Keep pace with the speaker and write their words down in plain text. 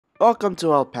Welcome to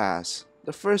Alpaz,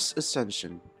 the first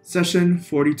Ascension. Session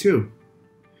 42.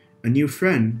 A new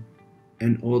friend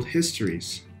and old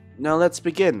histories. Now let's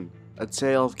begin a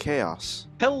tale of chaos.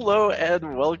 Hello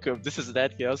and welcome. This is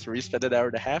NatChaos, where we spend an hour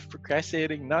and a half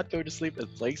procrastinating, not going to sleep, and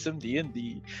playing some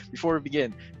D&D. Before we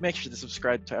begin, make sure to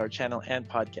subscribe to our channel and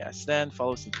podcast. Then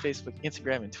follow us on Facebook,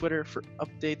 Instagram, and Twitter for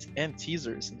updates and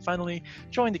teasers. And finally,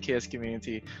 join the Chaos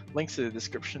community. Links in the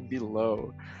description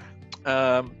below.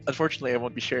 Unfortunately, I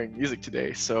won't be sharing music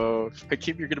today, so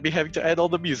Hakeem, you're going to be having to add all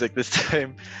the music this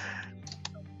time.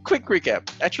 Quick recap,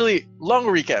 actually long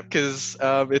recap, because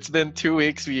it's been 2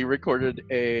 weeks. We recorded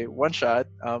a one-shot,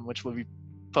 which we'll be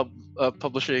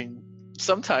publishing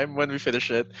sometime when we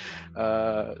finish it.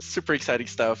 Super exciting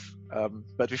stuff,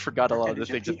 but we forgot a lot of the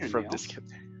things from this.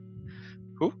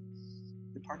 Who?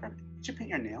 Parker, did you paint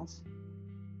your nails?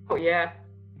 Oh yeah.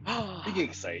 Big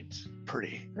excite.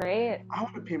 Pretty. Right? I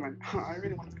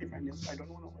really want to paint my nails. I don't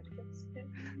want to wear it.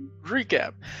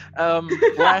 Recap.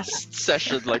 Last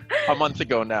session, like a month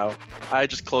ago now, I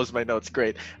just closed my notes.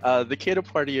 Great. The Kaeto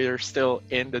party are still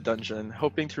in the dungeon,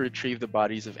 hoping to retrieve the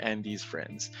bodies of Andy's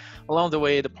friends. Along the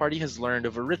way, the party has learned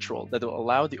of a ritual that will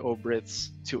allow the Obriths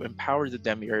to empower the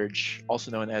Demiurge,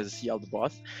 also known as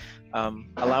Yaldabaoth,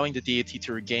 allowing the deity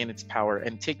to regain its power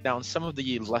and take down some of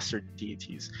the lesser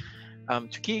deities.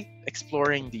 To keep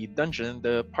exploring the dungeon,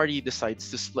 the party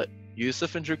decides to split.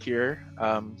 Yusuf and Drakir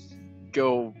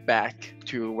go back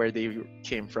to where they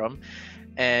came from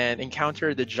and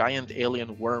encounter the giant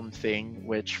alien worm thing,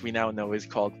 which we now know is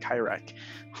called Kyrak,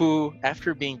 who,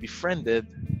 after being befriended,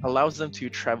 allows them to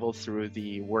travel through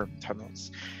the worm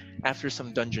tunnels. After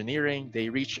some dungeoneering, they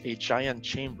reach a giant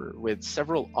chamber with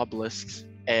several obelisks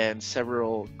and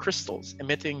several crystals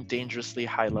emitting dangerously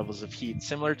high levels of heat,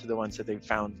 similar to the ones that they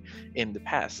found in the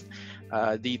past.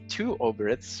 The two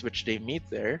Obriths, which they meet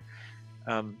there,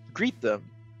 greet them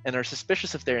and are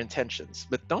suspicious of their intentions,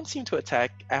 but don't seem to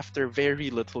attack after very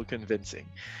little convincing.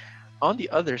 On the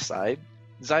other side,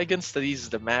 Zygon studies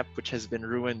the map, which has been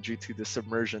ruined due to the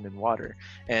submersion in water,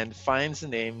 and finds the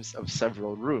names of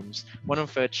several rooms, one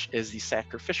of which is the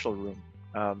sacrificial room.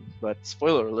 But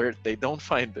spoiler alert, they don't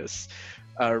find this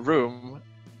room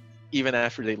even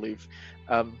after they leave.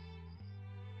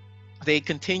 They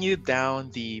continue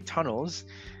down the tunnels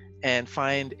and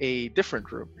find a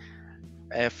different room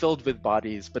filled with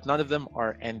bodies, but none of them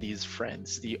are Andy's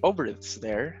friends. The Obriths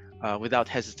there, without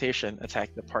hesitation,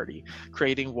 attack the party,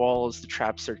 creating walls to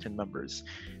trap certain members.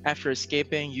 After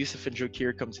escaping, Yusuf and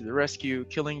Drakir come to the rescue,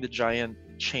 killing the giant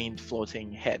chained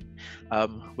floating head.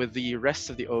 With the rest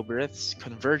of the Obriths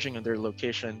converging on their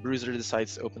location, Bruiser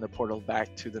decides to open a portal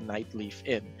back to the Nightleaf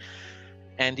Inn.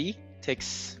 Andy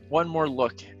takes one more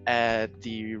look at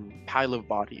the pile of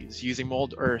bodies, using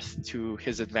mold earth to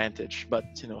his advantage,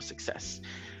 but to no success.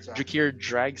 Drakir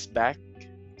drags back...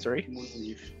 Sorry?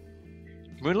 Moonleaf.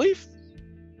 Moonleaf?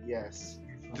 Yes.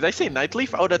 Did I say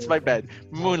Nightleaf? Oh, that's my bad.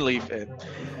 Moonleaf Inn.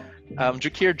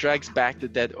 Drakir drags back the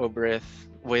dead Obrith,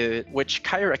 which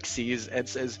Kyrak sees and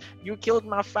says, "You killed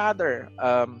my father."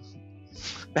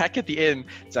 Back at the inn,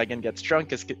 Zygon gets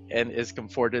drunk and is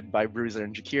comforted by Bruiser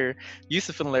and Drakir.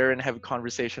 Yusuf and Laren have a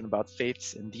conversation about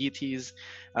fates and deities,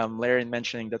 Laren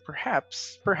mentioning that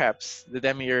perhaps the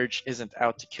Demiurge isn't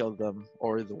out to kill them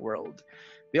or the world.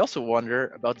 They also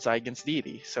wonder about Zygon's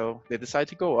deity, so they decide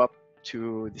to go up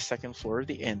to the second floor of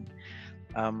the inn.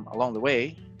 Along the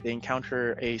way, they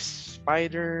encounter a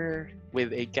spider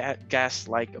with a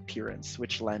gas-like appearance,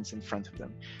 which lands in front of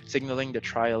them, signaling the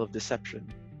trial of deception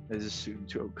is soon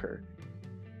to occur.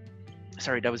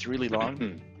 Sorry, that was really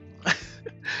long.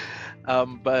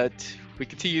 But we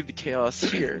continue the chaos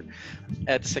here.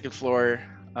 At the second floor,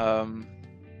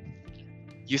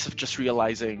 Yusuf just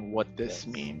realizing what this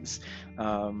means.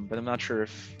 But I'm not sure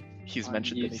if he's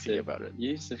mentioned anything about it.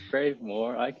 Yusuf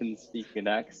Bravemore, I can speak in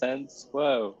accents.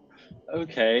 Whoa.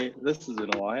 Okay, this has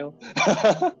been a while.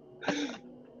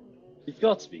 You've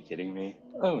got to be kidding me.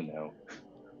 Oh no.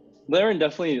 Laren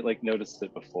definitely noticed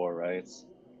it before, right?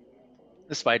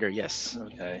 The spider, yes.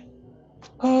 Okay.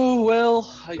 Oh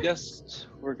well, I guess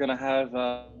we're gonna have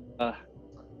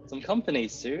some company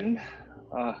soon.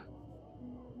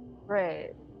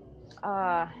 Right.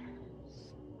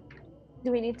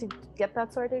 Do we need to get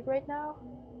that sorted right now?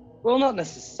 Well, not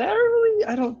necessarily.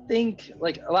 I don't think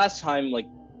last time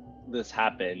this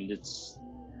happened. It's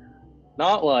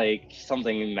not like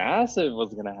something massive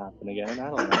was gonna happen again. I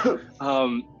don't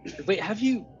know. Wait,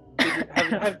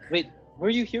 wait, were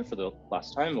you here for the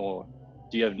last time, or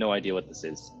do you have no idea what this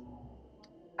is?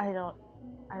 I don't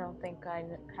think I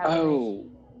have. Oh,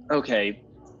 okay.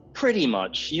 Pretty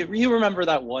much. You remember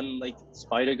that one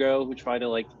spider girl who tried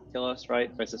to kill us, right?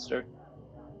 My sister.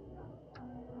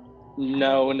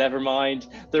 No, never mind.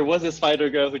 There was a spider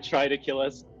girl who tried to kill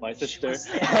us, my sister. was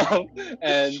there.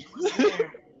 And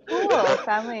Cool.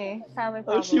 Family oh,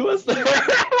 problem. she was there.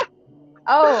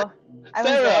 Oh, I was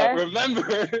Sarah, there.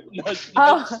 remember? Nudge,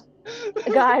 Oh, nudge.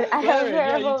 God, I have Larry,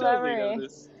 yeah, you terrible totally know memory.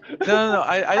 this. No,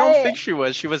 I don't I- think she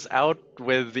was. She was out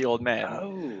with the old man.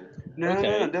 Oh, No, okay.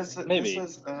 no, this maybe.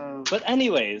 was But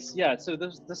anyways, yeah. So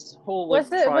there's this whole Was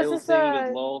trial this thing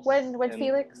with Lolth. when and-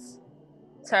 Felix?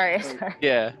 Sorry, Oh, sorry.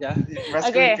 Yeah. Yeah. rescuing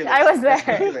Okay, Felix. I was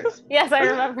Rescuing there. Felix. Yes, I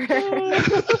remember.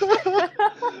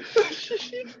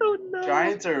 You don't know.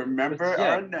 Trying to remember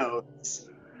Yeah. our notes.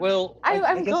 Well, I'm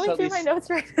guess going at through my least notes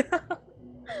right now.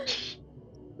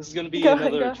 this is going to be Go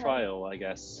another ahead. trial, I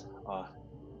guess. I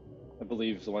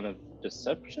believe one of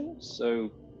deception.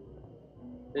 So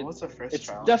What was the first it's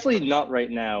trial? definitely not right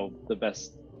now the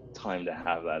best time to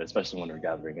have that, especially when we're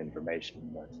gathering information.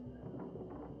 But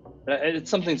it's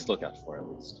something to look out for, at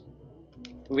least.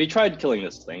 We tried killing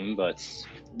this thing, but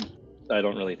I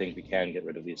don't really think we can get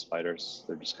rid of these spiders.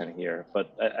 They're just kind of here.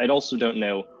 But I also don't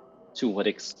know to what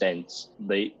extent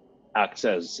they act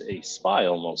as a spy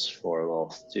almost for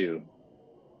Lolth too.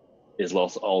 Is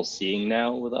Lolth all seeing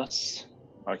now with us?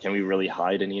 Or can we really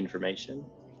hide any information?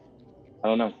 I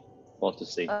don't know. We'll have to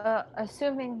see.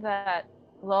 Assuming that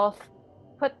Lolth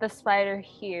put the spider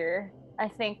here, I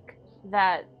think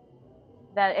that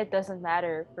it doesn't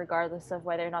matter regardless of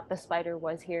whether or not the spider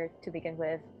was here to begin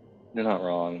with. You're not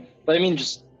wrong. But I mean,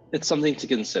 just it's something to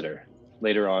consider.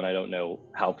 Later on, I don't know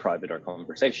how private our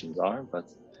conversations are, but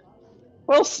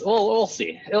we'll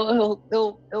see.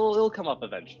 It'll come up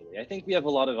eventually. I think we have a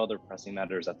lot of other pressing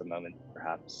matters at the moment,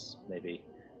 perhaps, maybe.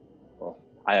 Well,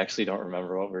 I actually don't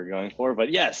remember what we were going for, but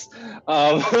yes.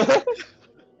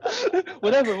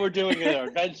 Whatever we're doing in our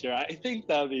adventure, I think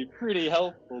that would be pretty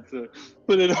helpful to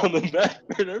put it on the back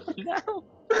burner for now.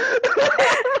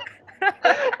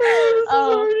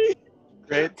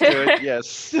 Great, good,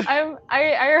 yes.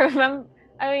 I remember.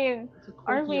 I mean,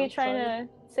 aren't we trying to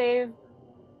save?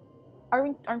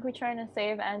 Aren't we trying to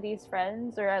save Andy's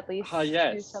friends, or at least do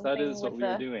Yes, something that is what with we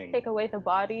were doing. take away the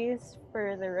bodies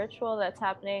for the ritual that's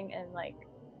happening in like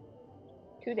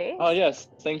 2 days? Oh yes,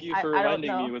 thank you for I don't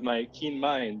reminding me know. with my keen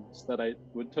mind that I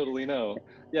would totally know.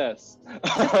 Yes.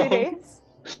 2 days?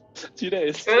 2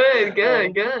 days. Good,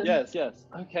 good, good. Yes.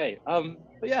 Okay.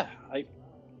 But yeah.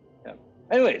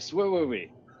 Anyways, where were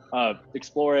we?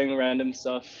 Exploring random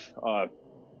stuff.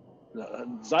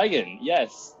 Zygon,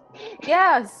 yes.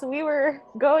 Yes, we were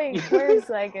going. Where's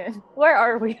Zygon? Where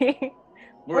are we? Where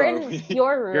We're are in we?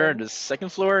 your room. You're on the second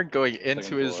floor, going into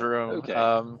Second his floor. room. Okay.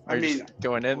 Are I you mean, just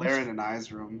going in? Laren and I's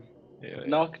room. Yeah.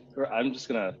 Knock. I'm just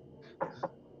gonna.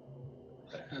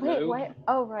 Wait, Hello? what?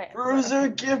 Oh, right. Bruiser,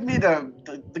 give me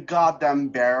the goddamn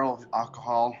barrel of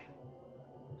alcohol.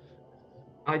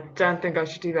 I don't think I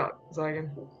should do that, Zygon.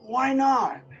 Why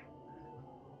not?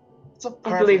 It's a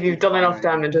I believe you've done enough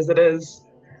damage as it is.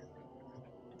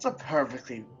 It's a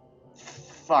perfectly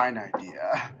fine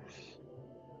idea.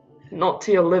 Not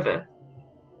to your liver.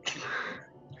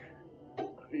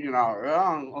 You're not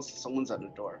wrong. Also, someone's at the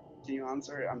door. Can you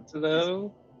answer it?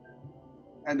 Hello.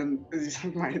 And then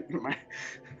my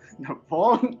the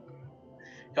phone.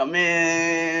 Come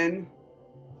in.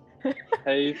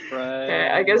 Hey, friend. Okay,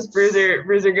 I guess Bruiser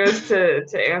goes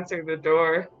to answer the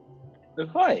door.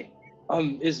 Hi.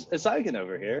 Is Zygon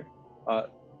over here?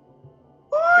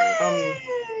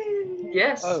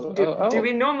 Yes. Oh, do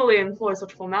we normally employ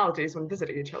such formalities when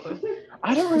visiting each other?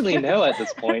 I don't really know at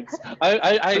this point.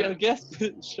 I guess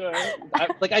sure.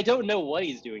 I don't know what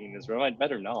he's doing in this room. I'd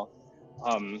better not.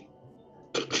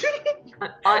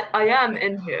 I am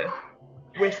in here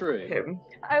with True. him.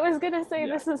 I was gonna say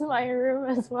Yeah. this is my room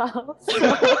as well. So.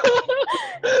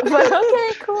 But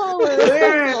okay, cool.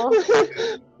 We're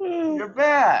respectful. You're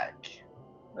back.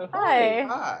 Oh, Hi.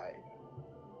 Hi.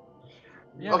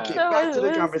 Yeah. Okay. Back to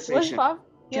the conversation.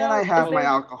 Can I have my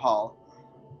alcohol?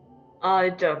 I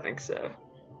don't think so.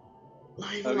 Not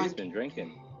Oh, even he's like, been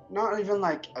drinking. not even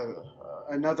like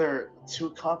another 2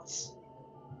 cups.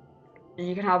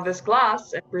 You can have this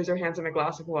glass, and Bruiser hands him a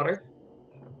glass of water.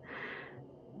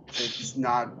 It's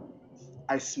not.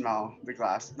 I smell the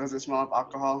glass. Does it smell of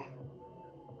alcohol?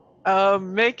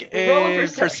 Make Roll a a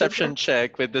perception perception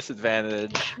check with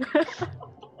disadvantage.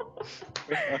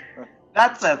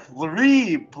 That's a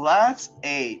 3 plus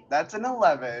 8. That's an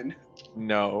 11.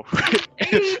 No.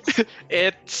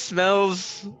 It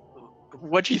smells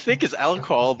what you think is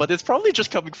alcohol, but it's probably just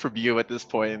coming from you at this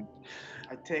point.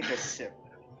 I take a sip.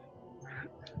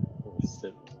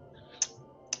 Sip.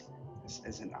 This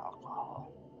isn't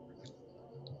alcohol.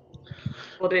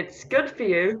 But it's good for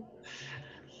you.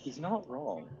 He's not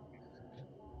wrong.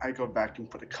 I go back and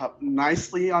put a cup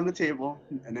nicely on the table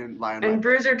and then lie on my And bed.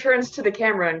 Bruiser turns to the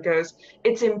camera and goes,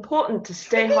 "It's important to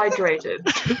stay hydrated."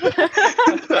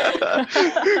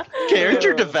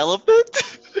 Character development?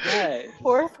 Yeah.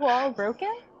 Fourth wall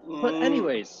broken? But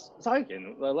anyways,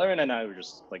 Zygon, Laren and I were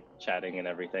just like chatting and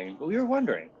everything, but we were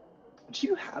wondering, do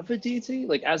you have a deity?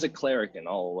 Like as a cleric and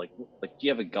all, like do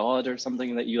you have a god or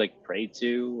something that you like pray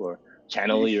to or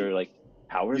channel your like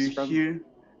powers you from?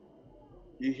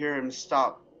 hear him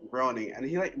stop groaning, and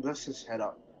he like lifts his head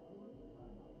up,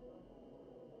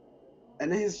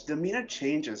 and his demeanor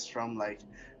changes from like,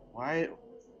 why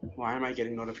am I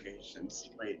getting notifications?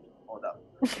 Wait, hold up.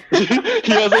 He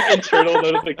has like internal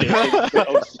notifications.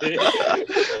 Oh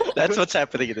shit. That's what's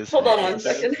happening in this. Hold on 1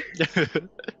 second.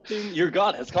 Your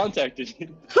god has contacted you.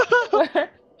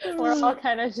 We're all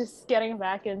kind of just getting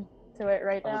back into it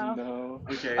right Oh now. no.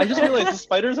 Okay. I just realized the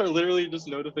spiders are literally just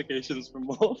notifications from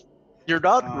Wolf. You're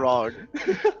not wrong.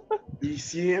 You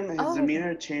see him, his Oh.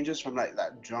 demeanor changes from like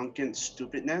that drunken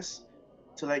stupidness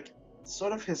to like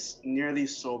sort of his nearly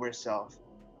sober self.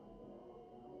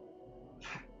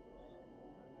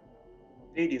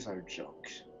 Deities are a joke.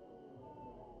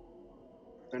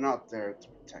 They're not there to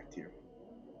protect you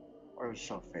or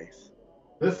show faith.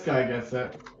 This guy gets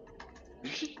it.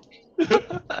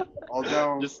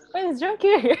 Although, Just Wait, is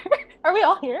Drakir here? Are we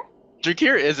all here?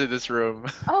 Drakir is in this room.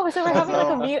 Oh, so we're having like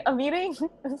Although- a meeting?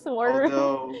 This war room?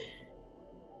 although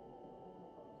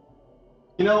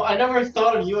You know, I never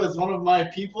thought of you as one of my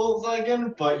people,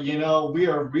 Zygon, but you know, we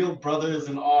are real brothers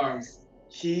in arms.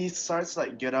 he starts to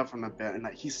like get up from the bed and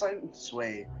like he's starting to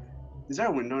sway. Is there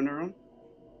a window in the room?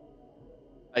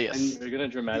 Yes. You're gonna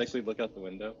dramatically look out the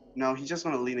window. No, he's just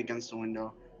gonna lean against the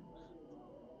window.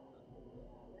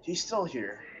 He's still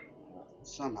here.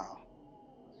 Somehow.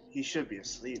 He should be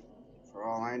asleep, for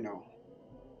all I know.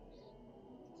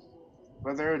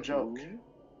 But they're a joke.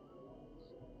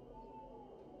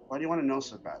 Why do you want to know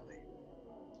so badly?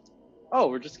 Oh,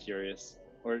 we're just curious.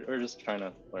 We're just trying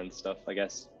to learn stuff, I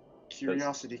guess.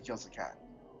 Curiosity kills a cat.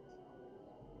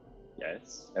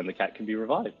 Yes, and the cat can be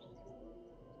revived.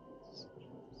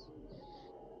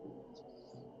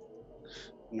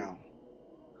 No.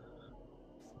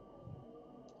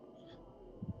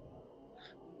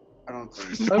 I don't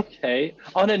think so. Okay.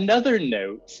 On another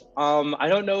note, I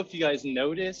don't know if you guys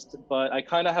noticed, but I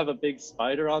kind of have a big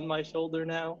spider on my shoulder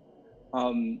now.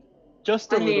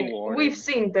 Just a I little mean, warning. we've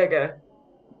seen bigger.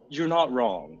 You're not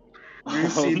wrong.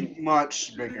 We've seen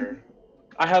much bigger.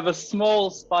 I have a small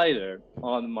spider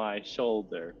on my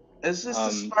shoulder. Is this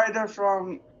the spider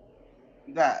from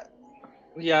that?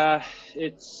 Yeah,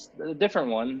 it's a different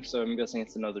one, so I'm guessing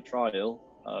it's another trial.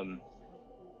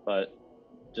 But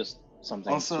just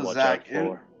something Also, to watch Zach, out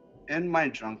for. in my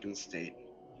drunken state,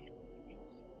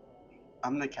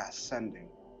 I'm gonna cast Sending.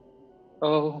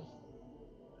 Oh.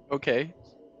 Okay.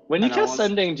 When you And I cast was-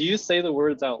 sending, do you say the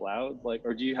words out loud, like,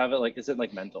 or do you have it like? Is it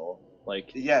like mental?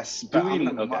 Like, Yes, Do but we- I'm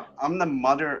gonna, okay. I'm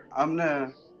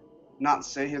gonna not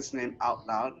say his name out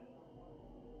loud,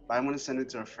 but I'm gonna send it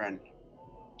to a friend.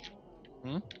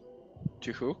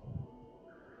 To who?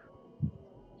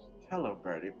 Hello,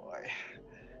 birdie boy.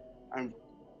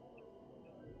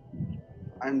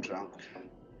 I'm drunk.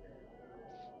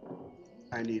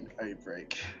 I need a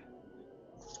break.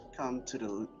 Come to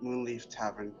the Moonleaf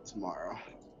Tavern tomorrow.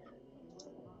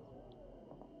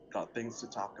 Got things to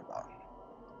talk about.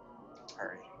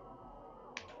 Hurry.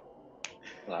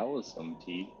 that was some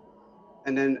tea.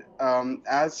 And then,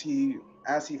 as he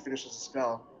finishes the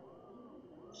spell,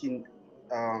 he,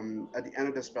 at the end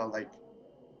of the spell, like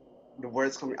the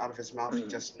words coming out of his mouth, he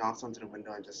just knocks onto the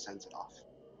window and just sends it off.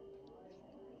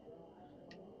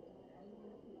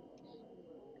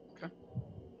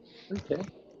 Okay.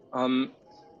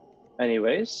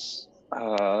 Anyways,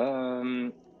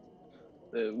 what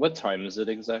time is it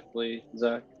exactly,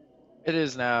 Zach? It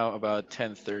is now about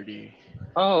 10:30.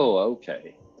 Oh,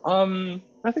 okay. I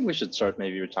think we should start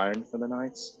maybe retiring for the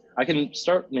night. I can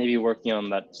start maybe working on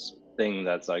that thing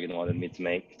that Zygon wanted me to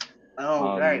make.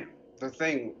 Oh, right. The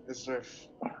thing is with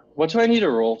What do I need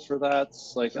to roll for that?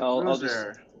 Like, the I'll just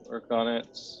bruiser. work on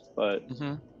it. But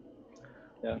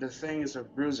The thing is a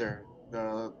bruiser.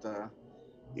 The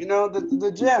you know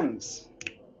the gems.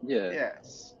 yeah.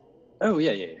 Yes. Oh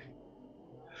yeah.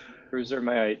 Bruiser,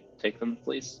 may I take them,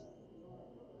 please?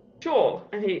 Sure.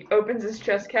 And he opens his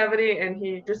chest cavity and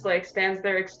he just like stands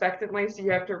there expectantly, so you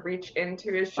have to reach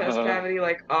into his chest cavity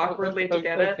like awkwardly to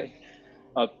get it.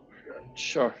 Okay.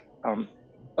 Sure.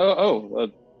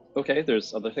 Okay.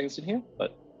 There's other things in here,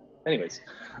 but anyways,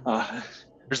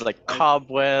 There's like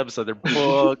cobwebs, other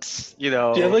books, you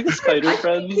know. Do you have like a spider I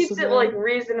friend? think he keeps it like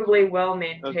reasonably well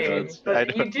Okay, maintained, that's I but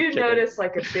know, you I'm do kidding. notice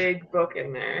like a big book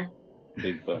in there.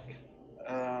 big book.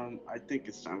 I think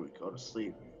it's time we go to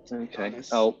sleep. To be Okay,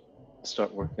 honest. I'll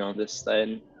start working on this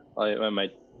then. I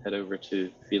might head over to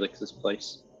Felix's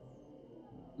place.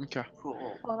 Okay.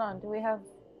 Cool. Hold on, do we have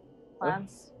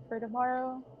plans for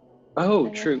tomorrow? Oh,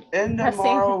 Anything true. In Pressing.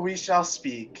 tomorrow we shall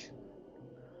speak.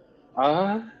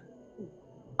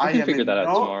 We I can am figure in that out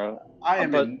no, tomorrow. I am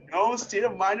but- in no state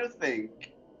of mind to think.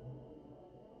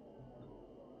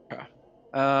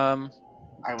 Um,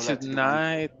 I would like to do one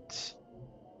tonight.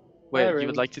 Wait, you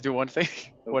would like to do one thing?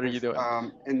 What are you doing?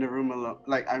 in the room alone.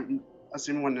 Like I'm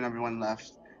assuming when everyone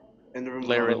left, in the room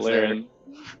Laren. alone. Laren.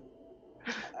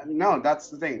 No, that's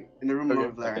the thing. In the room Okay,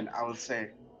 alone with Laren, I would say.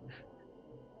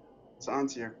 To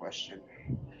answer your question,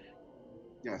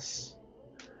 yes,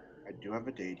 I do have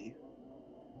a deity.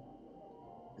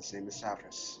 His name is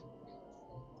Savras.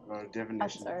 About a I'm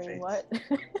divination of sorry, faith. what?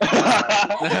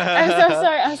 I'm so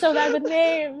sorry, I'm so bad with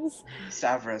names.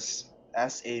 Savras.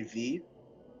 SAVRASS.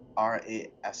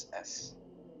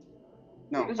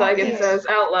 No. Zygon says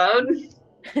out loud.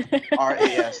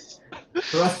 RAS.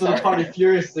 The rest of the party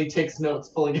furiously takes notes,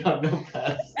 pulling out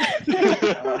notepads.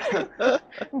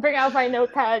 Bring out my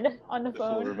notepad on the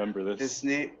We'll phone. remember this. His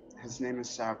name is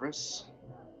Savras.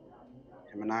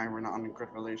 Him and I were not in a good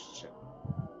relationship.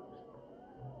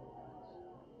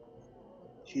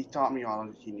 He taught me all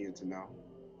he needed to know,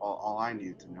 all I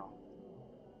needed to know.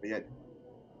 But yet,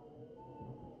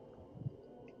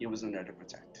 he wasn't there to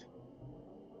protect.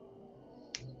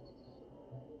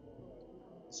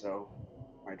 So,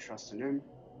 my trust in him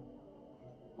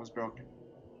was broken.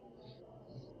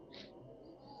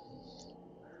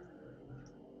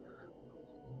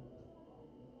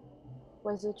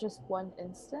 Was it just one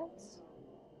instance?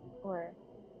 Or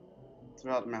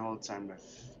Throughout my whole time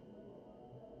with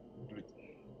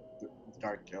the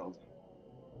Dark Guild,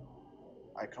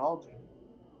 I called.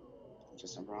 He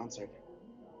just never answered.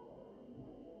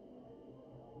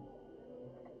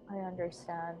 I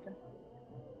understand.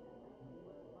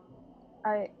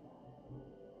 I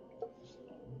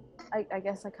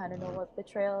guess I kind of know what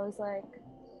betrayal is like.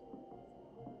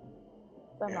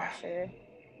 But I'm not sure.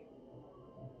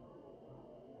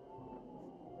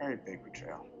 Very big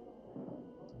betrayal.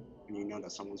 And you know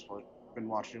that someone's been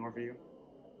watching over you.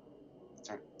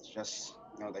 Just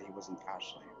know that he wasn't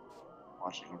actually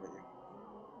watching over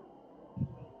you.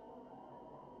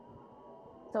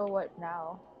 So what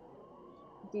now?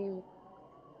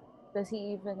 Does he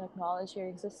even acknowledge your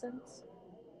existence?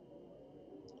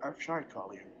 I've tried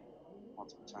calling him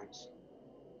multiple times.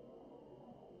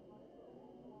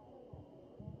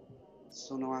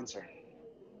 Still no answer.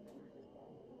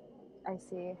 I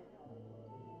see.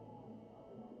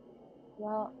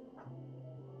 Well,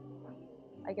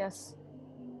 I guess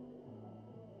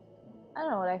I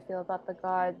don't know what I feel about the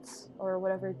gods or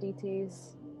whatever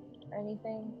deities or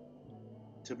anything.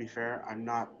 To be fair, I'm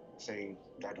not saying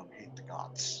I don't hate the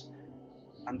gods.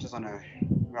 I'm just on a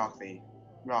rocky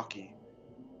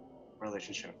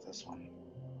relationship with this one.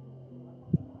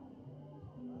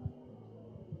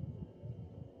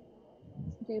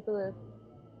 Do you believe,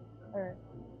 or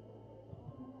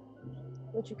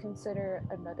would you consider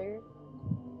another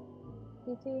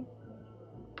deity?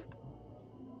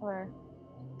 Or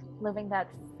living that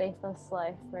faithless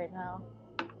life right now?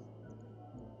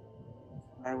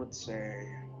 I would say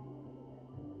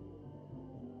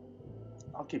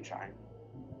I'll keep trying.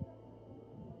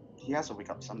 He has to wake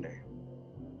up someday.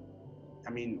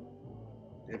 I mean,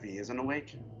 if he isn't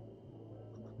awake,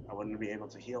 I wouldn't be able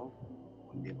to heal,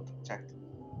 wouldn't be able to protect.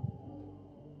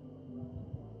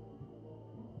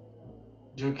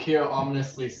 Jukir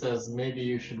ominously says, maybe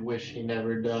you should wish he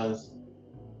never does.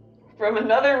 From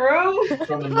another room?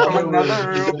 From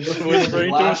another room. He's been looking at his Whispering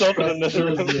to last himself in crust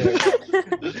another of his room.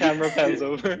 ear. Camera pans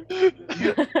over.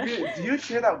 Do you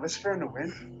hear that whisper in the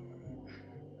wind?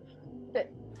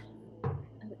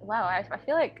 Wow, I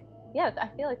feel like I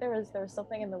feel like there was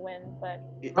something in the wind, but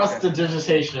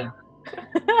Prestidigitation.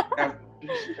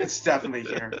 It's definitely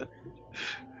here.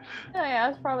 yeah,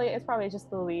 it's probably just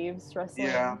the leaves rustling.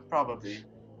 Yeah, probably.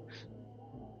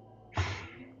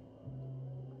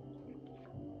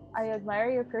 I admire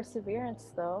your perseverance,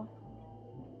 though.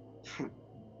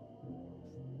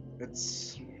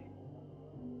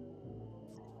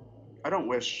 I don't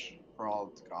wish for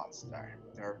all the gods to die.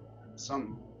 There are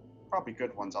some probably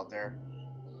good ones out there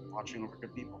watching over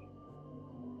good people.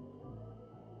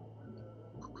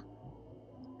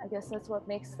 I guess that's what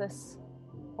makes this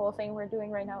whole thing we're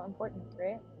doing right now important,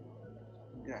 right?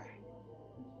 Yeah.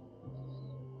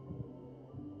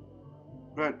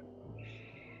 But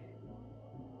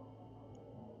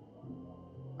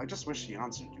I just wish he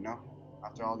answered, you know?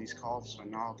 After all these calls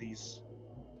and all these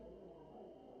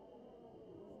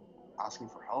asking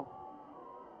for help.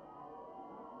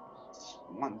 Just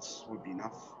once would be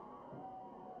enough.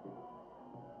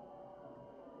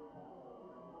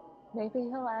 Maybe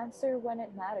he'll answer when it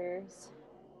matters.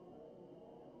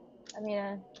 I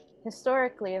mean,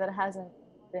 historically, that hasn't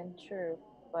been true,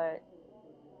 but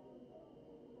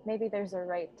maybe there's a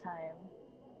right time.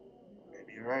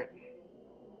 Maybe you're right.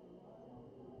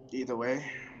 Either way,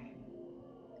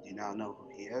 you now know who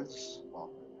he is. Well,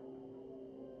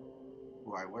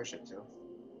 who I worship to.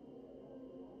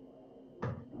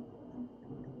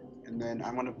 And then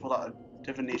I'm gonna pull out a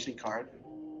divination card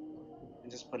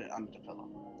and just put it under the pillow.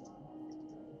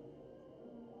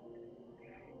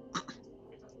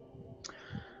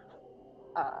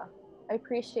 I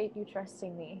appreciate you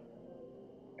trusting me.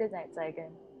 Good night,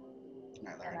 Zygon. Good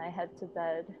night, And Larry. I head to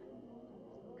bed.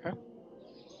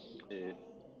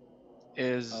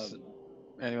 Is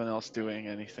anyone else doing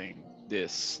anything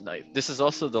this night? This is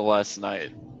also the last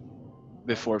night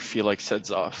before Felix heads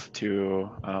off to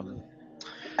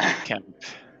camp.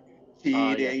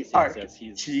 Cheating art. yes,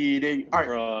 he's Cheating art.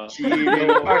 Bruh. Cheating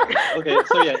art. Okay,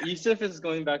 so yeah, Yusuf is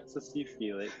going back to see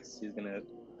Felix. He's gonna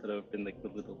put open like the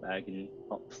little bag and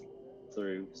hop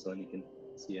through so he can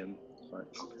see him. But,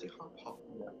 yeah.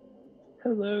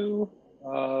 Hello.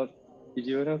 You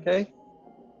doing okay?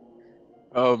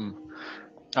 I'm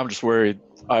just worried.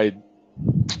 I'm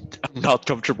not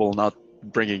comfortable not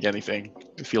bringing anything.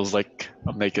 It feels like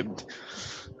I'm naked.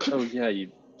 Oh yeah,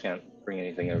 you can't bring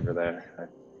anything over there. I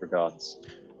forgot.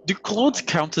 Do clothes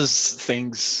count as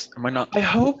things? Am I not? I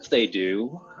hope they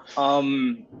do.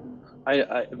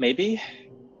 I maybe.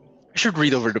 I should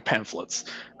read over the pamphlets.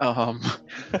 But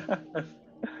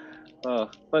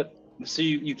so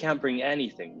you can't bring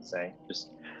anything, you say?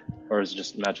 Just, or is it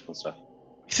just magical stuff?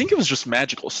 I think it was just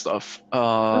magical stuff.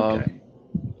 Okay.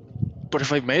 But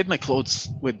if I made my clothes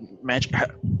with magic,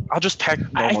 I'll just pack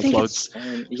I normal think clothes. it's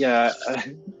fine. Yeah,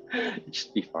 it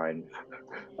should be fine.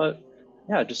 But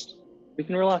yeah, just we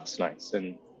can relax nice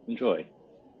and enjoy.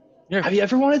 Yeah. Have you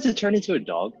ever wanted to turn into a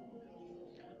dog?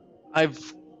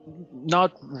 I've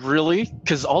not really,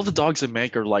 because all the dogs I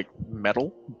make are like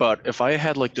metal. But if I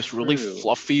had like this really True.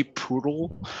 fluffy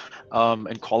poodle,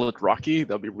 and call it Rocky,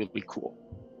 that'd be really cool.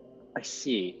 I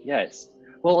see. Yes.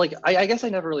 Well, like I guess I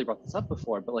never really brought this up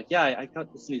before, but like yeah, I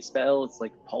got this new spell. It's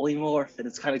like polymorph, and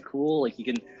it's kind of cool. Like you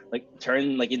can like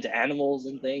turn like into animals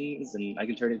and things, and I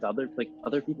can turn into other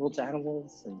people into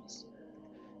animals, and just...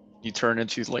 You turn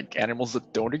into like animals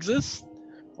that don't exist,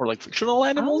 or like fictional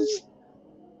animals.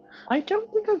 I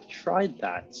don't think I've tried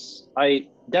that. I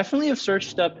definitely have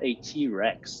searched up a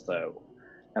T-Rex though,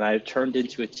 and I've turned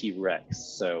into a T-Rex.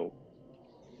 So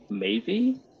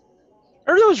maybe.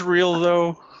 Are those real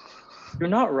though? You're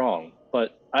not wrong,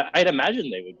 but I'd imagine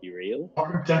they would be real.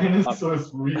 Are dinosaurs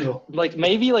real? Like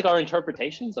maybe like our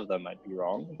interpretations of them might be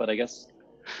wrong, but I guess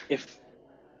if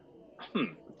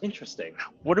interesting.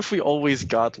 What if we always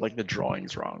got like the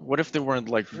drawings wrong? What if they weren't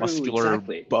like True, muscular,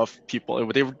 exactly. buff people?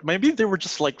 Maybe they were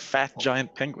just like fat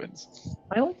giant penguins.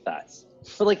 I like that.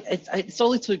 But like it's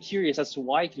only so curious as to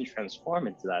why I can transform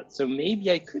into that. So maybe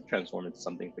I could transform into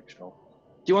something fictional.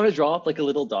 Do you want to draw up like a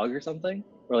little dog or something?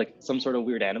 Or like some sort of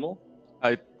weird animal?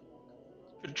 I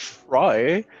could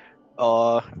try.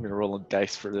 I'm gonna roll a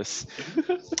dice for this.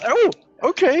 Oh,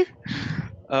 okay.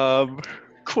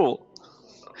 Cool.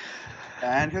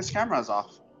 And his camera's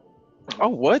off. Oh,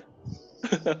 what?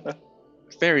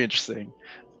 Very interesting.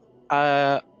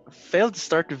 Failed to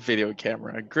start the video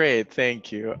camera. Great,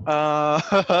 thank you. We're off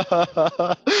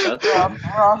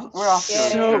to a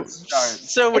Yay. good start.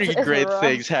 So many It's great rough.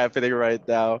 things happening right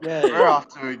now. We're off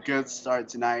to a good start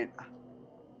tonight.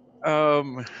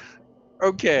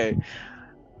 Okay.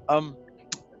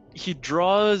 He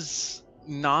draws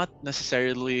not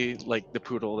necessarily like the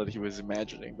poodle that he was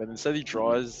imagining, but instead he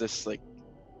draws this like,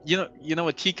 you know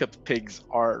what teacup pigs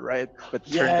are, right? But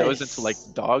turn those into like Yes.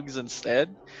 dogs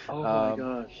instead. Oh my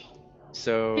gosh.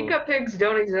 So Teacup pigs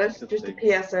don't exist, just a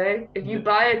PSA. If you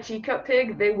buy a teacup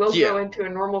pig, they will Yeah. go into a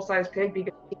normal sized pig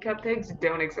because teacup pigs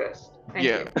don't exist. Thank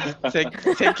yeah,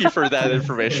 you. thank you for that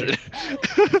information.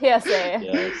 PSA.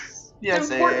 Yes. Yes,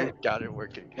 important. Got it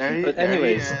working. But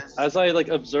anyways, as I like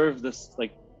observe this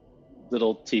like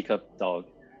little teacup dog.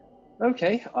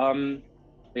 Okay, I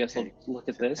guess I'll look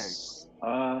at this.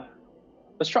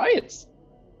 Let's try it.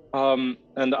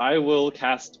 And I will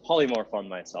cast polymorph on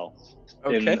myself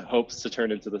in Okay. hopes to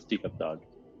turn into this teacup dog.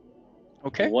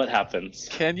 Okay. What happens?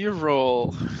 Can you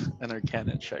roll an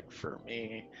Arcana check for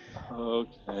me?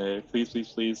 Okay, please, please,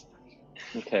 please.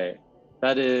 Okay,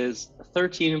 that is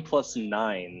 13 plus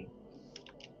 9.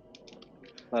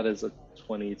 That is a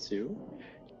 22.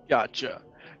 Gotcha.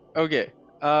 Okay.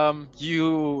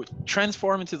 You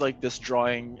transform into like this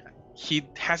drawing. He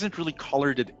hasn't really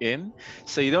colored it in,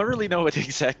 so you don't really know what the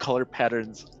exact color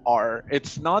patterns are.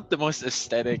 It's not the most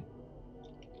aesthetic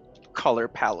color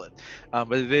palette,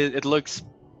 but it looks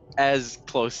as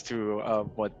close to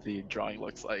what the drawing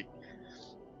looks like.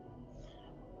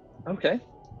 Okay.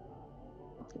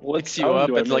 What Picks you sound up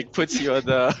do I and like make? puts you on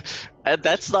the. And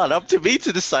that's not up to me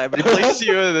to decide, but he places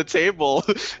you on the table.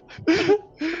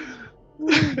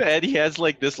 And he has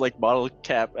like this like bottle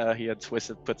cap he had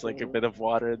twisted, puts like a bit of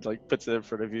water and like puts it in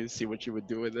front of you, see what you would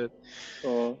do with it.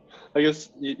 Oh, I guess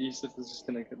Yusuf is just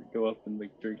gonna kind of go up and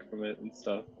like drink from it and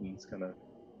stuff, and just kind of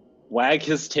wag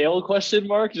his tail? Question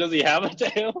mark. Does he have a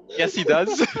tail? Yes, he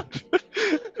does.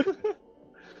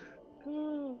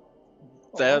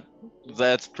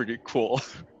 That's pretty cool.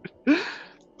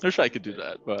 Wish I could do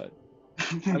that, but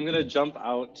I'm gonna jump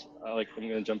out. I'm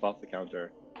gonna jump off the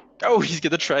counter. oh, he's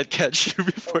gonna try and catch you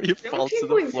before you fall to the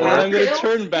tieflings And then floor. I'm gonna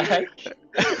turn back.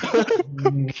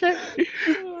 Okay.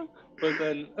 But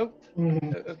then,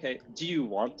 okay. Do you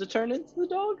want to turn into the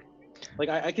dog? Like,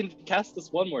 I can cast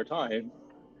this one more time.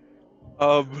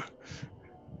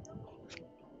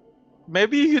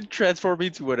 Maybe you could transform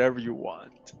into whatever you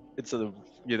want instead of,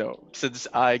 since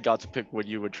I got to pick what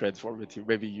you would transform into.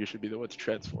 Maybe you should be the one to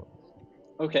transform.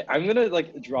 Okay, I'm gonna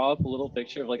like draw up a little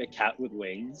picture of like a cat with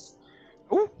wings.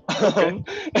 Ooh, okay.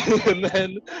 And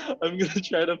then I'm gonna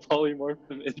try to polymorph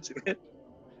him into it.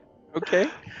 Okay.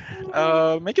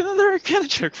 Make another Arcana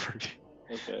check for me.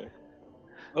 Okay.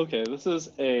 Okay, this is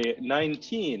a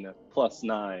 19 plus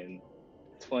 9,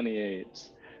 28.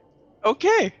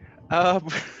 Okay.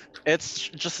 It's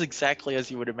just exactly as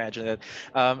you would imagine it.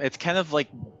 It's kind of like,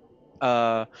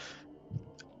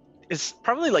 it's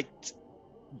probably like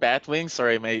bat wings.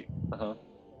 Sorry, my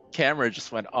camera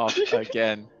just went off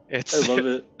again. It's. I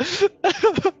love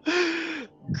it.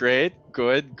 Great,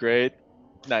 good, great,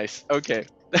 nice. Okay.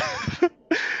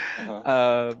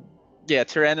 Yeah,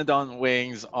 pteranodon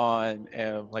wings on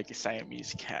like a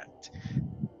Siamese cat.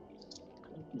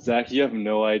 Zach, you have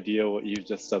no idea what you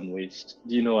just unleashed.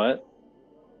 Do you know what?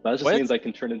 That just What? means I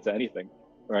can turn into anything,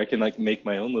 or I can like make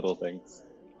my own little things.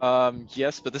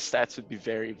 Yes, but the stats would be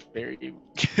very, very.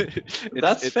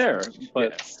 That's fair,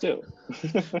 but yeah. still.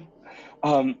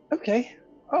 Okay.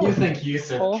 Oh. You think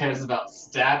Yusuf cares about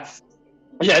stats?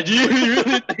 Yeah, do you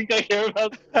really think I care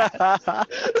about that?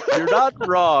 You're not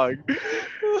wrong.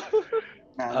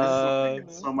 Man, this is making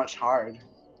it so much hard.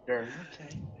 Sure.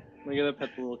 Okay. I'm gonna pet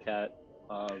the little cat.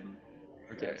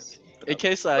 Okay. Yes. In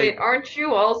case Wait, aren't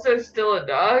you also still a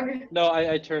dog? No,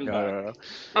 I turned back. No.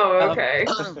 Oh, okay.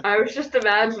 I was just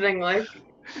imagining like.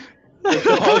 It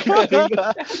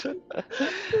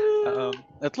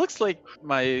looks like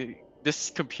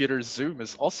this computer's Zoom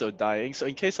is also dying. So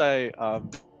in case Okay.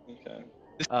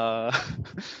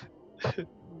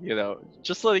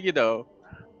 just letting you know.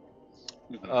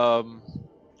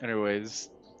 Anyways,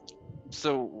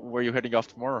 so where are you heading off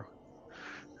tomorrow?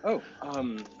 Oh,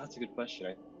 that's a good question.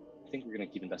 I think we're gonna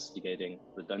keep investigating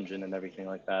the dungeon and everything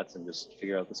like that, and just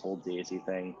figure out this whole deity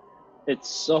thing.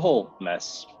 It's a whole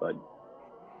mess, but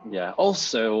yeah.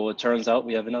 Also, it turns out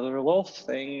we have another wolf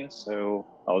thing, so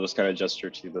I'll just kind of gesture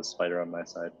to the spider on my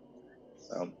side.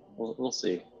 So we'll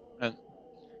see. And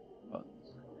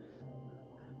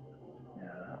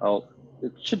yeah,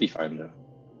 it should be fine though.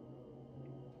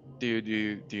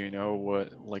 do you know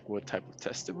what type of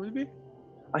test it would be?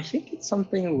 I think it's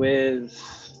something with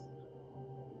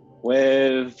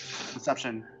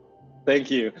Deception. Thank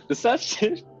you.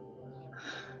 Deception.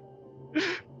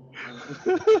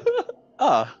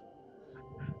 Ah.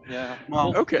 Yeah.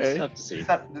 Well, we'll okay. just have to see.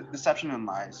 Deception and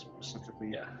lies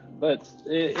specifically. Yeah, but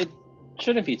it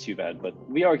shouldn't be too bad. But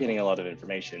we are getting a lot of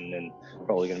information, and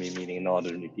probably going to be meeting a lot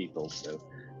of new people. So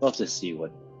we'll have to see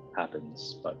what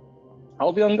happens. But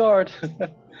I'll be on guard.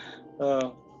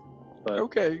 But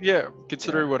Okay, yeah.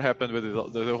 Considering what happened with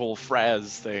the whole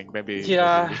Fraz thing, maybe.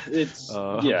 yeah, it's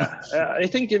yeah. I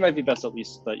think it might be best at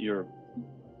least that you're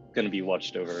going to be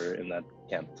watched over in that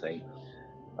camp thing.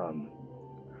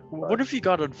 What if you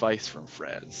got advice from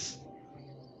Fraz?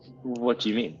 What do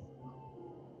you mean?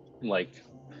 Like,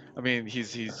 I mean,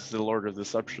 he's the Lord of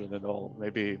Deception and all.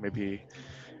 Maybe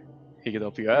he could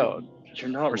help you out. You're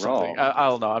not or something. wrong. I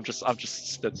don't know. I'm just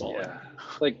spitballing. Yeah.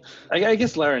 Like, I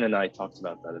guess Laren and I talked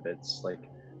about that a bit. It's like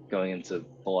going into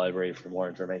the library for more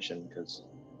information, because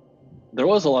there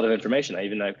was a lot of information. I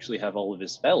even actually have all of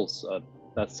his spells.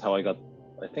 That's how I got,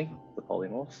 I think, the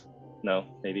polymorph. No,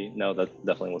 maybe. No, that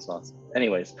definitely was not.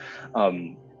 Anyways,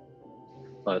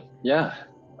 But yeah,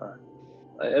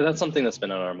 that's something that's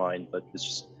been on our mind. But it's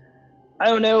just I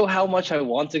don't know how much I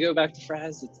want to go back to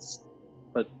Fraz.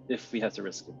 But if we have to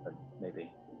risk it, then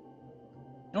maybe.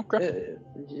 Okay.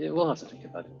 Yeah, we'll have to think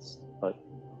about it. But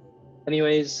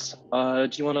anyways, do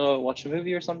you want to watch a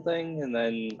movie or something, and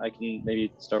then I can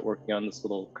maybe start working on this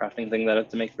little crafting thing that I have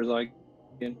to make for Zog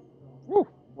again? Ooh,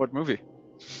 what movie?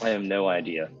 I have no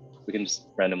idea. We can just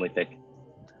randomly pick.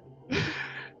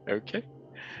 Okay.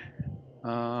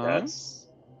 That's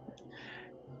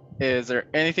Is there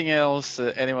anything else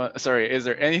anyone? Sorry, is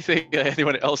there anything that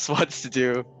anyone else wants to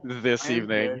do this I am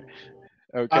evening? good.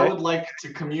 Okay. I would like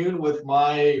to commune with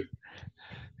my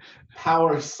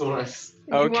power source.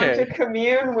 You want to Okay.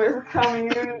 commune with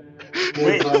commune?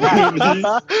 Wait, Zach.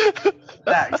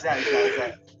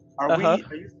 Are Uh-huh.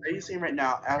 are you saying right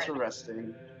now, as we're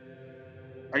resting,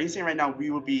 are you saying right now we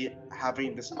will be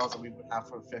having the spells that we would have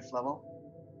for 5th level?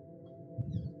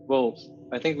 well.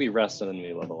 I think we rest and then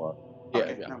we level up. Yeah,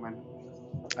 Okay, yeah. never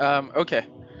mind. Okay.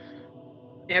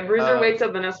 Yeah, Bruiser Uh, wakes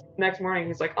up the next morning.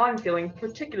 He's like, I'm feeling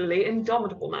particularly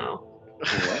indomitable now.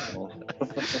 Wow.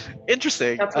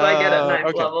 Interesting. That's what I get at 9th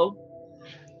Okay. level.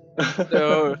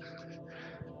 So,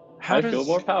 how I does feel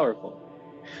more powerful.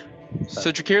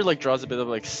 so Drakir like draws a bit of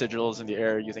like sigils in the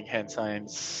air using hand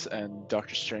signs and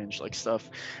Doctor Strange like stuff,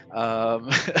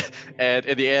 and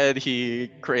in the end he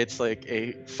creates like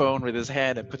a phone with his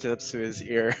hand and puts it up to his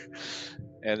ear,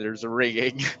 and there's a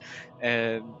ringing,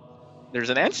 and there's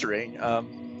an answering.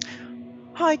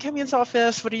 Hi, Camion's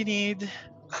office. What do you need?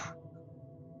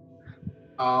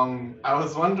 I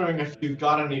was wondering if you've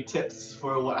got any tips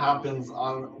for what happens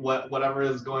on whatever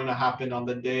is going to happen on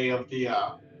the day of the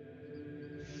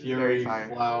Fury Fire.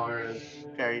 Flowers.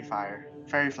 Fairy flower.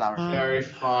 Fairy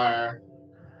Fire.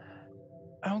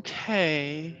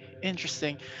 Okay,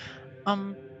 interesting.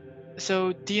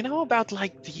 So do you know about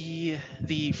like the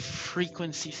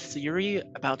frequency theory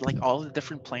about like all the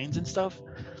different planes and stuff?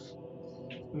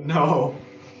 No.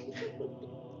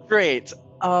 Great.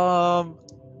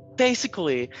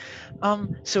 Basically,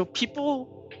 so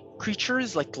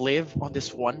creatures like live on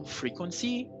this one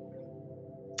frequency,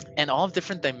 and all of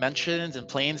different dimensions and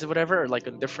planes or whatever are like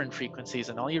on different frequencies,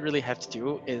 and all you really have to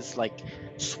do is like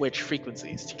switch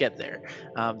frequencies to get there.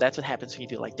 That's what happens when you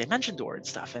do like dimension door and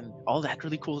stuff and all that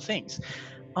really cool things.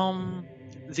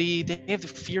 They have the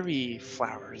Fury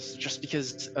flowers just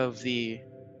because of the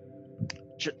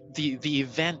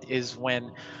event is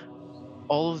when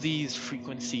all of these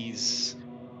frequencies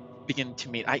begin to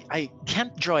meet. I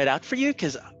can't draw it out for you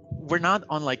because we're not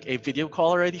on like a video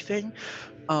call or anything.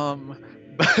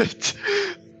 But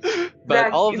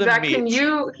Zach, all of them Zach, meet can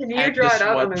you at draw this it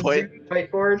out one on a point. Zoom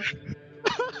whiteboard?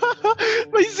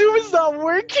 My Zoom is not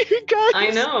working, guys.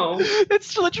 I know.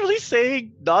 It's literally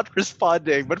saying not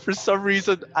responding, but for some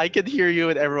reason I can hear you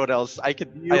and everyone else. I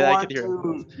can hear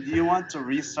everyone else. Do you want to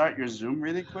restart your Zoom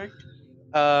really quick?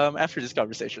 After this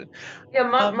conversation. Yeah,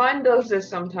 mine does this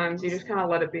sometimes. You just kind of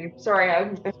let it be. Sorry,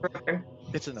 I'm interrupting.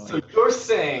 It's annoying. So you're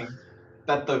saying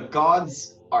that the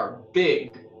gods are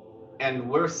big and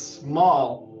we're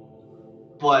small,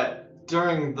 but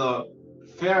during the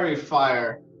fairy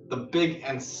fire, the big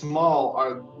and small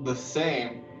are the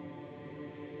same.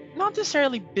 Not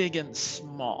necessarily big and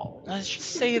small. Let's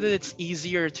just say that it's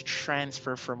easier to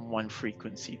transfer from one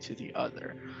frequency to the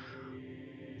other.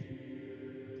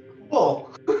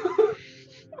 Cool.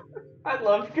 I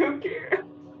love Kukir.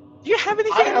 Do you have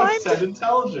anything I in have mind? said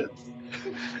intelligence.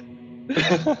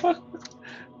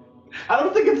 I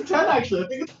don't think it's 10 actually. I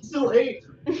think it's still 8.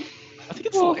 I think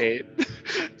it's still 8.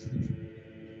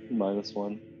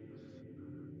 -1.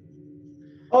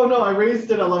 Oh no, I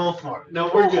raised it a level 4. No,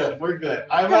 we're good. We're good.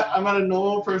 I'm at a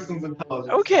normal person's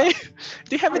intelligence. Okay.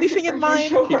 Do you have anything in mind?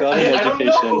 He got an I don't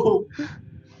education. know.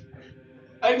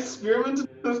 I experimented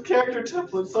with this character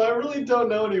template, so I really don't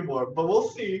know anymore. But we'll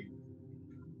see.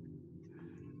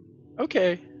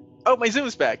 Okay. Oh, my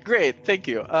Zoom's back. Great. Thank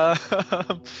you.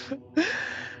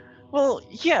 Well,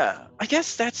 yeah. I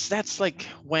guess that's like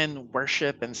when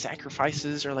worship and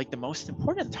sacrifices are like the most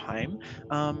important time,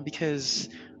 because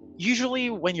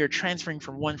usually when you're transferring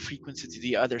from one frequency to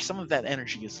the other, some of that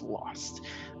energy is lost.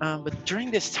 But during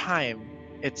this time,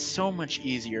 it's so much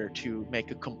easier to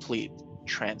make a complete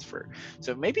transfer.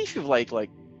 So maybe if you've like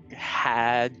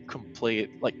had complete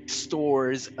like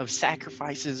stores of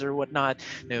sacrifices or whatnot,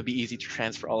 then it would be easy to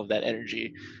transfer all of that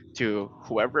energy to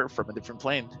whoever from a different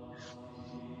plane.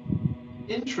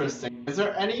 Interesting. Is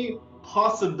there any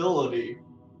possibility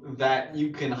that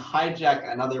you can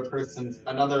hijack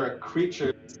another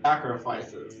creature's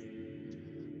sacrifices?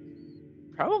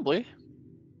 Probably,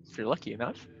 if you're lucky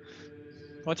enough.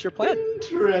 What's your plan?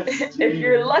 Interesting. If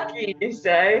you're lucky, you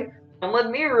say. Don't let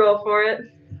me roll for it.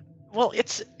 Well,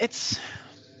 it's.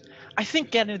 I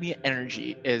think getting the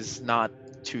energy is not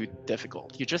too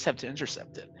difficult. You just have to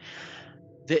intercept it.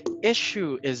 The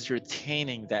issue is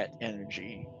retaining that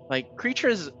energy. Like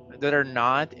creatures that are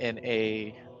not in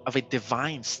a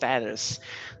divine status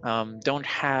don't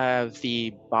have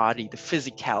the body, the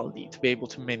physicality to be able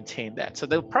to maintain that. So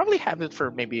they'll probably have it for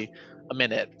maybe a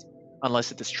minute,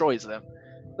 unless it destroys them.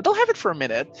 But they'll have it for a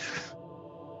minute.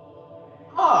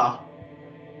 Ah,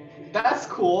 that's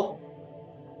cool.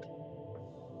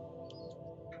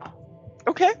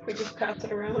 Okay. We just pass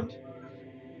it around.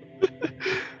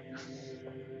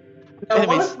 Now, what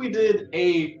Anyways. if we did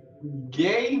a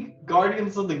gay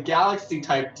Guardians of the Galaxy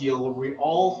type deal where we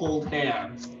all hold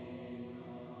hands?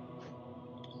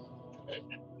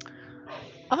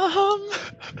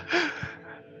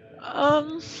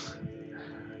 Um.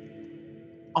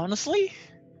 Honestly,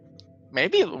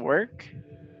 maybe it'll work.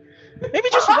 Maybe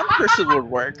just one person would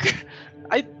work.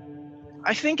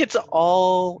 I think it's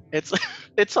all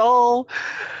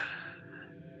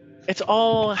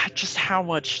just how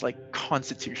much like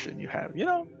constitution you have, you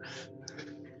know?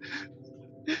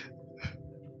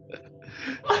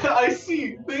 I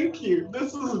see. Thank you.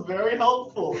 This is very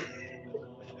helpful.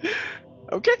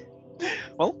 Okay.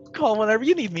 Well, call whenever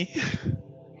you need me.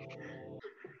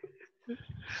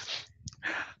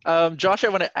 Josh, I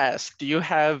want to ask, do you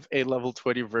have a level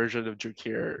 20 version of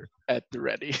Jukir at the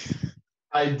ready?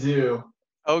 I do.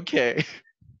 Okay.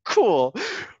 Cool.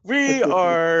 We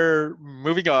are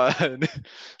moving on.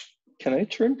 Can I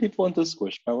turn people into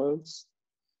squishmallows?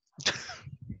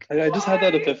 I just had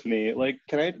that epiphany. Like,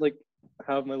 can I like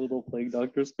have my little plague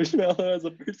doctor squishmallow as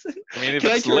a person? I mean, if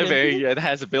Can I it's turn living and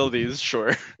has abilities,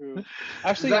 sure.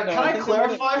 Actually, Zach, no, can I think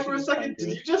clarify I'm for a gonna second? do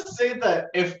Did it. you just say that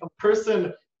if a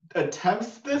person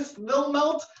attempts this, they'll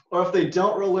melt? Or if they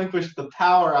don't relinquish the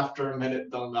power after a minute,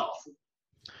 they'll melt?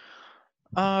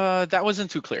 That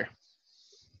wasn't too clear.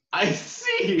 I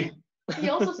see. He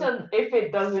also said if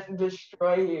it doesn't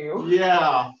destroy you.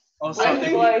 Yeah. Also, I I if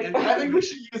think you- like I think we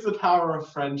should use the power of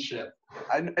friendship.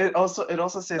 and it also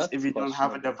says That's if you don't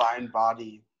have a questionable. divine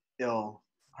body, it'll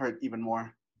hurt even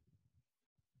more.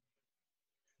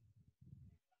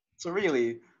 So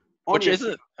really, Which only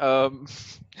isn't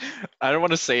I don't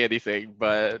want to say anything,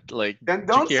 but like Then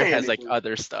don't Jukir say has like anything.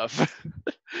 other stuff.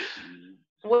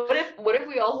 what if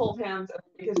we all hold hands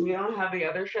because we don't have the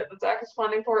other shit that Zach is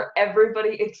planning for?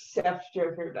 Everybody except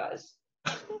Joker does.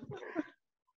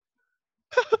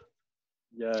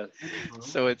 Yes.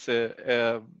 So it's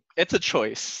a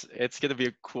choice. It's gonna be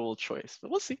a cool choice, but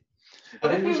we'll see. I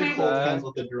think we What if should we hold make- hands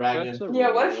with the dragon. That's a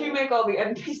Yeah, what if rule. you make all the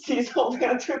NPCs hold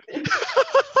hands with you?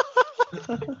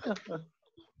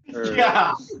 Or-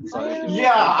 Yeah. Sorry.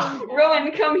 Yeah.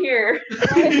 Rowan, come here.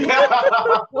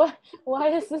 Yeah. Why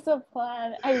is this a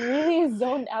plan? I really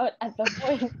zoned out at the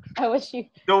point at which you.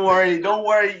 Don't worry.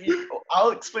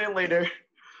 I'll explain later.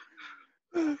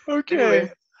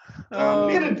 Okay.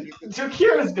 Anyway,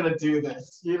 Jokir is gonna do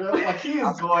this, you know? Like he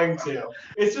is going to.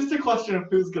 It's just a question of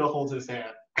who's gonna hold his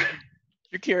hand.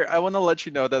 Jukir, I want to let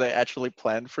you know that I actually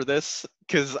planned for this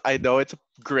because I know it's a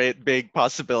great big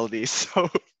possibility. So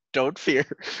don't fear.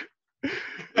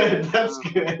 That's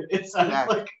good. It sounds Yeah.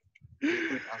 like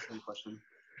please ask me a question.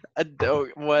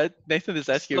 What Nathan is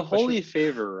asking The a question. holy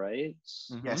favor, right?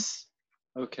 Mhm. Yes.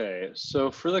 Okay,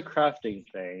 so for the crafting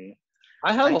thing,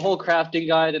 I have I a whole crafting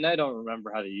guide and I don't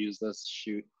remember how to use this.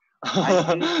 Shoot.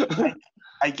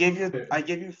 I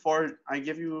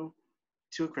gave you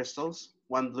 2 crystals,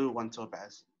 1 blue, 1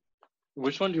 topaz.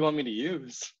 Which one do you want me to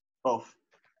use? Both.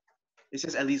 It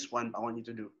says at least one. I want you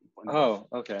to do one. Oh,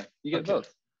 okay. You get Okay.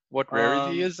 both. What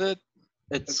rarity Um, is it?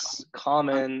 It's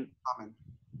common. Common.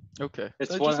 Okay.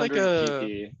 It's so 100 just like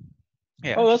PP.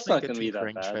 yeah. Oh, just that's like not a gonna be that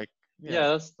tinkering bad. check.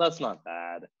 Yeah, that's not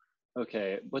bad.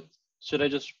 Okay, what should I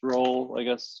just roll? I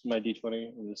guess my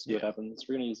d20 and just see what Yeah. happens.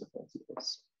 We're gonna use a fancy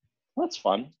dice. That's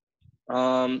fun.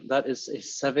 That is a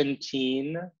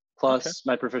 17 plus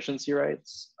my proficiency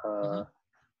rights.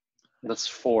 That's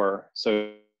 4,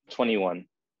 so 21.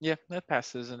 Yeah, that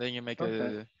passes, and then you make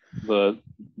Okay. a The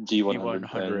D100.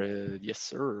 D100. Yes,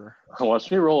 sir.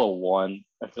 Watch me roll a 1.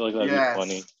 I feel like that'd Yes.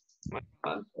 be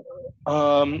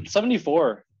funny.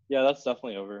 74. Yeah, that's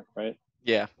definitely over, right?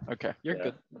 Yeah. Okay. You're Yeah.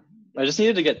 good. I just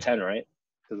needed to get 10, right?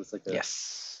 Because it's like a,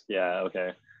 Yes. Yeah,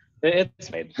 okay.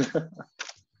 It's made.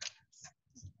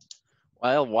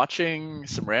 While watching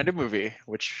some random movie,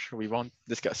 which we won't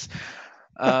discuss.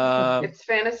 It's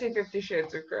Fantasy 50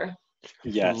 Shades of Grey.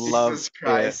 Yes. Love Jesus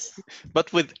Christ.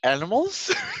 But with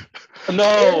animals?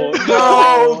 No,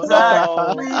 No, Zach,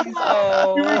 no, please.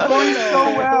 no. You going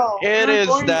so well. It You're is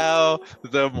going- now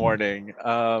the morning.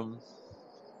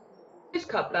 Please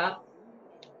cut that.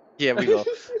 Yeah, we will.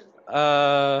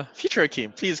 Future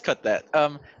Akeem, please cut that.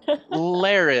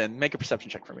 Laren, make a perception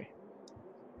check for me.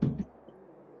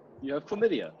 You have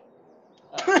chlamydia.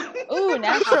 Ooh,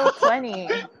 natural 20.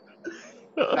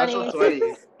 Natural 20.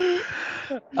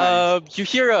 Nice. You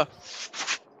hear a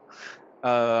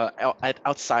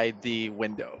outside the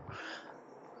window.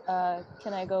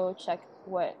 Can I go check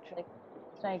what, like,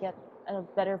 can I get a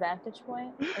better vantage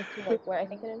point as to, like, where I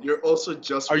think it is? You're also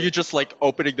just. Are you just like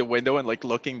opening the window and like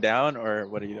looking down, or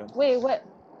what are you doing? Wait, what?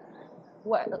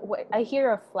 What? I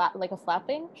hear a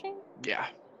flapping thing? Yeah,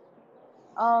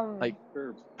 Like,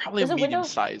 probably a Does a window-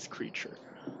 medium-sized creature.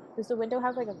 does the window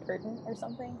have like a curtain or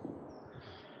something?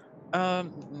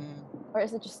 Mm, Or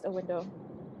is it just a window?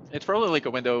 it's probably like a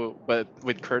window, but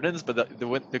with curtains. But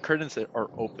the curtains are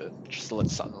open just to let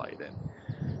sunlight in.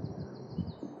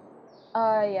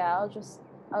 Yeah, I'll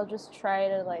just try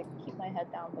to like keep my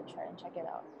head down, but try and check it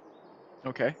out.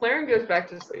 Okay. Laren goes back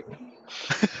to sleep.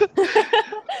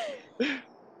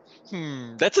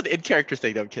 That's an in-character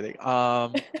thing. No, I'm kidding.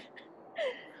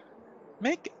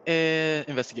 Make an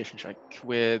investigation check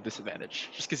with disadvantage,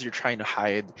 just because you're trying to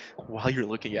hide while you're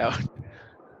looking out.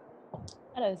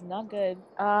 That is not good.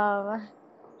 2.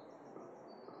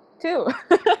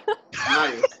 Nice.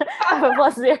 I have a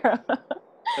plus 0.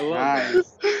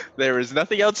 Nice. There is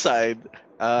nothing outside,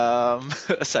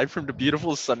 aside from the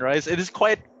beautiful sunrise. It is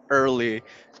quite early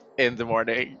in the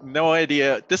morning. No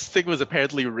idea. This thing was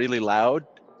apparently really loud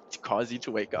to cause you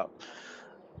to wake up.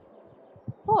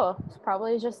 Oh, it's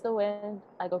probably just the wind.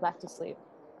 I go back to sleep.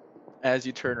 As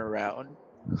you turn around,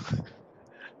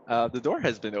 the door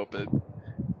has been opened.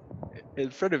 In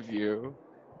front of you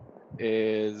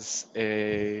is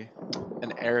an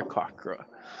Aarakocra.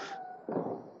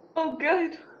 Oh,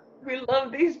 good. We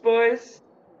love these boys.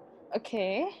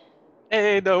 Okay.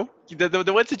 Hey, no,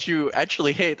 the ones that you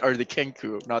actually hate are the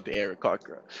Kenku, not the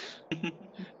Aarakocra.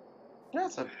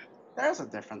 There's a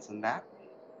difference in that.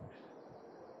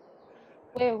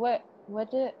 Wait, what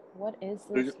is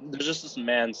this? There's just this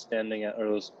man standing at,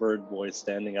 or this bird boy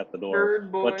standing at the door.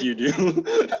 Bird boy. What do you do?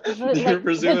 You're like,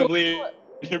 presumably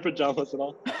in your pajamas and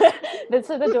all.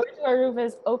 So the door to our room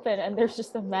is open, and there's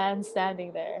just a man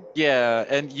standing there. Yeah,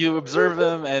 and you observe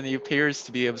him, and he appears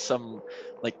to be of some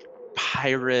like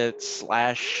pirate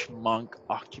 / monk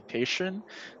occupation.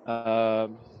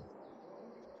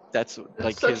 That's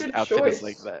like such his a outfit is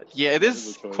like choice. that. Yeah, it That is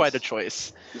is a quite a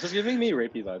choice. choice. This is giving me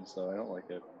rapey vibes, so I don't like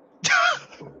it.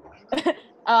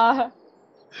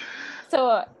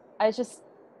 So I just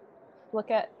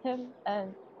look at him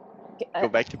and Go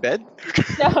back to bed.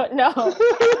 no,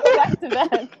 go back to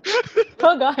bed.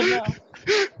 Oh God, no.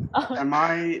 Am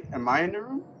I in the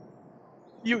room?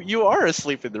 You are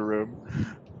asleep in the room.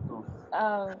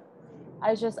 I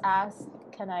just ask,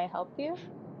 can I help you?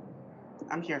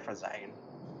 I'm here for Zagan.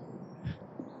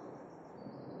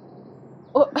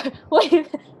 Oh, wait.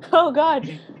 Oh God.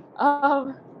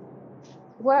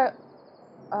 Where?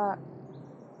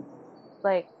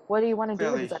 Like, what do you want to do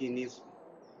Clearly with that? he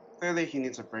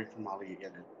needs a break from all you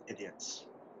idiots.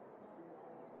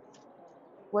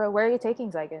 Where are you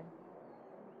taking Zygon?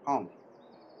 Home.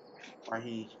 Where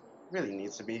he really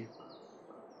needs to be.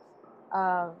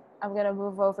 I'm gonna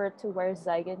move over to where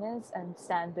Zygon is and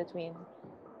stand between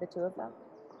the two of them.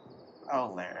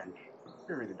 Oh, Laren,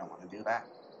 you really don't want to do that.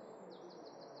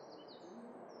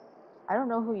 I don't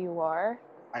know who you are.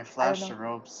 I flashed the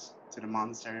ropes to the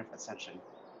Monastery of Ascension.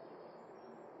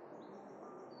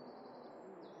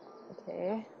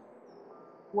 Okay.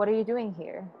 What are you doing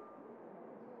here?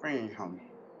 Bringing him home.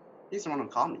 He's the one who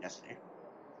called me yesterday.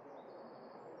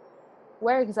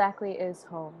 Where exactly is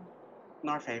home?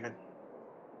 North Haven.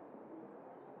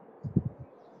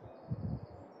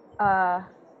 I'm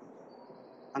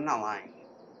not lying.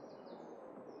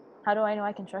 How do I know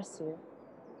I can trust you?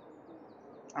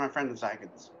 I'm a friend of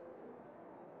Zygon's.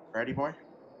 Birdie boy?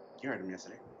 You heard him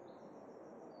yesterday.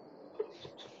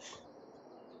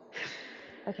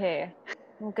 Okay.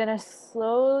 I'm gonna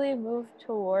slowly move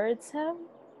towards him.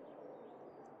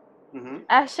 Mm-hmm.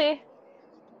 Actually.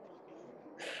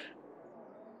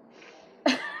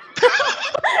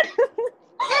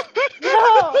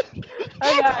 No!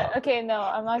 Oh God. Okay, no,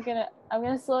 I'm gonna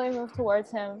slowly move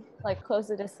towards him, like close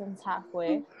the distance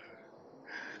halfway.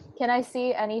 Can I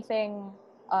see anything,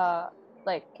 can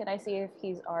I see if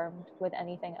he's armed with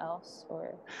anything else,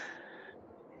 or?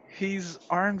 He's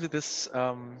armed with this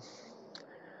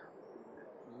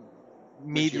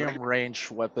medium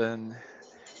range weapon.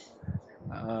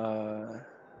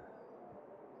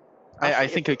 I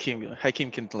think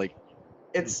Hakim can like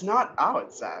It's not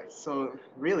out, Zach. So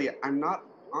really, I'm not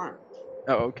armed.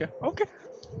 Oh, okay. Okay.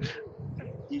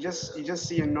 You just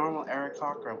see a normal Eric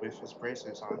Cochran with his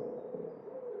bracers on.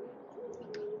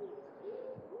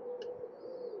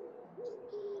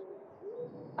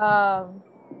 Um,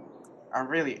 I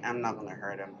really am not gonna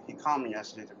hurt him. He called me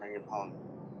yesterday to bring him home.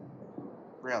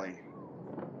 Really.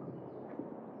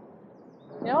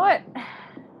 you know what?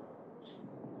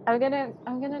 I'm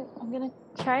gonna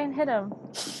try and hit him.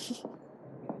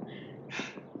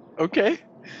 Okay.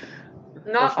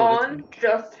 Not Roll for on, attack.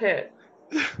 just hit.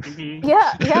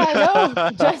 Yeah, I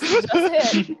know. Just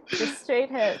hit. Just straight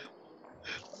hit.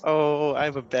 Oh, I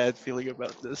have a bad feeling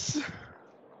about this.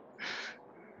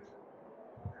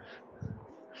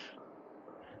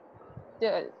 Do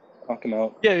it. Knock him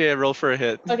out. Yeah, roll for a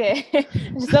hit. Okay,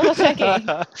 just double checking.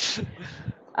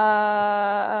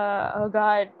 Oh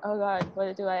god,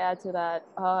 what do I add to that?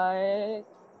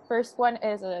 First one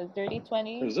is a dirty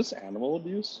 20. Is this animal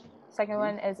abuse? Second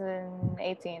one is an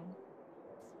 18.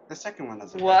 The second one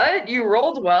doesn't. What? You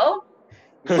rolled well?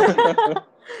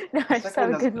 No, I just second have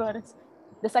a one good bonus.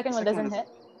 The second one doesn't hit?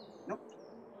 Nope.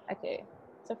 Okay,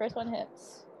 so first one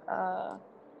hits.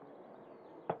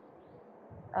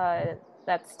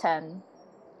 That's 10.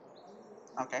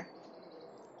 Okay.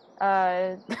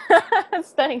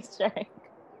 Stunning strike.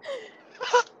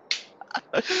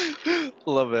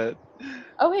 Love it.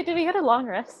 Oh wait, did we get a long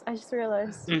rest? I just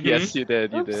realized. Yes, you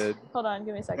did. You Oops. did. Hold on,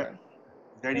 give me a second.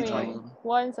 Dirty Give me 20.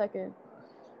 1 second.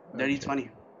 Dirty Okay, 20.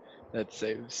 that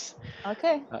saves.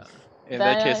 Okay. In Then,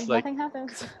 that case, like nothing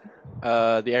happens.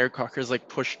 the air cocker's like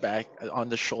pushed back on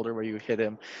the shoulder where you hit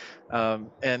him,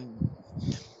 and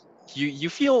you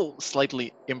feel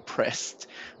slightly impressed,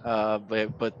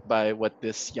 by what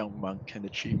this young monk can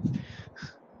achieve.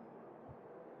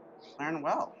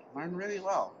 Learn really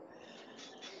well.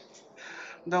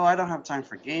 Though I don't have time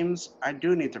for games, I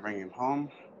do need to bring him home.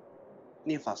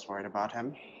 Need less worried about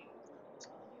him.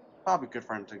 Probably good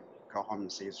for him to go home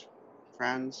and see his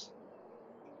friends.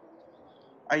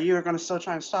 Are you gonna still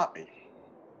try and stop me?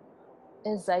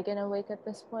 Is Zygon awake at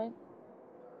this point?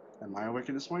 Am I awake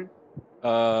at this point?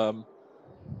 No.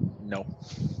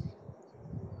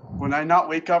 When I not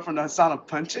wake up from the sound of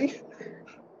punching?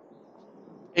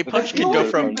 A But punch that's can go really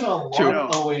from fun. two. No.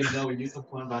 Oh wait, no, use the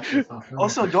point back yourself.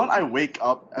 Also, don't I wake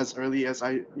up as early as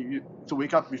to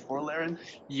wake up before Laren?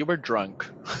 You were drunk.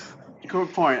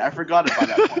 Good point. I forgot about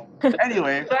that point.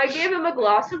 Anyway, But I gave him a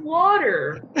glass of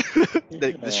water.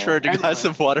 Sure, the glass Anyway.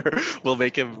 of water will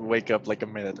make him wake up like a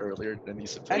minute earlier than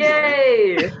he's supposed to.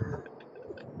 Yay!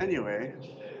 anyway,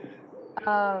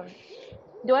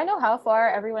 Do I know how far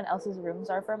everyone else's rooms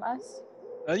are from us?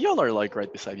 Y'all are like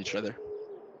right beside each other.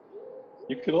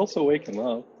 You could also wake him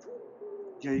up.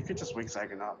 yeah, you could just wake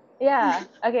Zagan up. Yeah.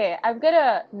 Okay, I'm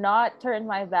gonna not turn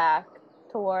my back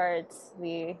towards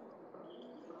the.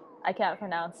 I can't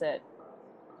pronounce it.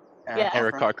 Yeah.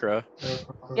 Eric Cochra.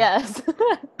 Yes.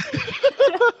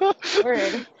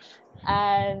 Word.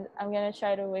 And I'm gonna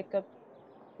try to wake up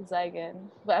Zygon,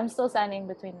 but I'm still standing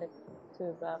between the two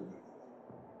of them.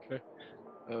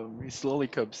 He slowly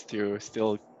comes to,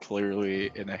 still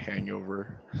clearly in a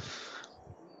hangover.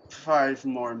 5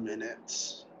 more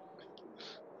minutes.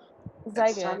 It's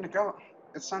time to Zygon. go.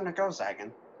 It's time to go,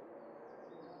 Zagan.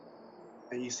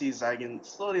 And you see Zagan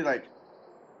slowly like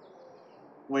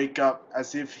wake up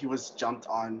as if he was jumped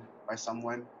on by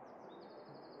someone.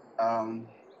 Zygon,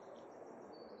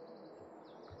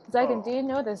 Oh. do you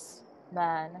know this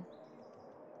man?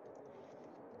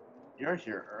 You're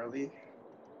here early.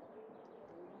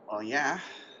 Well, yeah.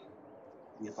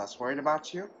 He's less worried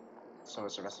about you. So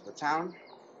is the rest of the town.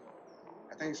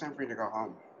 I think it's time for you to go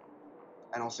home.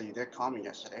 And also, you did call me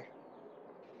yesterday.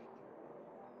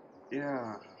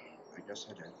 Yeah, I guess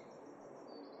I did.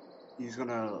 He's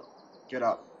gonna get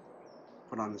up,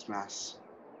 put on his mask.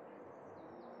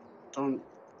 Don't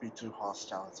be too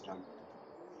hostile to them.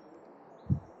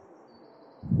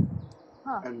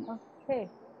 Huh. And Okay.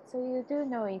 So you do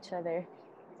know each other.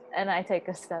 And I take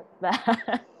a step back.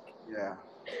 yeah,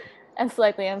 And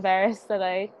slightly embarrassed that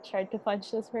I tried to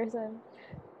punch this person.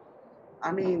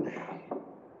 I mean,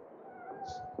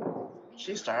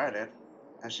 she started it,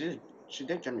 and she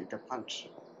did give me a good punch.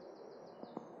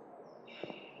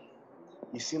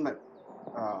 You seem like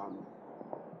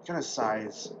kind of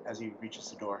sighs as he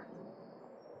reaches the door.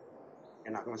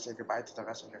 You're not gonna say goodbye to the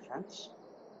rest of your friends?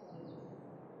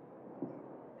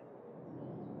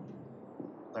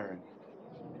 Laren,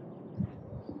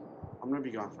 I'm gonna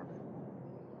be gone for a bit.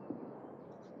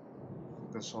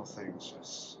 This whole thing's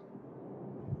just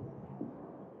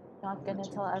Not gonna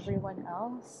tell everyone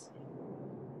else?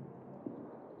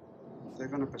 they're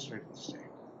gonna persuade me to stay.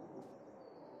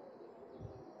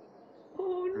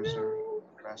 Oh Bruiser, no.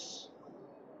 Cress.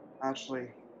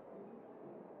 Actually,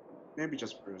 maybe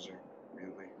just Bruiser,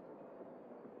 mainly.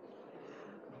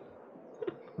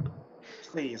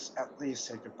 Please, at least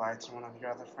say goodbye to one of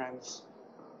your other friends.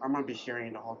 I'm gonna be hearing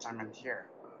you the whole time I'm here.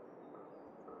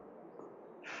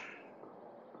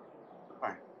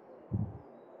 Fine.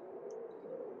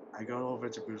 I go over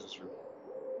to Bruiser's room.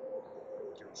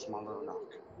 Give a small little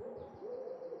knock.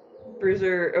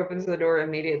 Bruiser opens the door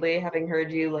immediately, having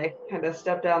heard you like kind of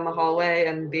step down the hallway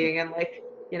and being in like,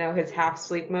 you know, his half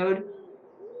sleep mode.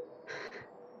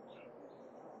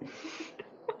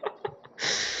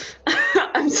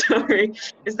 I'm sorry.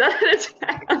 Is that an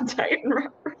Attack on Titan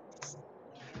reference?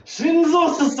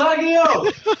 Shinzo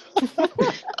Sasageo!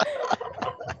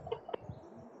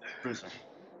 Bruiser.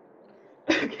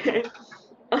 Okay.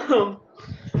 Um.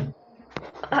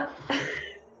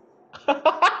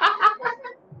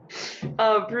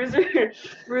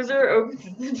 Bruiser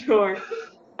opens the door,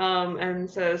 and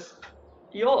says,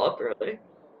 "You're up early."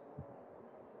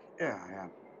 Yeah, I am.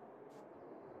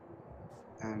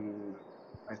 And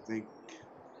I think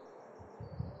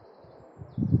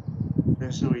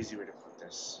there's no easy way to put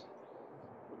this.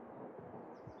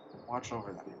 Watch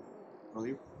over them, will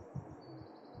you?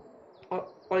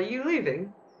 Are you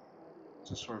leaving?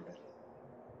 Just for a bit.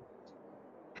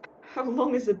 How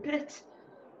long is a bit?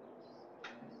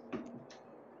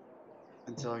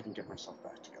 Until I can get myself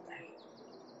back together.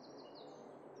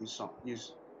 You saw me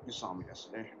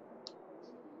yesterday.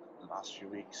 The last few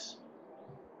weeks.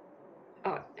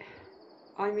 I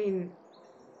mean,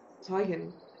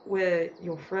 Titan, we're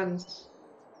your friends.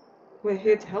 We're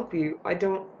here to help you. Are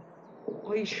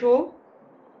you sure?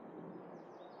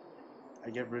 I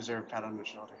give Bruiser a pat on the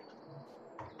shoulder.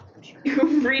 I'm sure.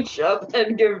 You reach up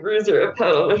and give Bruiser a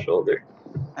pat on the shoulder.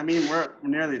 I mean, we're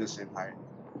nearly the same height.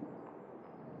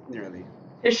 Nearly.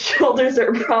 His shoulders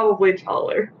are probably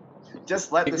taller.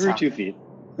 Just let I this grew happen. 2 feet.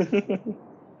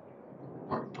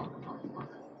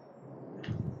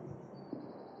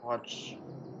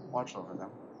 Watch over them.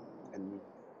 And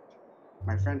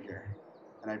my friend here,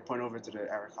 and I point over to the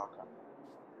Arakaka.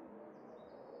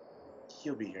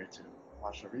 He'll be here to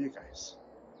watch over you guys.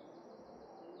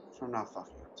 From not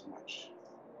fucking up too much.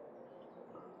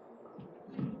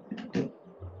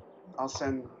 I'll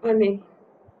send. I mean,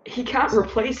 he can't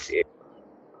replace you.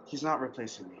 He's not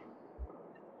replacing me.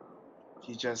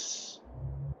 He just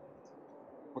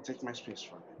will take my space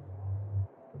for a bit.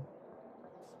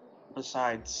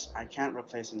 Besides, I can't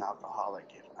replace an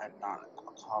alcoholic if I'm not an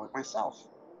alcoholic myself.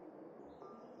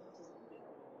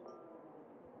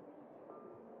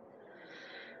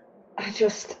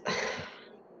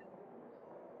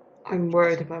 I'm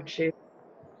worried about you.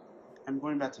 I'm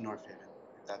going back to North Haven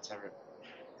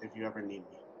if you ever need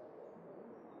me.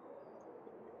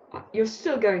 You're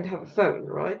still going to have a phone,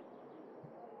 right?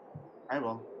 I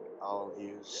will. I'll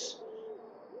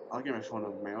get my phone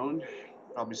on my own.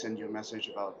 Probably send you a message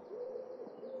about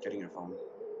getting a phone.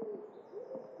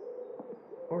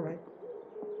 All right.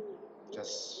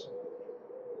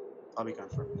 I'll be gone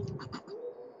for a bit.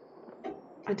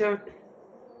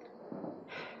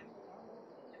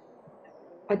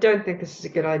 I don't think this is a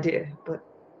good idea, but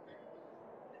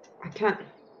I can't.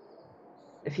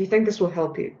 If you think this will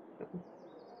help you.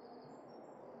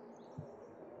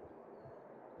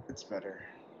 It's better.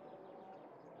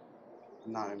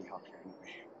 I'm not any help here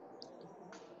anyway.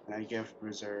 And I give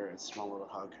Bruiser a small little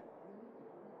hug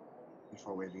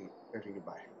before waving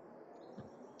goodbye.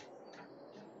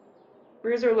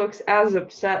 Bruiser looks as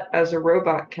upset as a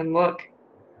robot can look.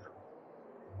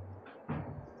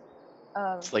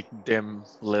 It's like dim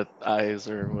lit eyes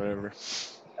or whatever.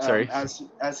 Sorry. As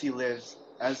he leaves,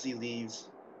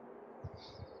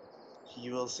 he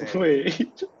will say,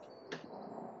 Wait.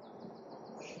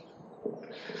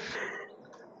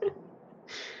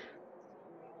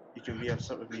 "You can be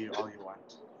upset with me all you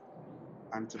want.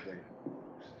 I'm to blame.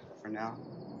 But for now,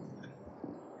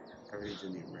 I really do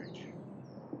need a break."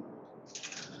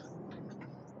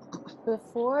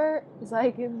 Before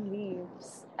Zygon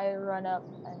leaves, I run up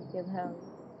and give him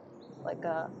like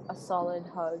a solid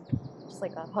hug. Just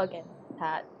like a hug and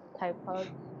pat type hug.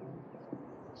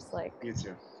 Just like, You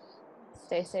too.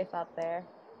 stay safe out there.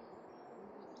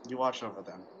 You watch over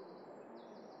them.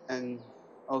 And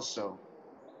also,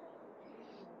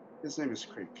 his name is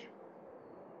Creek.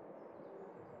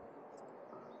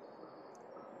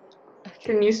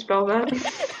 Can you spell that?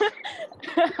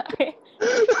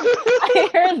 I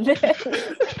heard this.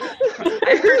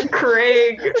 I heard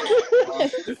Craig.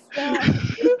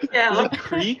 Yeah. Is it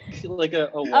creek? Like a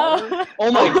water?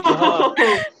 Oh my god.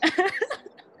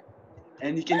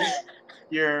 And you can just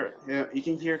hear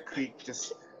Creek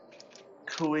just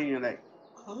cooing and like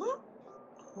Huh?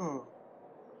 Oh.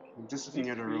 I'm just looking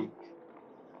at the room.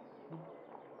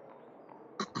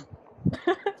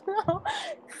 No,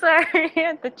 sorry,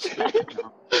 at the chat.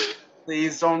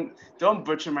 Please don't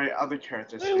butcher my other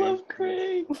character's I name. love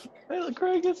Craig.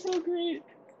 Craig is so great.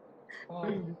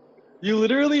 Oh. You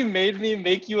literally made me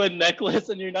make you a necklace,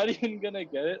 and you're not even gonna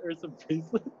get it, or some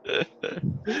bracelet.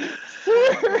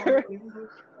 Sir!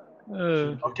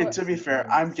 Okay, to be fair,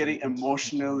 I'm getting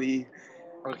emotionally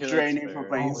draining from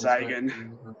playing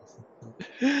Zygon.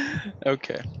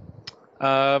 Okay.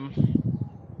 I'm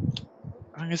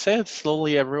gonna say it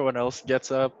slowly. Everyone else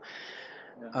gets up.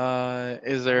 Is Are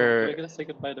we there? gonna say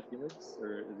goodbye to Felix,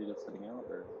 or is he just heading out?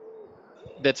 Or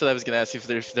That's what I was gonna ask, if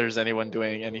there's anyone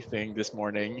doing anything this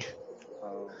morning.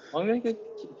 I'm gonna give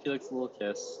Felix a little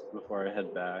kiss before I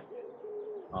head back.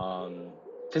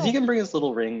 Because he can bring his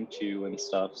little ring too and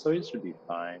stuff, so he should be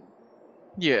fine.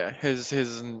 Yeah,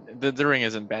 the ring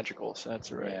isn't magical, so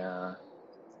that's right. Yeah.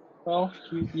 Well,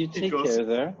 you take goes- care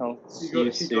there. I'll see you He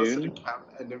goes to the soon. camp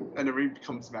and the ring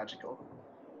becomes magical.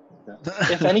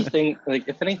 If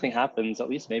anything happens, at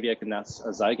least maybe I can ask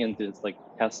Zygon to like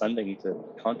cast sending to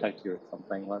contact you or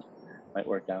something. That might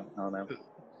work out. I don't know.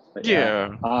 But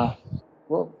Yeah.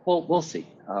 We'll see.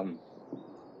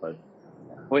 But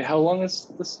wait, how long is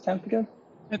this camp again?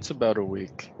 It's about a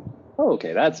week. Oh,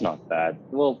 okay, that's not bad.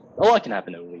 Well, a lot can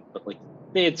happen in a week, but like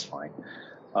it's fine.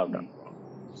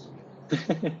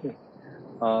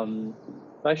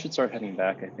 I should start heading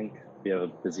back. I think we have a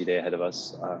busy day ahead of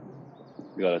us.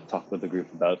 We gotta talk with the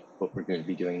group about what we're going to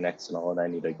be doing next and all, and I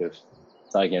need to give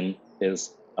Zygon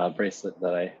his bracelet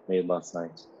that I made last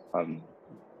night.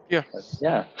 Yeah.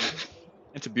 Yeah.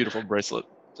 It's a beautiful bracelet,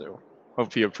 so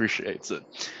hope he appreciates it.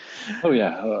 Oh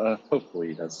yeah. Hopefully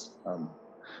he does.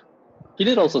 He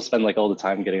did also spend like all the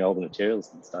time getting all the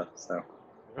materials and stuff. So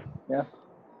yeah.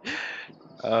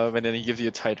 And then he gives you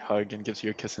a tight hug and gives you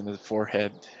a kiss in the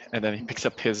forehead, and then he picks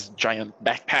up his giant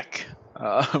backpack.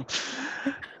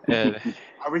 And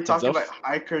Are we talking about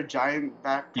hiker giant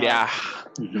backpack? yeah.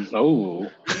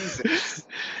 Oh. Jesus.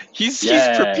 He's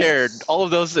prepared. All of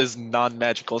those is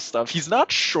non-magical stuff. He's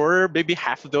not sure. Maybe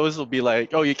half of those will be like,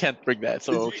 oh, you can't bring that,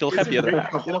 so he'll have the other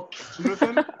half.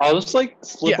 I'll just like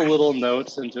slip a little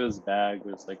note into his bag.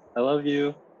 Where it's like, I love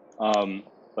you.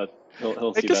 But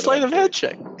he'll Make see a that sleight of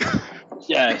eventually. hand check.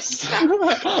 Yes.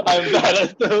 I'm bad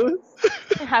at those.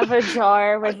 Have a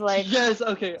jar with like. Yes.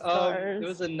 Okay. stars. It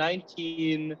was a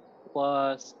 19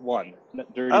 plus 1.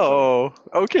 Dirty. Oh,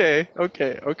 okay.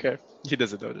 He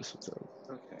doesn't notice. So.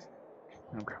 20. Okay.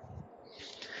 Okay.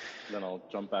 Then I'll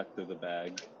jump back through the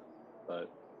bag. But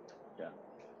yeah.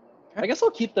 I guess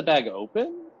I'll keep the bag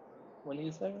open when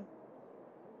he's there.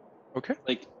 Okay.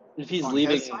 Like if he's On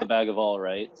leaving his side? the bag of all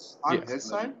rights. On his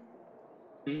side?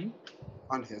 Hmm?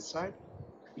 On his side?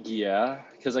 Yeah,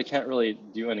 because I can't really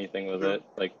do anything with it.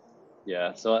 Like,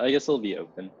 yeah, so I guess it'll be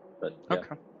open. But yeah.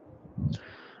 Okay.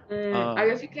 I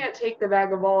guess you can't take the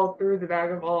bag of all through the bag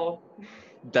of all.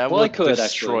 That Well, I would could,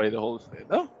 destroy actually. the whole thing.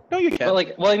 No, you can't. But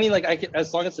like, well, I mean, like, I can,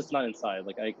 as long as it's not inside,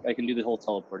 like, I can do the whole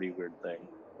teleporty weird thing.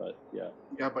 But yeah.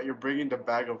 Yeah, but you're bringing the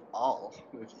bag of all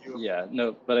with you. Yeah,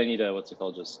 no, but I need to, what's it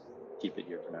called, just keep it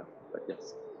here for now. But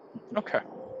yes. Okay.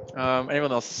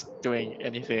 Anyone else doing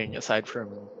anything aside from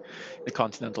the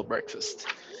continental breakfast?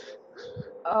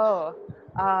 Oh,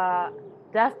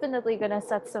 definitely gonna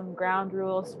set some ground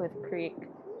rules with Creek,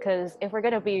 because if we're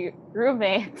gonna be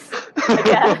roommates, I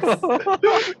guess. Oh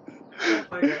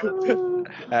my god.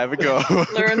 Have a go.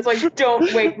 Lauren's like,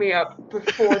 don't wake me up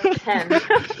before 10.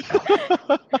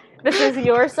 This is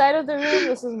your side of the room.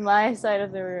 This is my side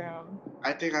of the room.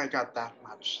 I think I got that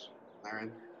much,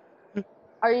 Lauren.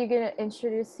 Are you gonna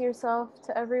introduce yourself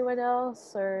to everyone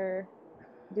else, or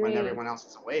do When you? everyone else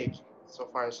is awake. So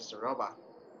far, it's just a robot.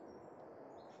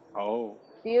 Oh.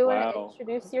 Do you want Wow. to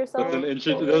introduce yourself?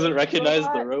 Doesn't recognize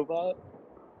the robot?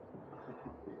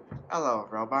 Hello,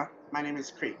 robot. My name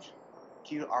is Creek.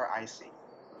 Qric.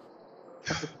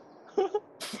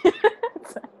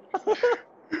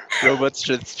 Robots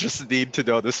just need to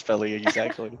know the spelling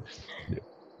exactly.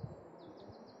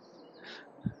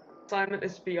 Assignment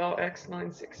is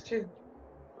BRX962.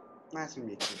 Nice to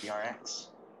meet you, BRX.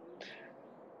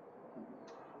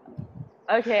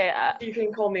 Okay. You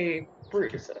can call me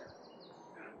Bruce.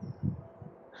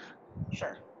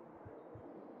 Sure.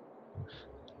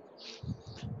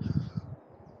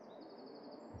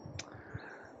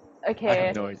 Okay. I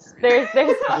have no idea. There's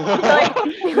like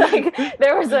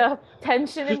there was a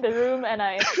tension in the room, and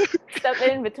I stepped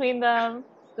in between them.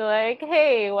 So like,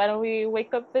 hey, why don't we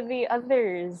wake up the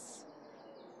others?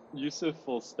 Yusuf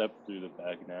will step through the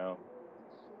bag now.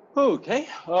 Okay.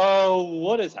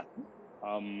 What is happening?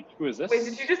 Who is this? Wait,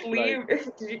 did you just Should I-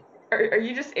 leave? Are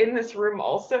you just in this room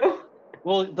also?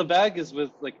 Well, the bag is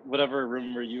with like whatever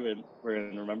room we're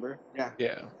in, remember? Yeah.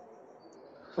 Yeah.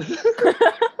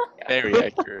 Very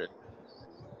accurate.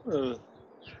 Who is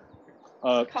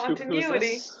Continuity.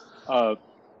 this?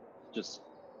 Just.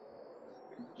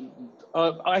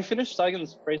 I finished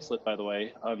Saigon's bracelet, by the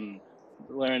way.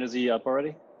 Laren, is he up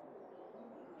already?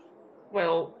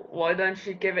 Well, why don't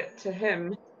you give it to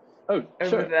him Oh, over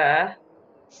sure. there,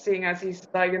 seeing as he's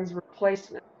Saigon's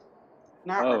replacement?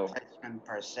 Not Oh. replacement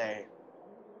per se.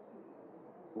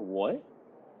 What?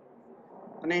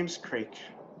 The name's Creek,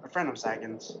 a friend of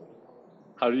Sagan's.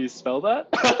 How do you spell that?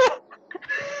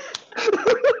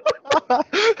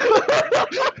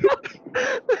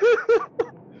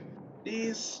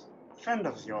 He's a friend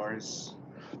of yours.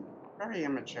 Very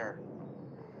immature.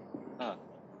 Ah.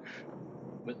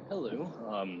 But hello.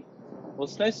 Well,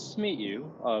 it's nice to meet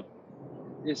you.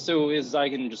 So is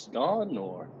Zygon just gone,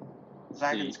 or did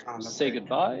he Zagan's gone. say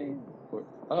goodbye? Or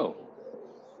oh,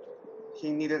 He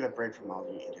needed a break from all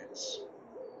the idiots.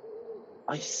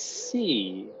 I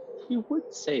see. He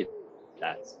would say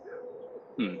that.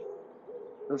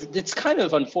 It's kind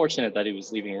of unfortunate that he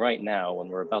was leaving right now when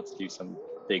we're about to do some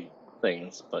big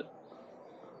things, but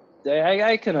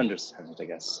I can understand it, I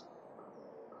guess.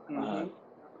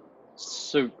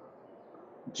 So,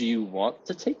 do you want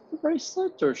to take the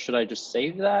bracelet, or should I just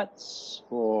save that?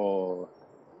 Or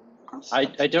I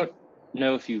don't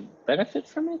know if you benefit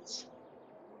from it.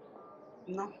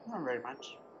 No, not very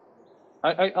much.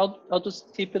 I'll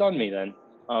just keep it on me then.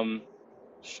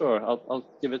 Sure, I'll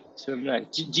give it to him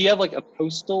next. Do you have like a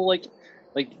postal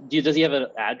does he have an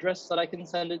address that I can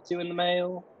send it to in the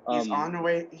mail? He's on the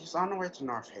way. He's on the way to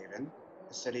North Haven,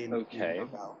 the city in Okay.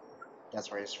 Nobel.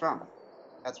 That's where he's from.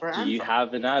 That's where Do I'm you from.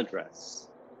 have an address?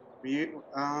 Do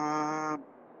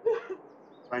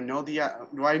I know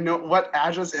do I know what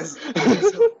address is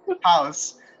his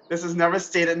house? This is never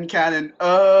stated in canon.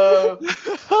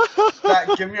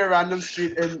 Give me a random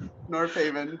street in North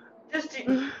Haven.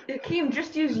 Hakeem,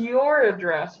 just use your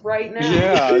address right now.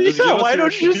 Yeah, just give us why your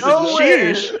don't you just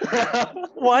Nowhere. sheesh?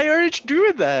 Why aren't you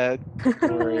doing that?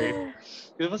 Alright.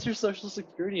 Give us your social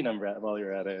security number while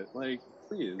you're at it. Like,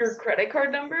 please. Your credit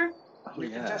card number? Oh,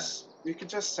 You could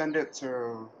just send it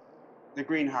to the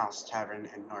Greenhouse Tavern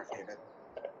in North Haven.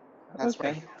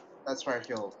 That's where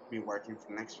he'll be working for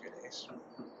the next few days.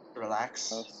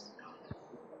 Relax.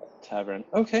 Tavern.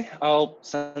 Okay, I'll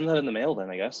send that in the mail then,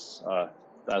 I guess.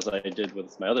 As I did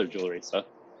with my other jewelry stuff.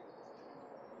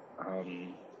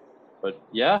 But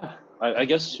yeah, I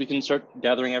guess we can start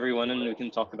gathering everyone and we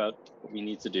can talk about what we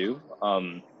need to do.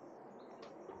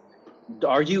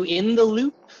 Are you in the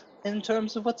loop in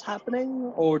terms of what's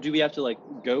happening, or do we have to like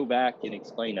go back and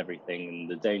explain everything and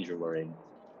the danger we're in?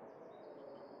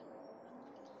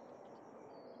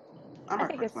 I'm I a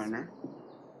think quick it's- learner.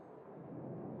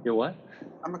 You're what?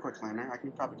 I'm a quick learner. I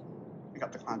can probably pick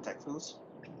up the contact clues.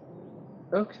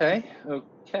 Okay.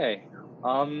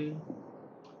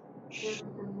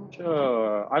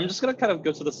 Sure. I'm just gonna kind of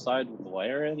go to the side with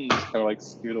Laren and just kind of like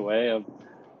scoot away.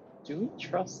 Do we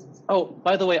trust? Oh,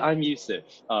 by the way, I'm Yusuf.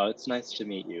 It's nice to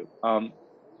meet you.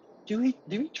 Do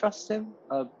we trust him?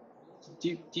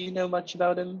 Do you know much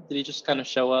about him? Did he just kind of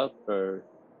show up, or?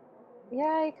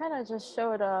 Yeah, he kind of just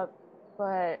showed up,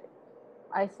 but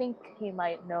I think he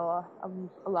might know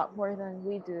a lot more than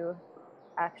we do,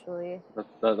 actually.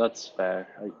 That's fair.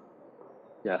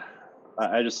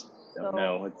 I just don't So-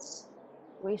 know. It's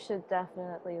We should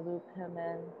definitely loop him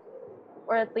in,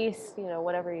 or at least,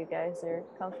 whatever you guys are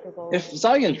comfortable if with.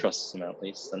 Zygon trusts him at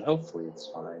least, then hopefully it's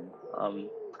fine.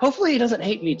 Hopefully he doesn't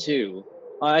hate me too.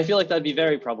 I feel like that'd be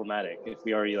very problematic if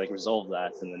we already like resolved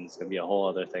that, and then it's gonna be a whole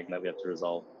other thing that we have to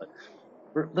resolve. But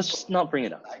let's just not bring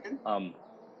it up. Zygon?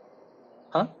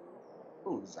 Huh?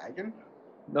 Ooh, Zygon?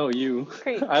 No, you.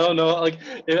 Creek. I don't know, like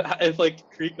if like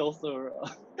Creek also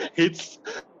hates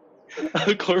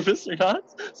Corvus or not.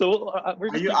 So we're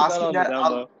Are just you keeping asking on that? the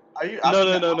down low. Are you asking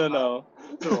that out loud? No.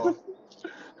 Cool.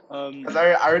 Um, Because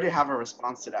I already have a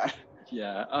response to that.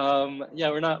 yeah. Yeah.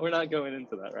 We're not going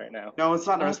into that right now. No, it's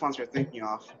not the response you're thinking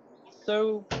of.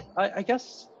 So I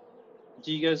guess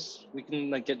we can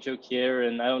like get Jokier,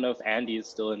 and I don't know if Andy is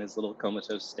still in his little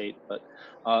comatose state, but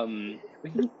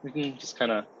we can just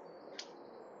kind of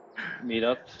meet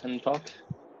up and talk.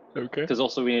 Okay. Because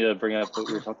also we need to bring up what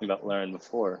we were talking about Laren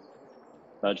before.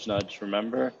 Nudge, nudge.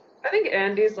 Remember? I think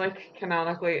Andy's like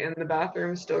canonically in the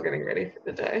bathroom still getting ready for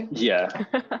the day. Yeah.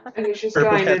 And he's just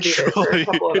going to be there for a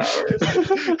couple of hours.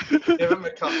 Give him a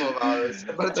couple of hours.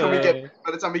 By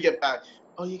the time we get back,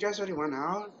 oh, you guys already went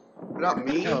out without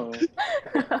me. Oh.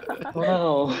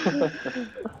 Wow.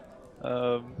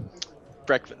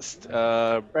 Breakfast.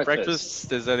 Breakfast.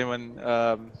 Breakfast. Is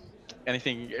anyone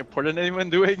anything important anyone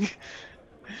doing?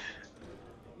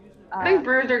 I think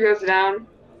Bruiser goes down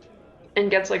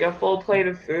and gets like a full plate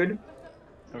of food,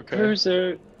 Okay.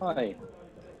 Bruiser, hi.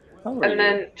 How are and you?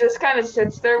 then just kind of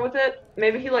sits there with it.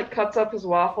 Maybe he like cuts up his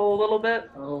waffle a little bit,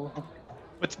 Oh,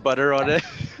 Puts butter on it.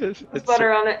 with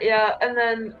butter on it, yeah. And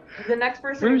then the next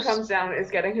person Bruce. who comes down is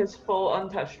getting his full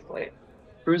untouched plate.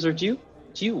 Bruiser, do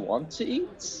you want to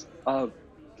eat?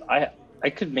 I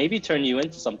could maybe turn you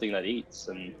into something that eats,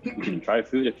 and you can try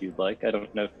food if you'd like. I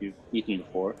don't know if you've eaten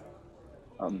before.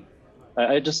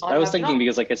 I was have thinking not.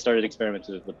 because like I started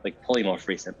experimenting with like polymorph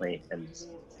recently, and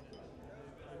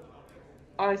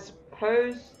I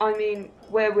suppose. I mean,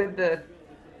 where with the.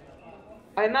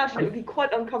 I imagine it would be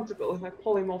quite uncomfortable if I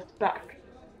polymorphed back.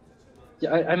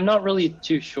 yeah, I'm not really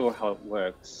too sure how it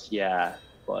works. Yeah,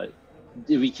 but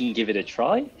we can give it a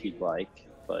try if you'd like.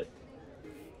 But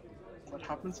What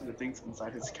happens to the things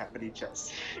inside his cavity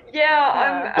chest?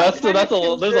 Yeah, I'm. there's a lot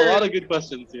concerned. of good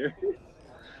questions here.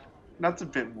 That's a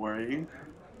bit worrying.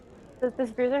 Does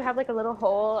this Bruiser have like a little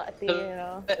hole at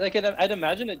the, Like I'd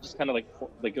imagine it just kind of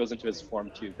like goes into his form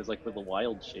too, because like with the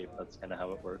wild shape, that's kind of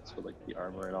how it works with like the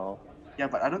armor and all. Yeah,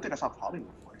 but I don't think that's how polymorph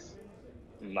works.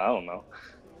 I don't know.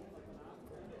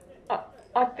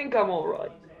 I think I'm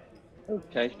alright.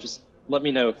 Okay, just let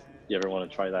me know if you ever want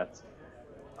to try that.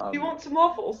 Do you want some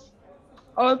waffles?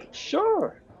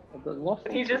 Sure. The waffles.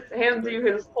 And he just hands you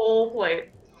his whole plate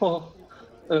Oh,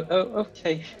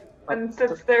 okay. and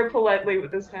sits there politely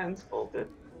with his hands folded.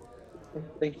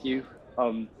 Thank you.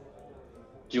 Do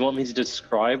you want me to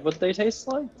describe what they taste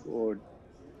like, or?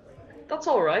 That's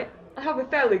alright. I have a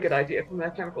fairly good idea from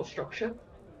their chemical structure.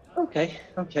 Okay,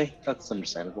 that's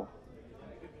understandable.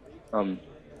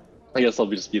 I guess I'll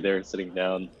just be there sitting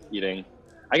down, eating.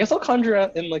 I guess I'll conjure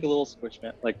out in like a little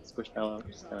squishmallow,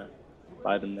 just kind of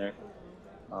vibe in there.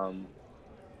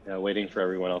 Yeah, waiting for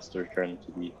everyone else to return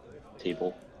to the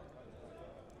table.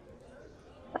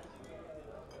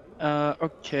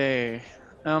 Okay.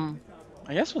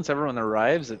 I guess once everyone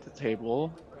arrives at the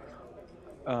table,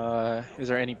 is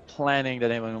there any planning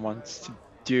that anyone wants to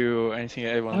do? Anything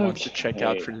that anyone wants to check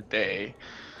out for the day?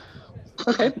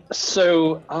 Okay,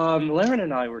 so Laren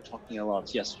and I were talking a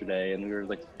lot yesterday, and we were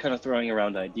like kind of throwing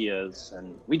around ideas,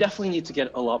 and we definitely need to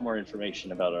get a lot more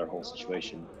information about our whole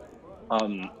situation.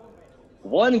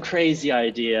 One crazy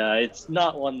idea, it's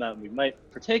not one that we might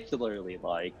particularly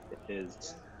like,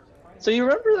 is, so you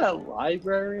remember that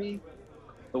library?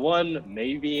 The one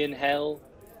maybe in hell?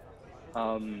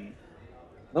 The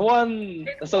one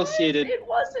associated... It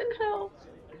was in hell.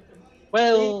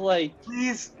 Well, like...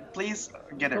 Please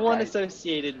get it The one right.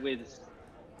 associated with,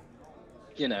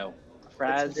 you know,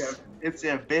 Fraz. It's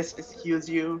the abyss. Excuse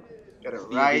you. Get it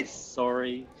The right. Abyss,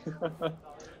 sorry.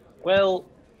 Well,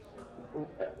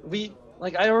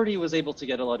 I already was able to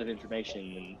get a lot of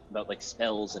information about like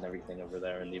spells and everything over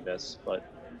there in the Abyss, but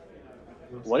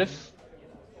what if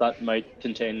that might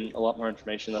contain a lot more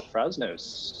information that Fraz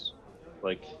knows?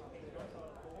 Like,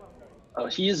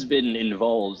 he's been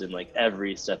involved in like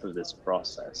every step of this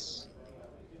process.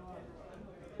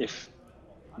 If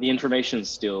the information's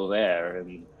still there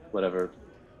in whatever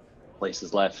place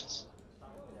is left,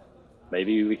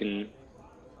 maybe we can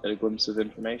get a glimpse of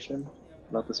information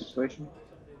about the situation.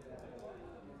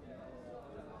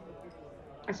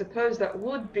 I suppose that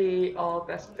would be our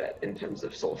best bet in terms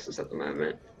of sources at the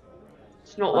moment.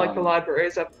 It's not like the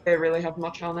libraries up there really have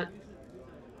much on it.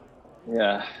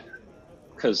 Yeah,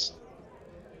 because,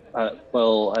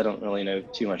 well, I don't really know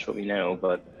too much what we know,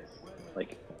 but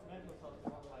like,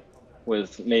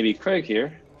 with maybe Craig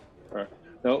here, or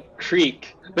no,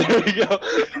 Creek. There we go.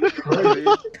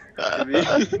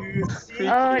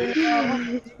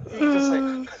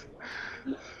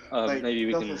 Maybe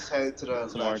we can say to the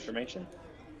some more information.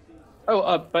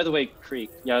 Oh, by the way, Creek.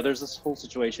 Yeah, there's this whole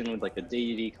situation with like a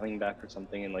deity coming back or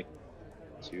something in like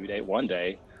 1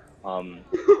 day.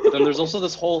 But then there's also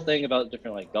this whole thing about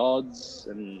different like gods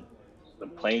and the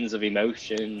planes of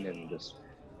emotion, and just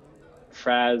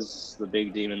Fraz, the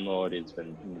big demon lord, has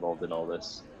been involved in all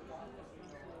this.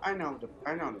 I know the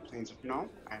planes of no.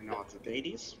 I know the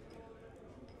deities.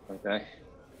 Okay.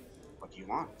 What do you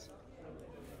want?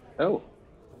 Oh,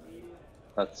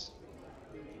 that's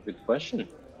a good question.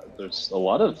 There's a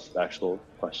lot of actual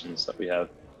questions that we have.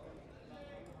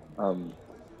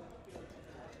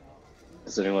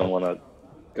 Does anyone want to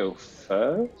go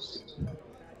first?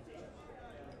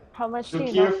 How much do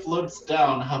you Drakir know? floats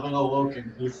down, having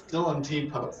awoken. He's still in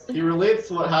T-pose. He relates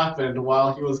what happened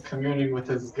while he was communing with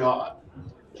his god.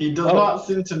 He does not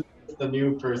seem to notice the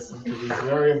new person because he's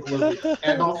very oblivious,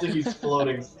 and also he's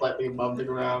floating slightly above the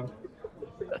ground.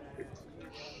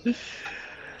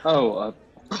 Oh,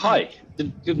 hi.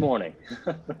 Good morning.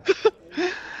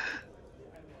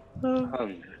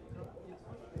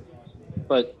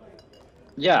 But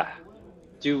yeah,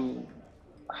 do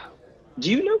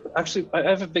you know? Actually, I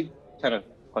have a big kind of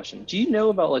question. Do you know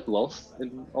about like wealth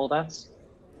and all that?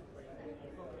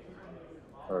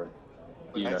 Or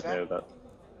do you not know about?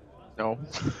 No.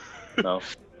 No.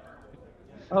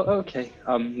 Oh, okay.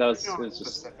 No, it's No,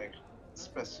 just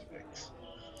specifics.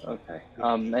 okay.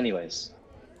 Anyways.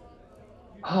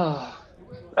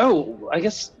 Oh, I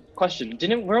guess question.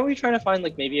 Weren't we trying to find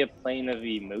like maybe a plane of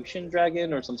emotion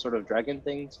dragon or some sort of dragon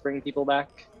thing to bring people back?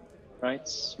 Right?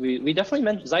 We definitely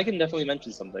mentioned. Zykan definitely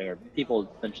mentioned something, or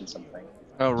people mentioned something.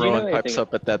 Oh, Do you know Rowan pipes anything-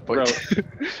 up at that point.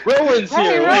 Rowan's Hey,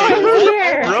 here. Rowan's Wait,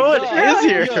 what?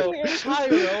 here. Rowan is here. Hi,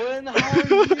 Rowan. How are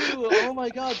you? Oh my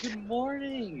God. Good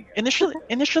morning.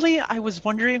 Initially, I was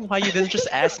wondering why you didn't just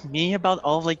ask me about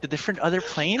all like the different other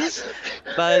planes,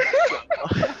 but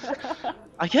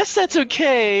I guess that's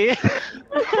okay.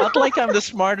 Not like I'm the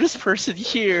smartest person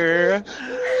here.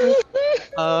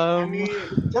 I mean,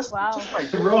 just Wow. just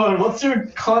like Rowan, what's your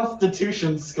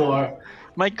constitution score?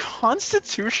 My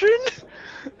constitution?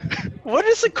 What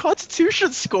is a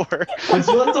constitution score? Would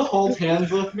you like to hold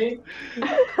hands with me?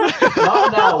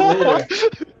 Not now, later.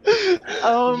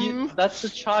 That's a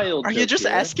child. Are you joke just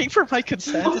here. asking for my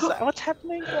consent? Is that what's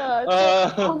happening? Yeah,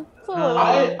 it's a little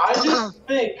I just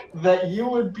think that you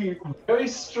would be very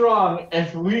strong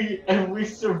if we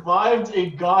survived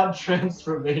a god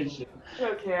transformation.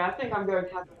 Okay, I think I'm going to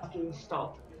have to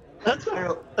stop.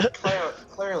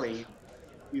 clearly,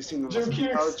 you seem the most Jukir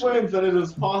intelligent. explains that it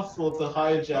is possible to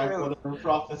hijack whatever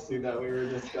prophecy that we were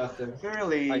discussing.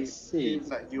 Clearly, I it see. seems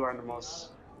that you are the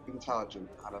most intelligent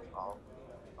out of all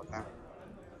of them.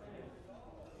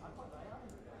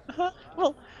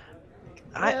 Well,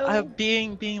 I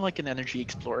being like an energy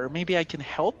explorer, maybe I can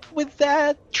help with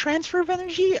that transfer of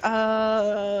energy.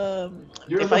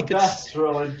 You're if the I could best,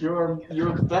 Rowan.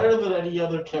 You're better than any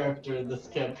other character in this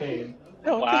campaign.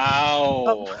 No,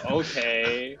 Wow.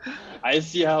 Okay. I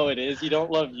see how it is. You don't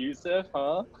love Yusuf,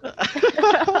 huh?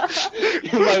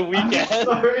 You're my I'm weekend.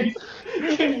 sorry.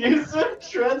 Can you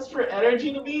transfer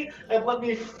energy to me and let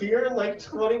me fear like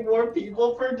 20 more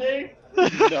people per day?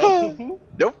 No.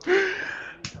 Nope.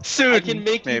 Soon, I can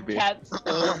make maybe. you cats.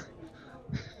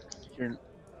 You're-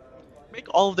 Make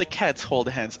all of the cats hold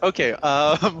hands. Okay.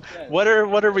 Yes. What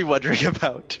are we wondering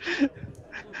about?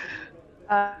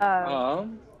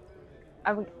 I'm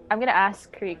gonna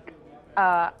ask Creek.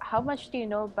 How much do you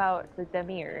know about the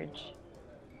Demiurge?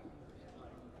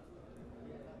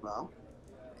 Well,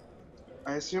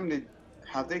 I assume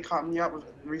they caught me up with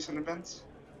recent events?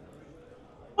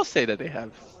 I'll say that they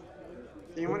have.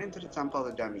 They went into the temple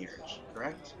of the Demiurge,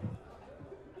 correct?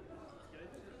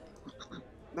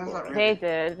 That's not They really.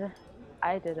 did.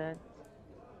 I didn't.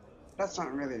 That's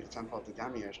not really the temple of the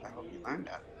Demiurge. I hope you learned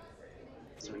that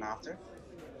soon after.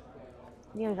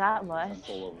 Knew that much.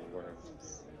 Full of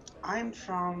worms.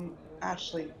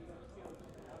 Actually,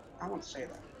 I won't say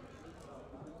that.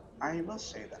 I will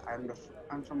say that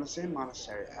I'm from the same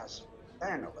monastery as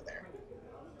Dan over there.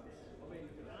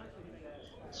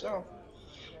 So,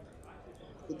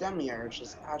 the Demiurge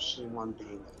is actually one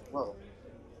being that will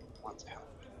want to help.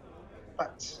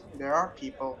 But there are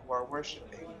people who are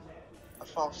worshipping a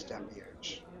false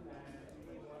Demiurge.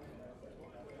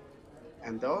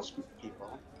 And those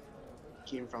people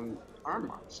came from our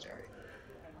monastery.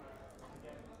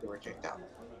 They were kicked out.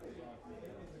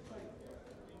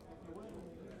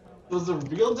 Was a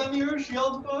real Demiurge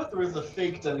Yaldabaoth or was a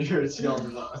fake Demiurge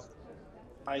Yaldabaoth?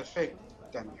 The fake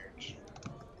Demiurge.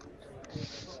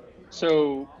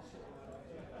 So,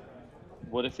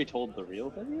 what if we told the real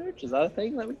Demiurge? Is that a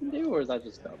thing that we can do, or is that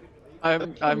just dumb?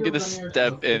 I'm gonna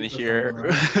step in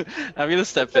here. I'm gonna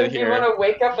step So in do you want here. to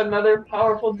wake up another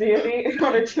powerful deity in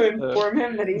order to inform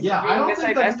him that he's Yeah, I being don't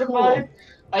think that's misidentified? cool.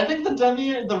 I think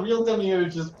the real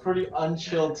Demiurge is pretty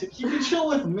unchill. He can chill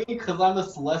with me because I'm a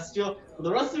celestial, but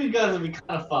the rest of you guys would be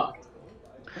kind of fucked.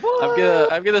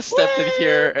 I'm gonna step in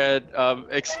here and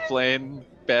explain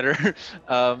better.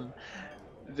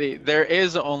 There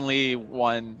is only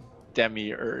one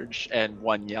Demiurge and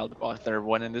one Yaldabaoth. They're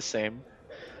one and the same.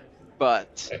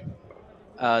 But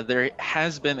there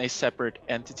has been a separate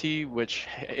entity which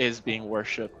is being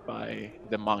worshipped by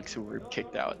the monks who were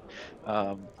kicked out.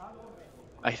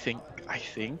 I think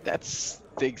that's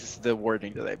the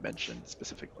wording that I mentioned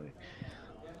specifically.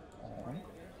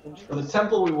 The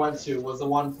temple we went to was the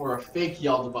one for a fake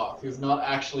Yaldabaoth, who's not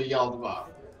actually Yaldabaoth.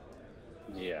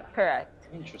 Yeah. Correct.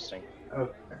 Interesting.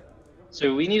 Okay.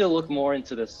 So we need to look more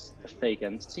into this fake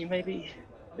entity, maybe.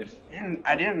 If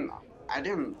I didn't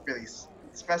really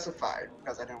specify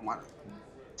because I didn't want to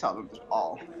tell them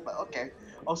all. But okay.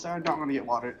 Also, I'm not gonna get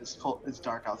water. It's cold. It's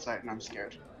dark outside, and I'm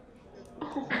scared.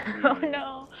 Oh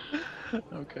no.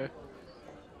 Okay.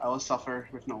 I will suffer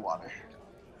with no water.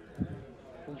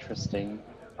 Interesting.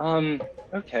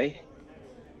 Okay.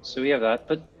 So we have that.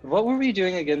 But what were we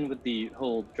doing again with the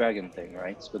whole dragon thing,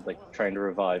 right? With like trying to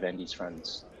revive Andy's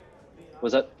friends.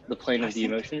 Was that the plane of the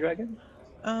emotion dragon?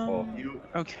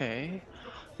 Okay.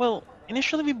 Well,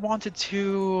 initially we wanted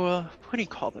to, what do you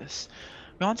call this?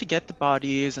 We want to get the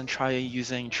bodies and try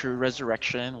using true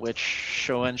resurrection, which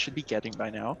Shoen should be getting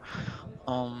by now.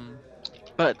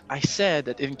 But I said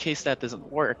that in case that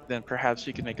doesn't work, then perhaps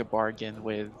we could make a bargain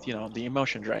with, the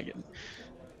emotion dragon.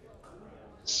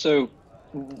 So,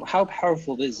 how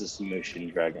powerful is this emotion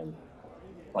dragon?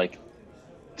 Like,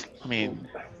 I mean,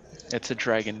 it's a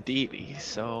dragon deity,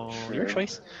 so your Sure.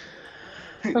 choice.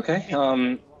 Okay.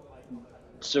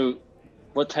 So,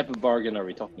 what type of bargain are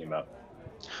we talking about?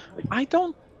 I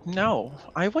don't know.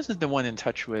 I wasn't the one in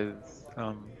touch with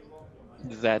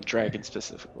that dragon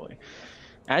specifically.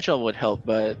 Agile would help,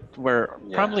 but we're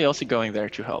probably also going there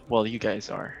to help. Well, you guys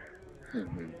are.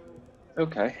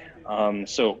 Okay.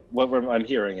 So I'm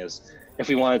hearing is, if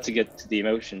we wanted to get to the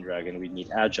emotion dragon, we'd need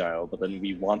Agile, but then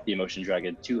we want the emotion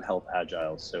dragon to help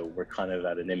Agile, so we're kind of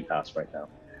at an impasse right now.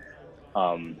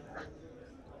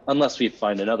 Unless we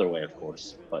find another way, of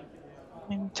course. But I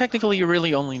mean, technically, you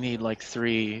really only need like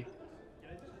 3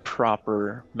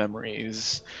 proper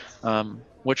memories,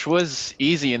 which was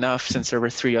easy enough since there were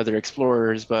 3 other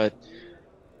explorers, but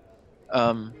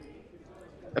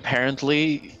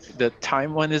apparently the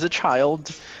time one is a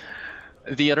child,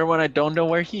 the other one I don't know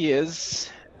where he is,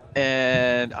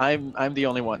 and I'm the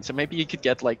only one. So maybe you could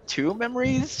get like 2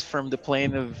 memories from the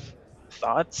plane of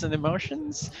thoughts and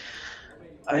emotions.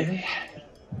 That'd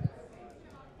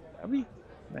be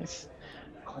nice.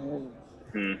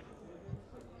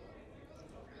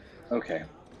 Okay.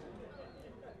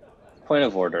 Point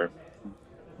of order.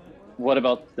 What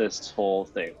about this whole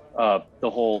thing? The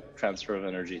whole transfer of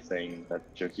energy thing that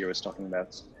Jokir was talking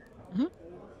about.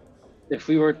 If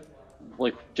we were,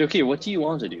 like, Jokir, what do you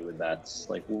want to do with that?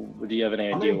 Like, do you have any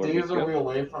How idea many where days we are we go?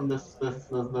 away from the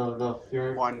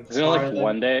fear? One. Is it like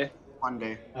one day? 1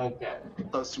 day. Okay.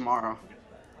 So it's tomorrow.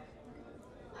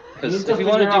 I need Because to if we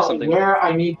want to figure do out something, where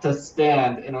I need to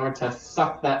stand in order to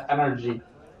suck that energy.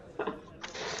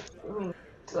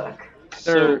 Suck.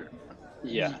 so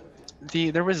yeah.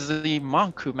 There was the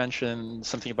monk who mentioned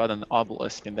something about an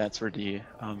obelisk, and that's where the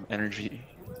energy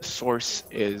source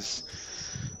is,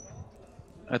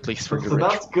 at least for the So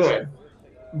that's rituals. good.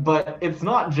 But it's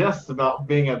not just about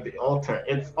being at the altar.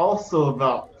 It's also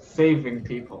about saving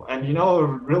people. And you know what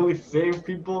would really save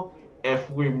people? If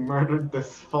we murdered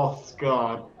this false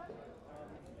god.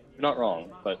 You're not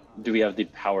wrong, but do we have the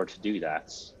power to do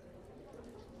that?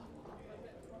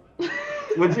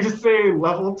 Would you say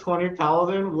level 20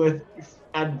 paladin with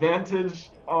advantage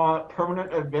on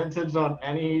permanent advantage on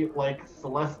any like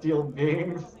celestial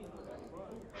beings?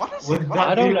 What is Would it? that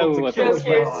I don't be able know to what kill those a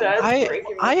Just god? says I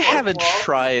breaking the I fourth haven't wall.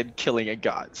 tried killing a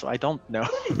god, so I don't know.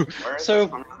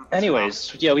 So,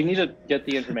 anyways, yeah, we need to get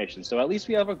the information. So at least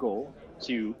we have a goal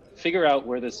to figure out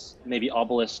where this maybe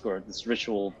obelisk or this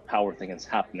ritual power thing is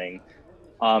happening.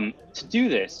 To do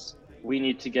this, we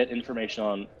need to get information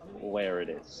on where it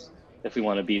is if we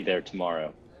want to be there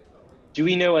tomorrow. Do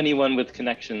we know anyone with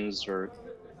connections or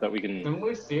that we can? Didn't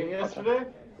we see it yesterday?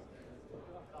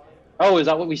 Oh, is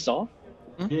that what we saw?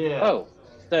 Yeah. Oh,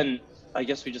 then I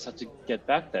guess we just have to get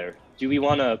back there. Do we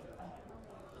want to?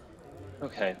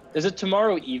 Okay, is it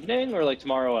tomorrow evening or like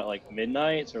tomorrow at like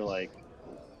midnight or like?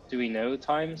 Do we know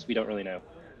times? We don't really know.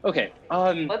 Okay.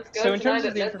 Let's go So in terms tonight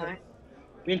of the at midnight.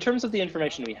 in terms of the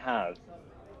information we have,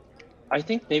 I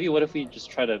think maybe what if we just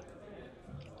try to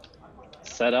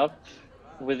set up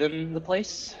within the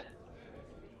place?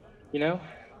 You know?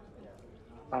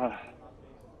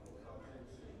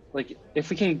 Like if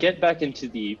we can get back into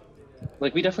the,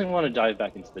 like we definitely want to dive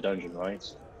back into the dungeon, right?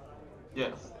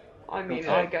 Yes. I mean, Okay.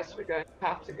 I guess we're going to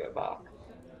have to go back.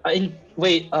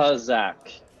 Wait,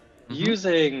 Zach.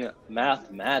 Using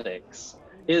mathematics,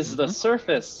 is the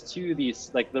surface to the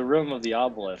like the rim of the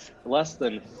obelisk less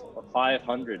than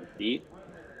 500 feet?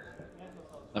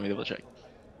 Let me double check.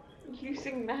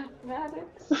 Using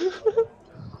mathematics?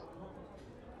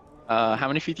 How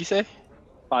many feet do you say?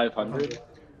 500.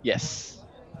 Yes.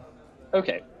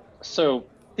 Okay, so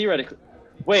theoretically,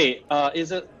 wait,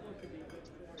 is it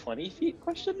 20 feet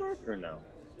question mark or no?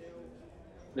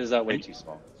 Is that way too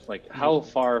small? Like how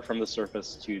far from the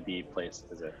surface to the place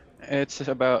is it? It's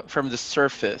about from the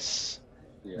surface.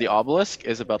 The obelisk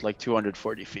is about like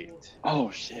 240 feet. Oh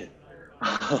shit.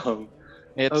 Um,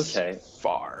 It's Okay.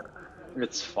 far.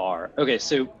 It's far. Okay,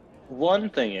 so one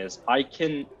thing is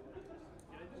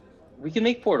we can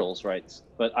make portals, right?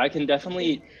 But I can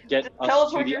definitely get Just us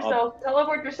teleport to the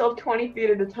teleport yourself 20 feet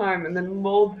at a time, and then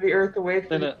mold the earth away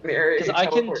from the area. because you I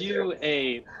can teleport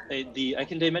do to. I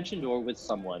can dimension door with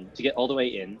someone to get all the way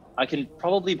in. I can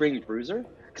probably bring Bruiser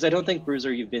because I don't think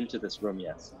Bruiser you've been to this room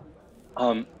yet.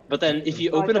 But then if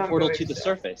you I open a don't portal believe to the so.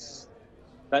 surface,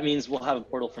 that means we'll have a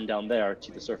portal from down there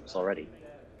to the surface already.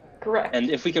 Correct. And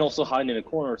if we can also hide in a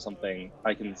corner or something,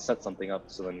 I can set something up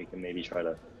so then we can maybe try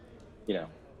to,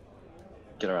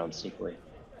 get around sneakily.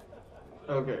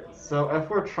 Okay, so if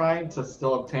we're trying to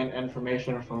still obtain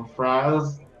information from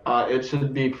Fraz, it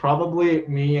should be probably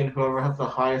me and whoever has the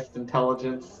highest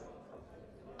intelligence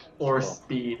or Sure.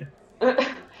 speed.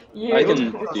 You I can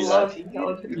just do love that.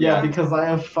 intelligence. Yeah, because I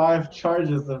have 5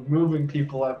 charges of moving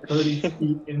people at 30 feet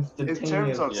In terms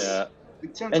instantaneously. of Yeah.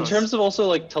 in In terms of also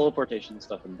like teleportation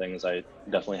stuff and things, I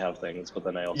definitely have things, but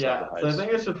then I also have Yeah, the so I highest.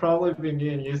 think it should probably be me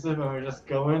and Yusuf, and we just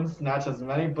go in, snatch as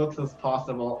many books as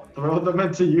possible, throw them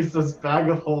into Yusuf's bag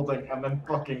of holding, and then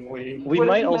fucking leave. We What if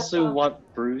might you mess also up? want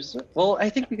Bruiser. Well, I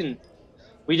think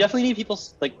we definitely need people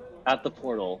like at the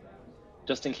portal,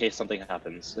 just in case something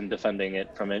happens, and defending it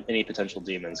from any potential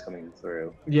demons coming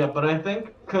through. Yeah, but I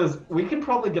think because we can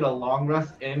probably get a long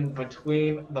rest in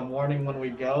between the morning when we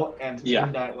go and Yeah.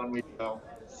 midnight when we go.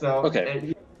 So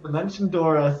Okay. dimension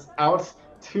door us out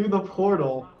to the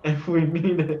portal if we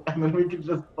need it, and then we can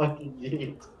just fucking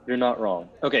yeet. You're not wrong.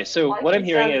 Okay, so I what I'm can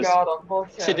hearing stand is guard on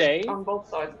both sides, today- on both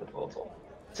sides of the portal.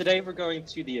 today we're going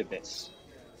to the abyss.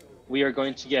 We are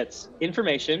going to get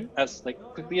information as like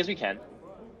quickly as we can,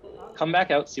 come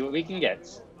back out, see what we can get,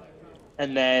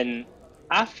 and then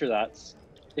after that,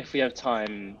 if we have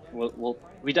time,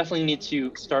 we definitely need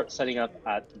to start setting up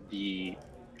at the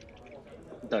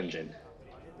dungeon,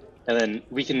 and then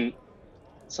we can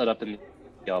set up in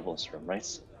the obelisk room, right?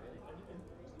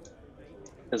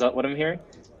 Is that what I'm hearing?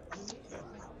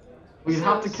 We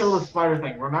have to kill the spider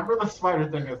thing. Remember, the spider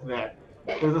thing is there.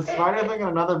 There's a spider thing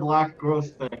and another black gross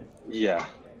thing. Yeah.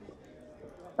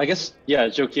 I guess, yeah,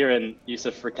 Jokir and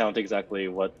Yusuf recount exactly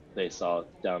what they saw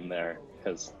down there,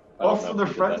 because I don't Also, know they're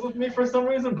who did friends that. with me for some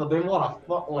reason, but they want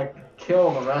to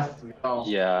kill the rest of y'all.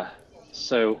 Yeah,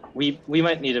 so we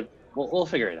might need to, we'll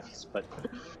figure it out, but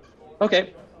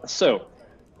okay. So,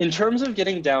 in terms of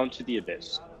getting down to the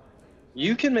abyss,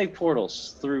 you can make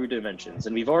portals through dimensions,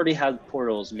 and we've already had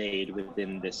portals made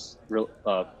within this,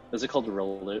 is it called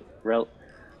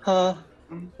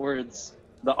words?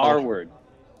 The R word.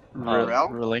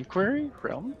 Realm? Reliquary?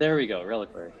 Realm? There we go,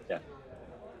 reliquary, yeah.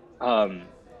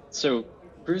 So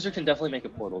Bruiser can definitely make a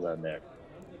portal down there.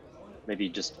 Maybe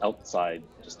just outside,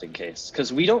 just in case.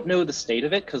 Because we don't know the state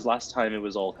of it, because last time it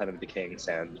was all kind of decaying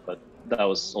sand, but that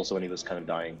was also when he was kind of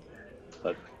dying.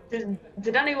 But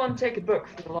Did anyone take a book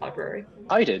from the library?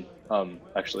 I did,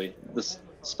 actually. This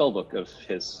spell book of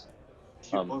his.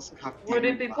 You also have Would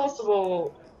it demon be glass.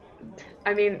 possible?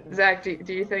 I mean, Zach, do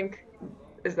you think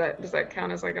does that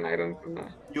count as like an item from the?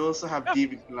 You also have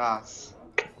demon glass.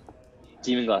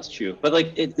 Demon Glass Chew. But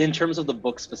like, in terms of the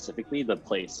book specifically, the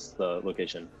place, the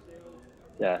location.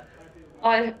 Yeah.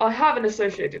 I have an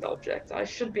associated object. I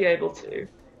should be able to,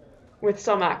 with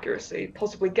some accuracy,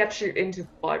 possibly get you into the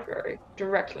library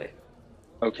directly.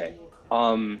 Okay.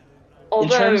 Although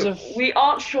terms of- we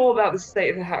aren't sure about the state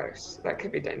of the house, that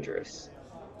could be dangerous.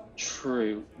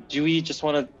 True. Do we just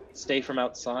want to stay from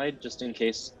outside, just in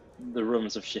case the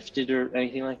rooms have shifted or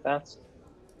anything like that?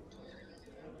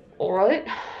 All right.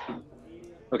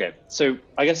 Okay, so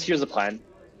I guess here's the plan.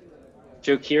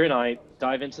 Jokir and I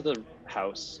dive into the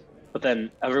house, but then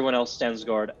everyone else stands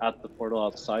guard at the portal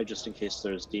outside just in case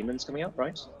there's demons coming out,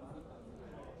 right?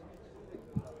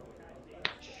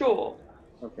 Sure.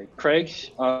 Okay. Craig,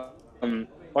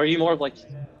 are you more of like,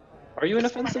 are you an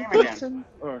What's my offensive name again? person?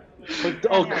 Or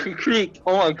oh, Creek,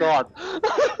 oh my god.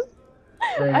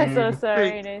 I'm so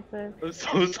sorry, Nathan. I'm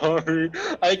so sorry.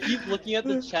 I keep looking at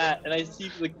the chat and I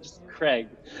see like just Craig,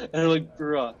 and I'm like,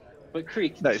 bruh. But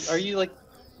Creek, Nice. are you like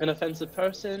an offensive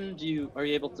person? Are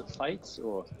you able to fight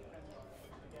or?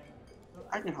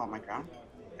 I can hold my ground.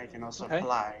 I can also Okay.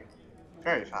 fly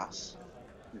very fast.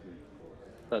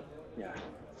 But yeah,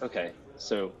 okay.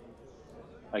 So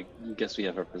I guess we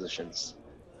have our positions.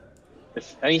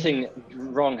 If anything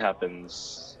wrong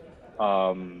happens,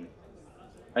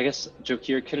 I guess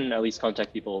Jokir can at least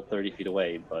contact people 30 feet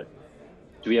away, but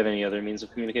do we have any other means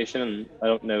of communication? And I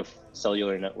don't know if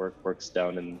cellular network works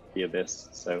down in the abyss,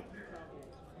 so.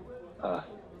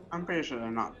 I'm pretty sure they're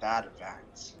not that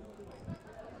advanced.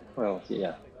 Well,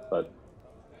 yeah, but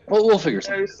we'll figure No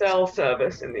something. cell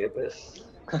service in the abyss.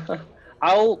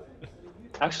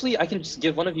 I can just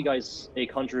give one of you guys a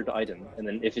conjured item, and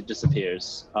then if it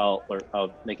disappears, I'll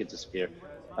make it disappear.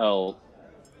 I'll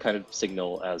kind of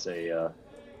signal as a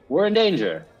we're in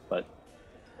danger. But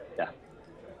yeah,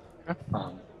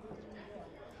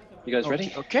 you guys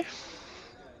ready? Okay.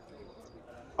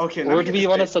 Okay, Or do we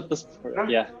want to set this?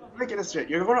 Yeah, Let me get this straight.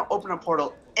 You're going to open a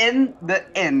portal in the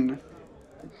inn.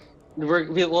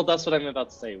 well, that's what I'm about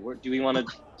to say. Do we want to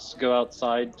go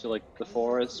outside to like the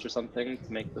forest or something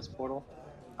to make this portal?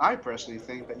 I personally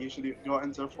think that you should go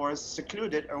into the forest,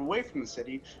 secluded, away from the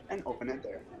city, and open it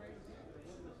there.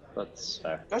 That's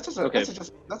fair. That's just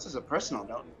a personal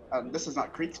note. This is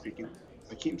not Creek speaking.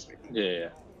 It's Akeem speaking. Yeah.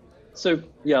 So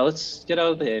yeah, let's get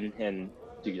out of the inn and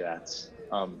do that.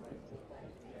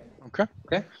 Okay.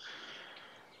 Okay.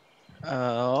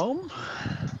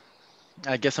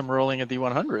 I guess I'm rolling a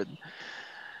D100.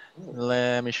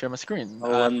 Let me share my screen. I'll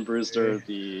lend Brewster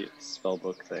the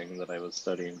spellbook thing that I was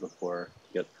studying before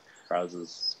to get Fraz's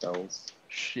spells.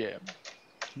 Shit.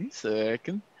 Give me a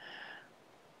second.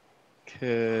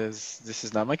 Because this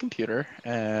is not my computer,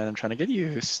 and I'm trying to get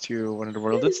used to what in the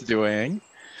world it's doing.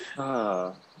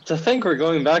 To think we're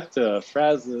going back to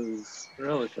Fraz's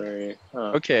reliquary.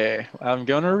 Okay, I'm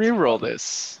gonna re-roll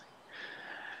this.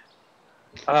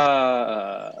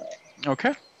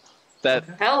 Okay. That.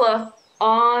 Hella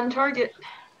on target.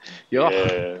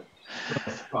 Yeah.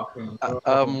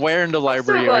 Where in the I'm so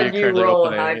library are you glad you currently roll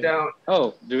opening? and I don't.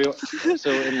 Oh, do we? So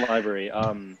in library.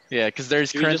 Yeah, because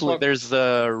there's Do we just currently want- there's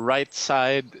the right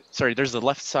side. Sorry, there's the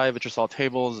left side, which is all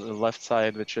tables. The left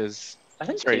side, which is I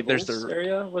think sorry, tables there's the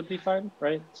area would be fine,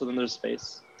 right? So then there's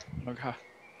space. okay.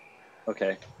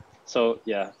 Okay. So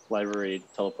yeah, library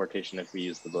teleportation if we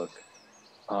use the book.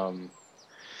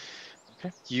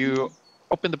 Okay. You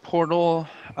open the portal,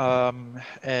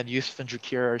 and Yusuf and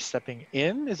Drakir are stepping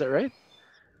in. Is that right?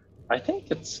 I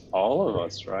think it's all of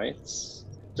us, right?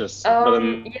 Just but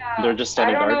then Yeah. they're just I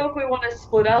standing don't guard. know if we want to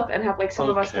split up and have like some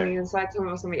of us Okay. on the inside, some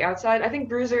of us on the outside. I think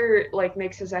Bruiser like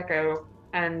makes his echo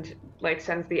and like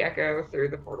sends the echo through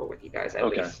the portal with you guys at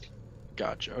Okay. least.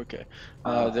 Gotcha. Okay.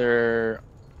 There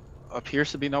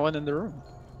appears to be no one in the room.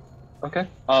 Okay.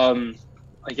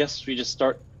 I guess we just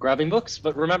start grabbing books,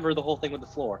 but remember the whole thing with the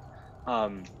floor.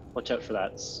 Watch out for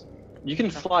that. You can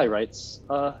fly, right?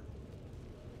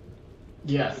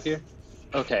 Yes. Here?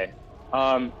 Okay.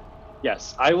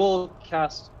 Yes, I will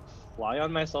cast fly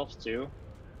on myself too.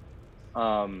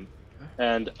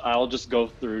 And I'll just go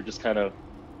through just kind of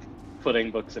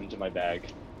putting books into my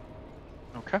bag.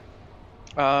 Okay.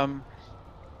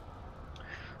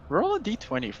 Roll a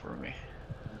d20 for me.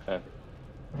 Okay.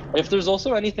 If there's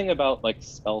also anything about like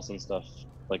spells and stuff,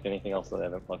 like anything else that I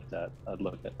haven't looked at, I'd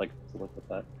look at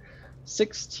that.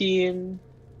 16.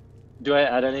 Do I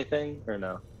add anything or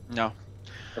no? No.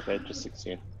 Okay, just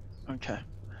 16. Okay.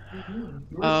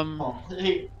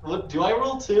 Hey, what, do I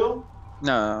roll too?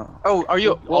 No. Oh, are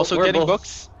you Well, also we're getting both-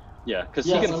 books? Yeah, because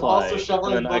Yes, he can I'm fly. also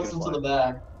shoveling and then I books can into fly.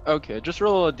 the bag. Okay, just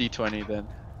roll a d20 then.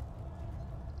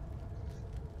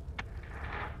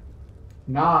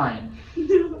 9.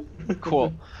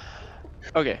 Cool.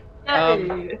 Okay.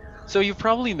 Yay. So you've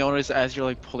probably noticed as you're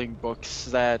like pulling books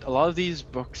that a lot of these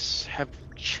books have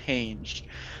changed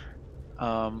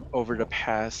over the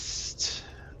past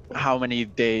how many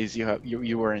days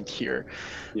you weren't here.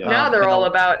 Yeah. Now they're and all a-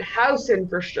 about house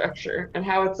infrastructure and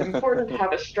how it's important to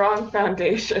have a strong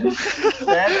foundation.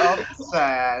 Bed of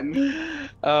sand.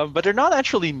 But they're not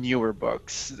actually newer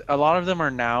books. A lot of them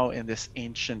are now in this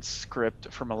ancient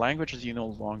script from a language that you no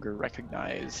longer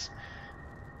recognize.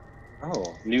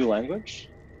 Oh, new language?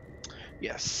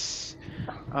 Yes.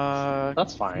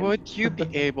 That's fine. Would you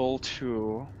be able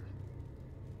to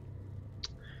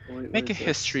make a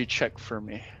history check for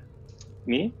me?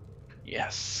 Me?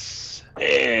 Yes.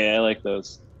 Hey, I like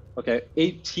those. Okay,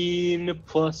 18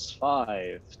 plus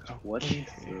 5.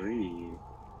 23.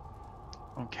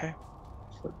 Okay.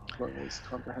 What was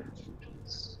comprehend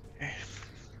languages?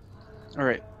 All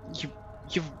right.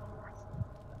 You've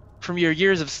from your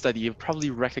years of study, you've probably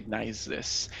recognized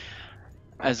this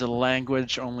as a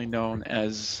language only known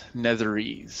as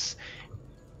Netherese.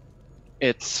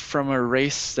 It's from a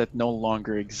race that no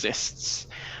longer exists.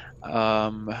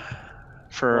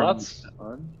 Well, that's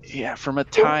fun. Yeah, from a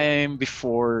time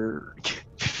before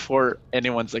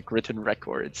anyone's like written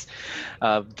records.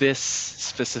 This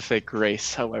specific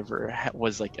race, however,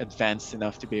 was like advanced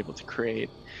enough to be able to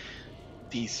create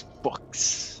these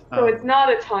books. So it's not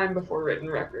a time before written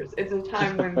records. It's a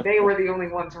time when they were the only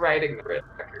ones writing the written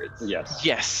records. Yes.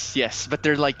 Yes, but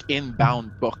they're like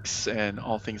inbound books and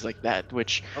all things like that,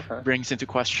 which Okay. brings into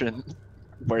question,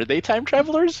 were they time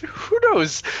travelers? Who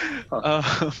knows?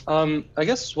 I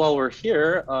guess while we're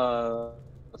here, so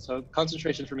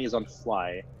concentration for me is on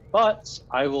fly, but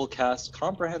I will cast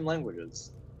comprehend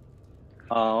languages.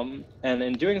 And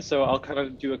in doing so, I'll kind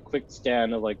of do a quick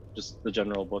scan of like just the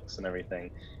general books and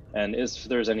everything, and if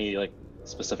there's any like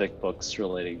specific books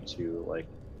relating to like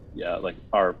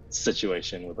our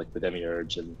situation with like the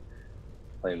demiurge and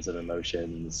planes of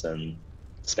emotions and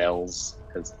spells,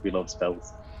 because we love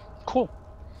spells. Cool.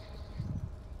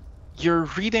 You're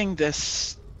reading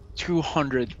this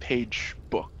 200-page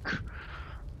book,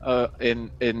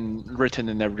 written in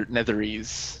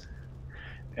Netherese,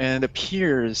 and it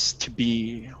appears to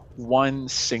be one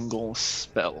single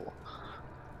spell.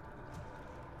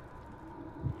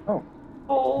 Oh.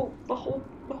 The whole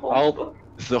I'll- book.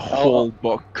 The whole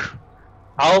book.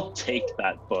 I'll take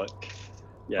that book.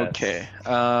 Yes. Okay.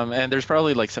 And there's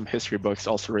probably like some history books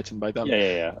also written by them.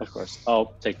 Yeah, of course.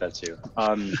 I'll take that too.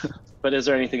 But is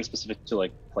there anything specific to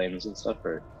like planes and stuff,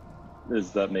 or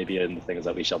is that maybe in the things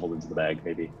that we shoveled into the bag,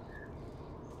 maybe?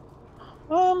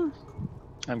 I'm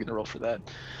gonna roll for that.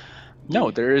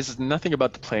 No, there is nothing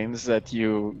about the planes that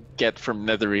you get from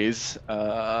Netherese.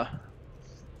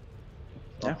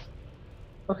 Yeah.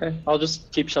 Okay, I'll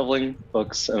just keep shoveling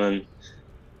books and then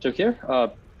Joke here,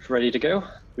 ready to go.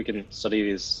 We can study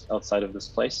these outside of this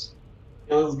place.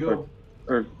 Yeah, let's go.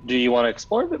 Or do you want to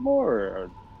explore a bit more, or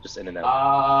just in and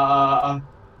out?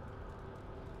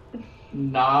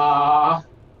 Nah. I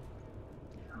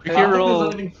Jakir, don't think roll.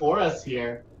 there's anything for us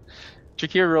here.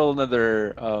 Jakir, roll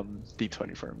another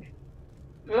d20 for me.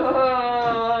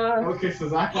 Okay, so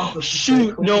Zach wants us to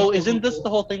Shoot! stay No, cool. isn't this the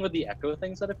whole thing with the echo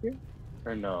things that appear?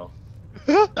 Or no?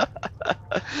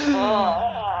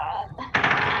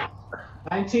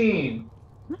 19.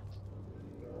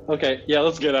 Okay, yeah,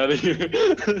 let's get out of here.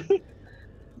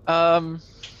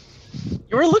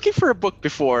 You were looking for a book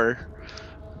before.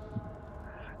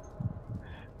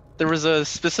 There was a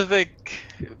specific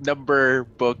number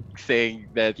book thing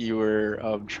that you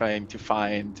were trying to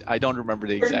find. I don't remember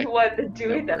the exact. What, the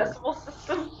Dewey number. Decimal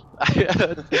System? I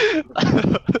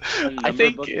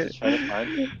think.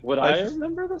 Would I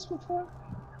remember this before?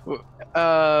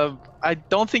 I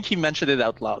don't think he mentioned it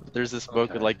out loud. But there's this book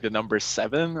with Okay. like the number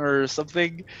 7 or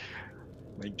something.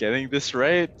 Am I getting this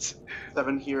right?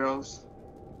 7 heroes.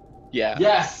 Yeah.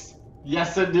 Yes!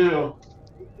 Yes, I do.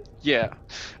 Yeah.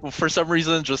 Well, for some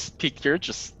reason, just peeked here,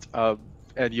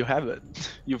 and you have it.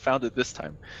 You found it this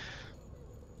time.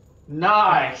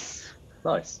 Nice.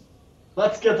 Nice.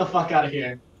 Let's get the fuck out of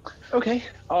here. Okay.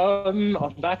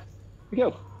 Off back we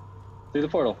go. Through the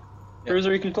portal. Yeah.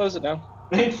 Cruiser, you can close it now.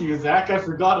 Thank you, Zach. I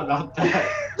forgot about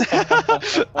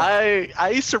that.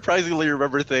 I surprisingly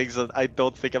remember things that I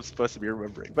don't think I'm supposed to be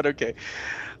remembering, but okay.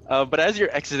 But as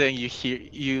you're exiting,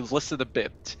 you listen a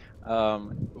bit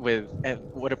with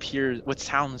what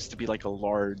sounds to be like a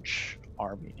large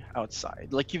army outside.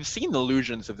 Like you've seen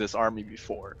illusions of this army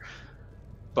before,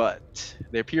 but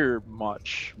they appear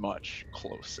much, much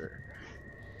closer.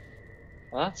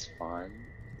 Well, that's fun.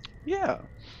 Yeah.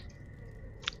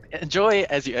 Enjoy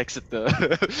as you exit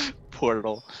the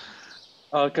portal.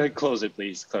 Okay, close it,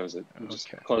 please. Close it. Just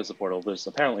Okay. close the portal. There's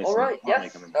apparently All some right, army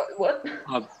yes. coming. What?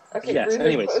 Okay, yes, Bruiser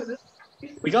anyways. closes-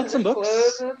 We got some books.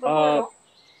 closes the portal.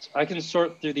 I can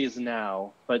sort through these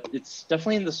now, but it's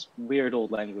definitely in this weird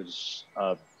old language,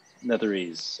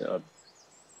 Netherese.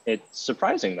 It's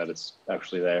surprising that it's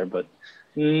actually there, but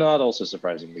not also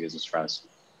surprising because it's Fraz.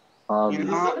 You Is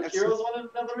know, that it's- Heroes one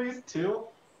of Netherese too?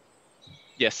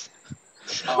 Yes.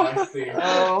 Oh, I see.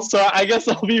 Oh. So I guess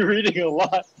I'll be reading a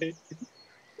lot.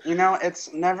 You know,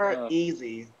 it's never Uh.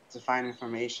 easy to find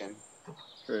information.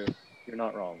 True, you're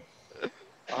not wrong.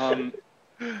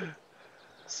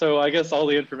 So I guess all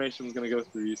the information is going to go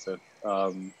through you, so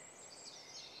do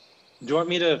you want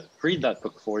me to read that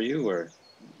book for you, or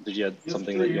did you have Yes,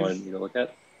 something that you please. wanted me to look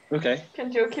at? Okay.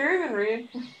 Can Jokir even read?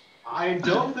 I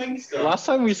don't think so. Last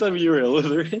time we said we were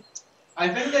illiterate. I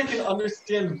think I can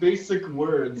understand basic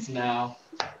words now.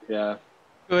 Yeah.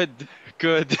 Good.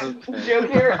 Okay.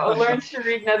 Jokir learns to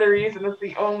read Netherese, and it's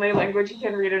the only language he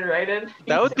can read and write in.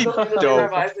 That would be He doesn't really dope.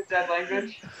 revise the dead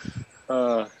language.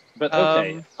 But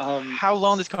okay. How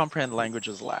long does comprehend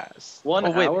languages last? 1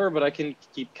 Oh, wait. hour, but I can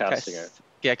keep casting it.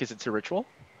 Yeah, because it's a ritual.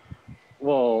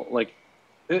 Well, like,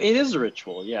 it is a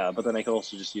ritual, yeah, but then I can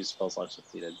also just use spell slots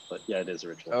if needed. But yeah, it is a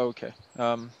ritual. Okay.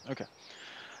 Okay.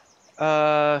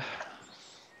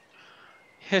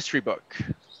 History book.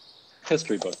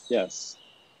 History book, yes.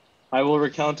 I will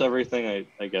recount everything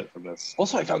I get from this.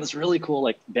 Also, I found this really cool,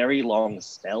 like, very long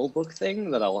spell book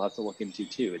thing that I'll have to look into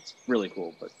too. It's really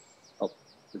cool, but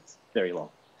it's very long.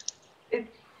 It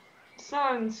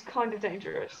sounds kind of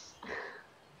dangerous.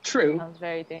 True, Sounds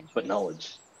very dangerous. but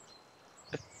knowledge.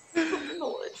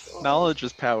 Knowledge. Knowledge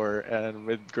is power, and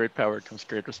with great power comes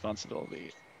great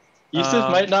responsibility.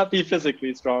 Yusuf might not be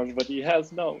physically strong, but he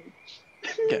has knowledge.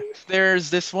 Okay. There's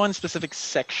this one specific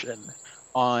section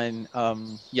on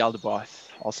Yaldabaoth,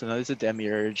 also known as the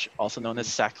Demiurge, also known as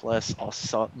Sackless,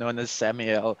 also known as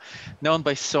Samiel, known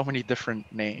by so many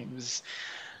different names.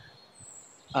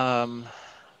 And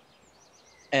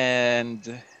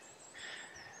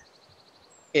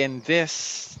in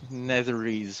this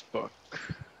Netherese book,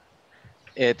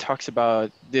 it talks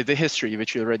about the history,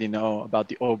 which you already know, about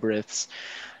the Oberiths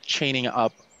chaining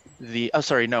up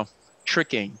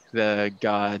tricking the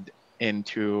god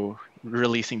into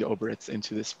releasing the Oberiths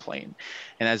into this plane.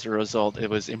 And as a result, it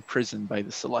was imprisoned by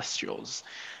the Celestials.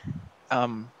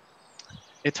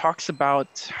 It talks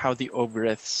about how the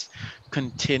Oberiths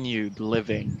continued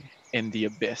living in the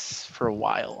abyss for a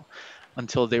while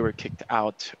until they were kicked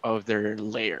out of their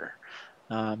lair.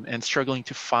 And struggling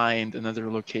to find another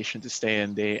location to stay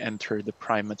in, they entered the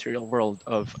prime material world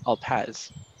of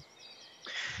Alpaz.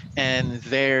 And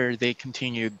there they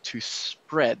continued to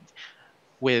spread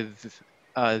with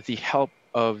the help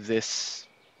of this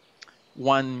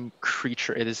one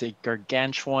creature. It is a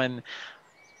gargantuan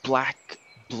black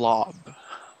blob.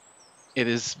 It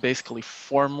is basically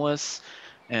formless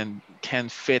and can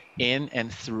fit in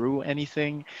and through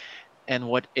anything. And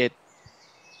what it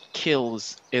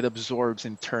kills, it absorbs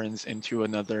and turns into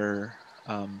another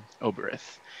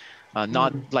Oberith.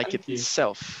 Not like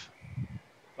itself,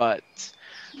 but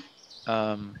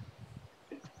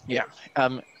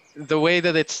the way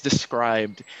that it's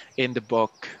described in the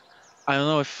book, I don't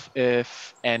know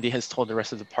if Andy has told the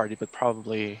rest of the party, but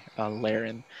probably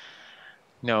Laren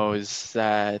knows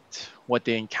that what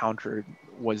they encountered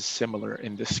was similar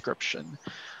in description.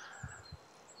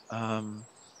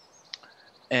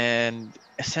 And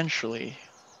essentially,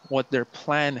 what their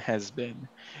plan has been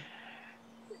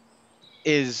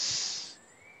is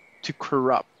to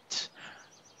corrupt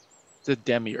the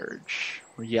Demiurge,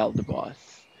 or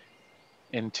Yaldabaoth,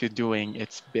 into doing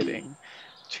its bidding,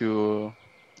 to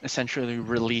essentially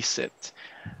release it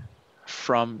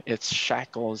from its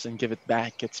shackles and give it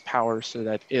back its power so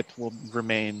that it will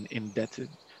remain indebted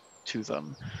to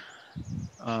them.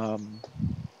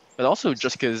 But also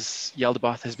just because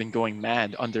Yaldabaoth has been going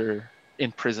mad under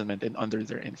imprisonment and under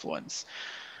their influence,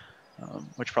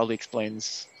 which probably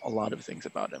explains a lot of things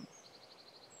about him.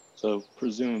 So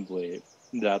presumably,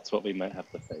 that's what we might have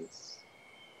to face.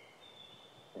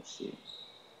 I see.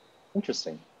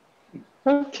 Interesting.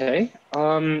 Okay.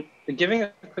 Giving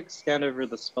a quick scan over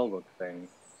the spellbook thing,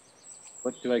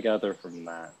 what do I gather from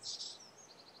that?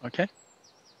 Okay.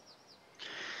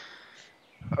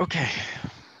 Okay.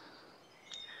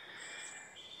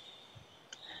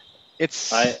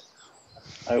 It's.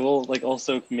 I will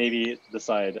also maybe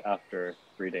decide after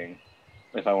reading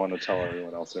if I want to tell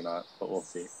everyone else or not, but we'll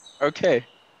see. Okay.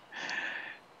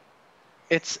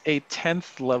 It's a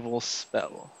 10th level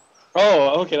spell.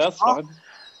 Oh, okay, that's fun.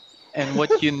 And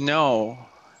what you know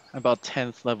about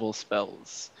 10th level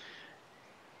spells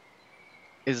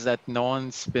is that no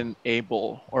one's been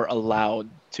able or allowed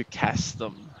to cast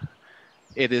them.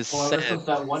 It is said... ever since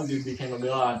that one dude became a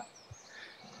god.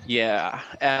 Yeah.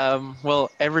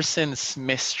 Ever since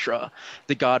Mystra,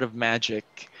 the god of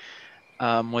magic,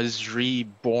 was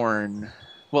reborn.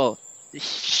 Well,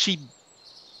 she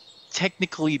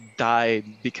technically died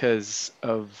because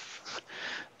of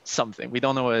something. We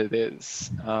don't know what it is.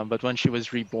 But when she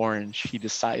was reborn, she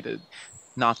decided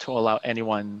not to allow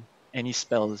anyone any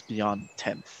spells beyond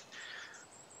 10th.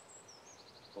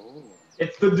 Oh.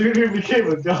 It's the dude who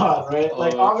became a god, right?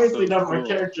 Obviously so none of my cool.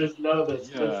 characters know this,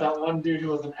 but it's Yeah. that one dude who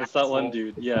was an It's that one asshole.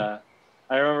 dude, yeah.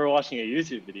 I remember watching a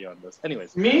YouTube video on this.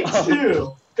 Anyways. Me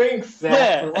too! Thanks, Zach,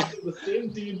 Yeah. for watching the same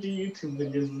D&D YouTube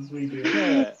videos as we do.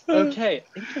 Yeah. Okay,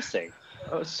 interesting.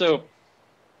 So,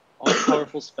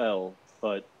 all-powerful spell,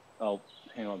 but I'll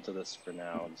hang on to this for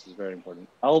now. This is very important.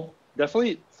 I'll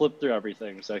definitely flip through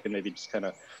everything so I can maybe just kind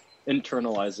of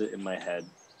internalize it in my head.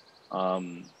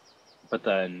 But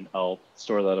then I'll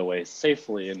store that away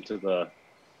safely into the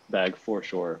bag for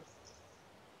sure.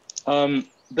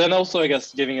 Then also, I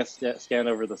guess, giving a scan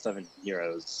over the 7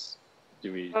 heroes.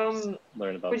 Do we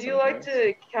learn about? Would you like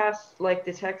to cast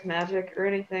detect magic or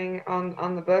anything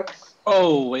on the books?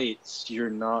 Oh wait, you're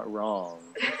not wrong.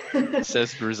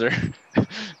 Says Bruiser.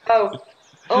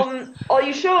 Are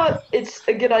you sure it's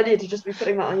a good idea to just be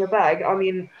putting that on your bag? I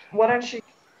mean, why don't you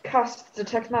cast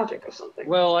detect magic or something.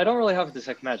 Well, I don't really have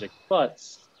detect magic, but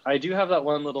I do have that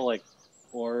one little like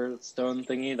ore stone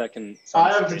thingy that can. I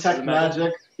have traces detect of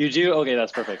magic. You do? Okay,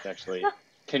 that's perfect. Actually,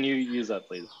 can you use that,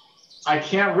 please? I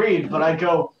can't read, but I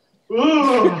go,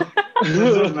 ooh. Is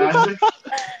it magic?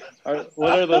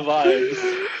 What are the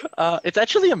vibes? It's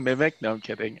actually a mimic. No, I'm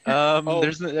kidding. Oh.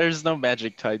 There's no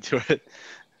magic tied to it.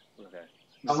 Okay.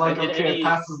 I'm like, okay, it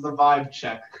passes the vibe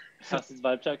check. Passes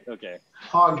vibe check. Okay.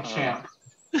 Hog champ.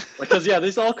 Because yeah,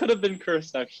 these all could have been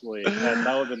cursed actually, and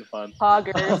that would have been fun.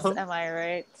 Hoggers, am I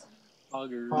right?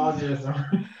 Hoggers. Hoggers.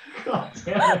 God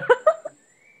damn it.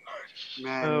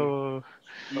 Man, Oh.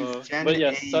 these Gen But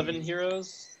yes, As. 7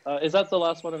 heroes. Is that the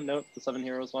last one of note? The 7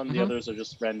 heroes one. The Mhm. others are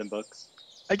just random books.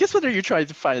 I guess what are you trying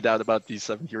to find out about these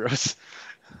 7 heroes?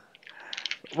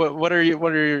 What I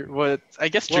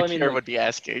guess Well, I Jakir mean, like- would be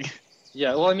asking.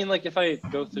 Yeah, well, I mean, like, if I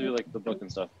go through, like, the book and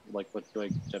stuff, like, what do I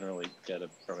generally get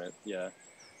from it? Yeah.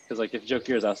 Because, like, if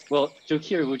Jokir's asked, well,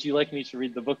 Jokir, would you like me to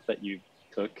read the book that you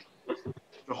took?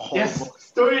 The whole Yes, book.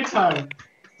 story time.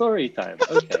 Story time.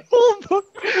 Okay. Whole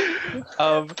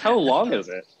book. How long is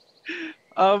it?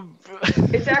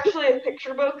 It's actually a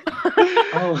picture book.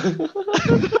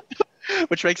 Oh.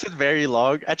 Which makes it very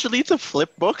long. Actually, it's a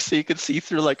flip book, so you can see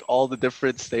through like all the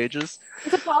different stages.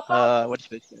 It's a pop-up. What did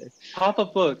they say?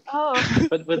 Pop-up book, Oh,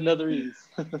 but with netherese.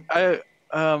 I'm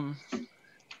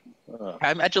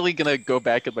actually gonna go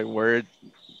back at my word.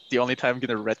 The only time I'm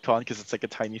gonna retcon because it's like a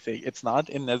tiny thing. It's not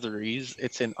in Netherese.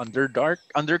 It's in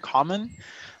Undercommon,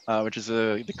 which is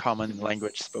the common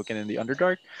language spoken in the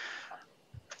Underdark.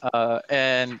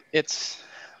 And it's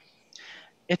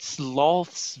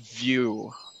Lolth's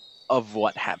view of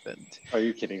what happened. Are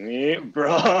you kidding me,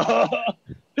 bro?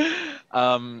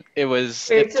 It was.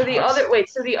 Wait, so the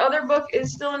other book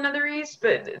is still in Netherese,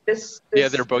 but this The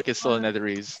other book is still in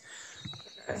Netherese.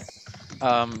 Okay.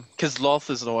 Because Lolth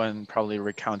is the one probably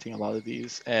recounting a lot of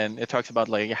these, and it talks about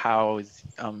like how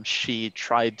she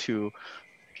tried to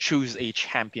choose a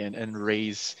champion and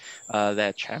raise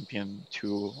that champion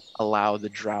to allow the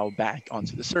drow back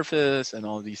onto the surface and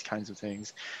all of these kinds of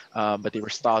things, but they were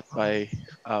stopped by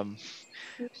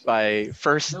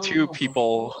first 2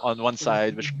 people on one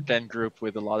side, which then grouped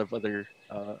with a lot of other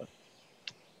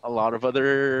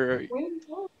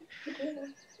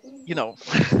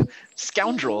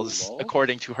scoundrels, Lol?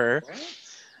 according to her.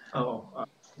 Oh,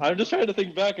 I'm just trying to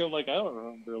think back. I'm like, I don't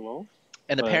remember Lol.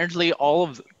 And But-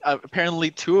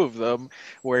 apparently 2 of them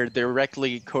were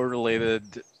directly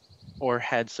correlated or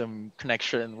had some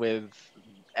connection with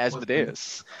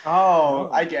Asmodeus. Oh,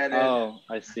 I get it. Oh,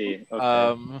 I see.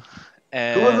 Okay.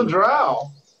 And who was a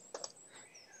drow?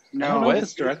 I don't know what? if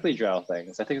it's directly drow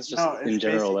things. I think it's just No, it's in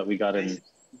general basic- that we got in.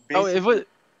 Oh, it was.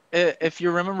 If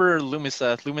you remember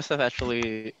Lumiseth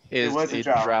actually is was a a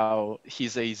drow. drow.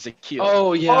 He's a Zakil.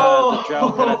 Oh yeah, the drow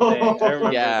kind of thing. I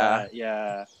remember Yeah. that.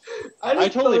 Yeah. I I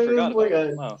totally thought he forgot was like about a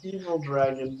it. Wow. evil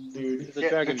dragon dude. He's a Yeah,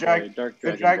 dragon the drag- boy, dark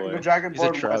The dragon boy. the dragon He's a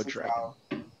board drow was a dragon. drow.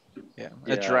 Yeah,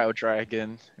 Yeah. a drow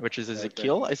dragon, which is a Drow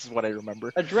Zakil. This is what I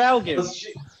remember. A dragon.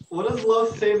 What does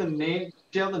Lo say the name?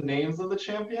 Do you have the names of the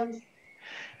champions?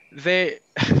 They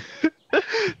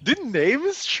did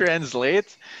names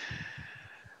translate.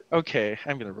 Okay,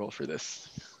 I'm gonna roll for this.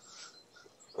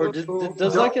 Or does Don't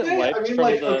that get they? wiped I mean, from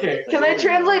like, the? okay. Can I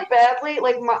translate badly?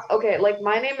 Like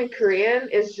my name in Korean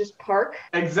is just Park.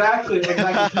 Exactly. Please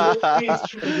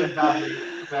translate badly,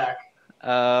 Zach.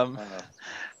 We'll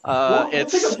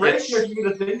It's take a break it's here for me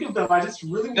to think of them. I just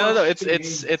really want no, to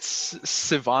it's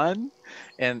Sivan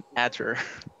and Atter.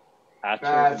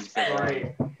 That's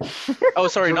great. Oh,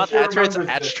 sorry, not Jokir Atter. It's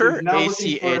remembers this. Achter. He's now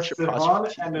looking for ACH Sivan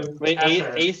apostrophe and a Wait,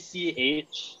 Asher.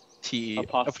 ACH T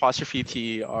Apostrophe. apostrophe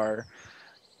TR.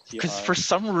 Because TR. for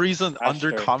some reason,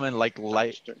 Achter. Undercommon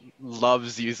Achter.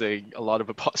 loves using a lot of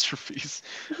apostrophes.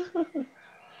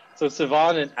 So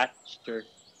Sivan and Achter.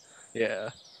 Yeah.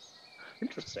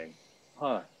 Interesting.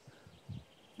 Huh.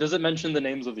 Does it mention the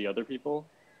names of the other people?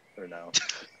 Or no?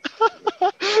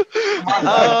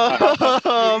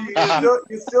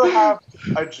 You still have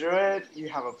a druid. You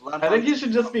have a blood. I think you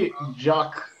should just be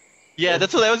Jock. Yeah,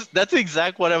 that's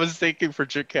exact what I was thinking for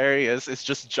Jacarius. It's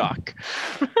just Jock.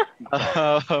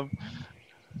 I'm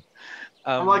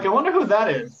like, I wonder who that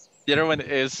is. The other one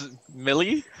is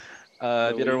Millie. The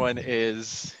other Millie. one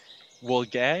is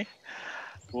Wolgay.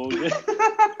 Well,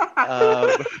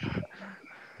 yeah.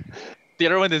 The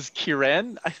other one is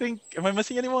Kiran. I think. Am I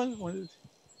missing anyone?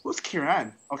 Who's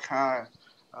Kiran? Okay.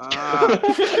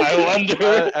 I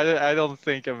wonder. I don't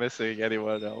think I'm missing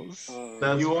anyone else.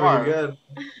 That's You pretty are. good.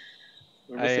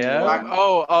 We're I missing am. one.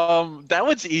 Oh, that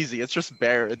one's easy. It's just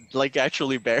Baron, like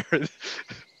actually Baron.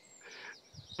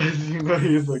 You know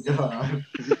he's a god.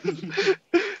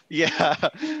 Yeah.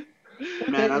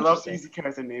 Man, I love Interesting. easy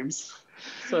character names.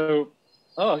 So,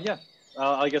 oh yeah,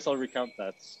 I guess I'll recount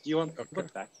that. Do you want to Okay.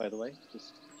 look back, by the way?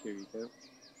 Just here you go.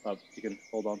 You can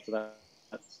hold on to that.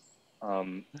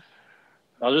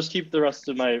 I'll just keep the rest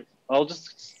of my. I'll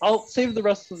save the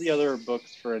rest of the other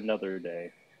books for another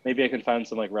day. Maybe I can find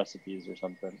some like recipes or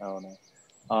something. I don't know.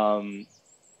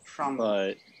 From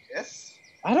But this?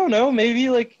 I don't know. Maybe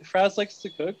like Fraz likes to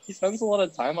cook. He spends a lot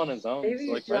of time on his own. Maybe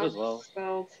So like might as Jacques well.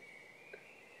 spelled.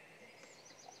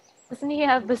 Doesn't he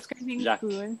have the screaming Jack.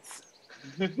 spoons?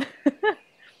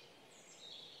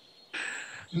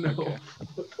 No. Okay.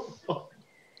 What the fuck?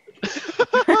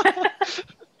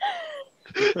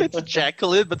 It's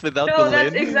Jacqueline, but without No, the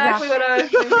that's lid. exactly what I was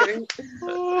thinking.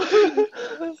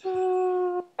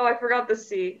 Oh, I forgot the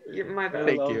C. My I bad.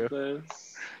 Thank love you.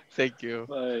 this. Thank you.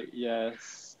 But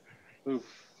yes. Oof.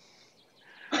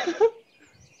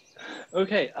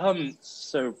 Okay,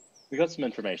 so we got some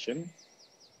information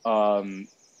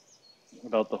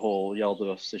about the whole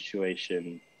Yalda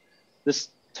situation. This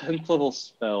 10th level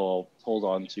spell I'll hold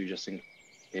on to just in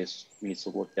case we need to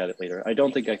look at it later. I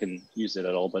don't think I can use it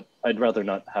at all, but I'd rather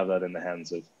not have that in the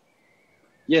hands of,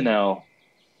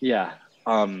 yeah.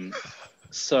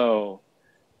 So,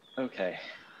 okay.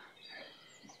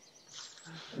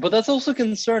 But that's also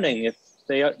concerning if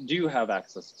they do have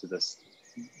access to this.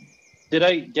 Did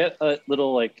I get a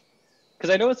little, like, because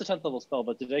I know it's a 10th level spell,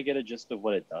 but did I get a gist of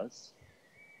what it does?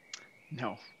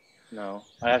 No. No.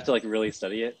 I have to, like, really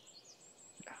study it?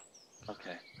 Yeah.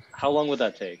 Okay. How long would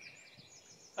that take?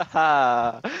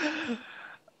 Haha. That's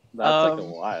like a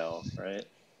while, right?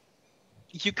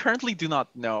 You currently do not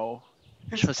know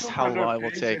It's just how 200 long it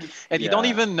will take. pages. And you don't Yeah.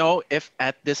 even know if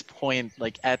at this point,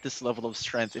 like at this level of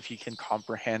strength, if you can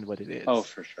comprehend what it is. Oh,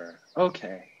 for sure.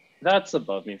 Okay. That's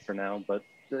above me for now, but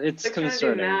it's They're trying to do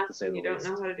concerning, math to say and the you don't least.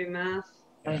 know how to do math.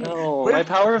 I know. With- My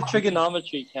power of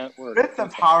trigonometry can't work. With the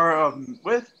power of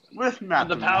with math.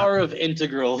 The power of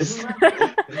integrals. Isn't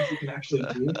that things you can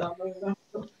actually do with that right now?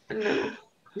 No.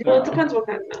 Well, it depends what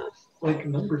kind of math. Like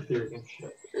number theory and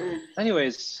shit.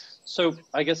 Anyways, so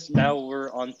I guess now we're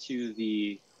on to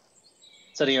the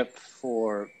setting up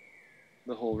for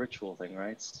the whole ritual thing,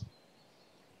 right?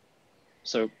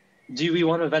 So do we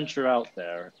want to venture out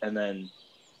there and then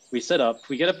we set up,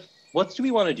 what do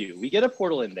we want to do? We get a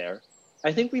portal in there.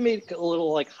 I think we make a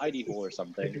little like hidey hole or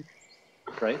something,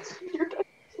 right?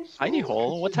 Hidey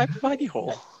hole? What type of hidey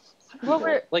hole? Well,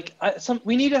 we're Like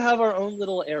we need to have our own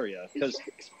little area because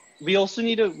we also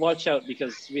need to watch out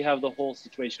because we have the whole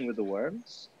situation with the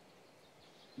worms.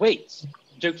 Wait,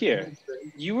 Jokir,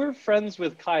 you were friends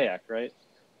with Kayak, right?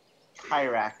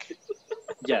 Kyrak.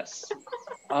 Yes.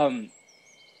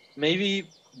 Maybe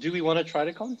do we want to try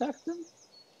to contact him?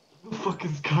 Who the fuck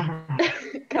is Kyra?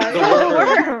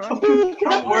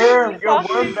 Your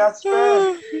worm best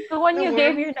friend. the one you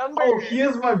gave your number. Oh, he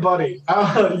is my buddy.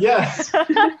 Yes.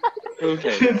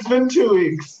 Okay. It's been 2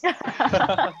 weeks.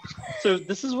 So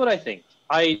this is what I think.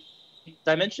 I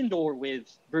dimension door with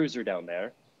Bruiser down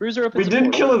there. Bruiser opens We a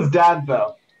didn't portal, kill his dad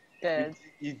though. Good.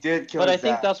 You did kill but I his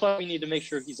think dad. that's why we need to make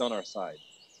sure he's on our side.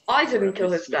 I didn't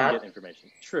kill his We can dad. get information.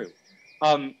 True.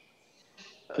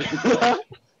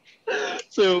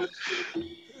 So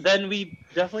then we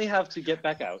definitely have to get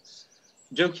back out.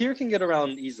 Jokir can get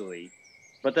around easily,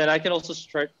 but then I can also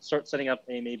start setting up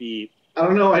a maybe. I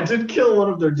don't know. I did kill one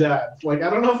of their dads. Like I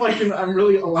don't know if I'm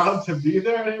really allowed to be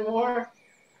there anymore.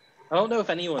 I don't know if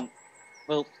anyone.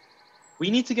 Well, we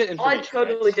need to get I information.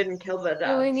 totally right? didn't kill the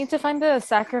Yeah, we dad. need to find the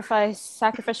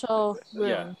sacrificial room.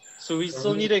 Yeah. So we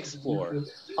still need to explore.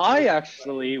 I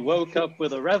actually woke up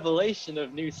with a revelation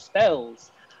of new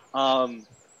spells.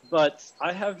 But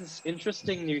I have this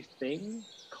interesting new thing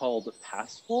called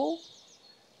Passwall.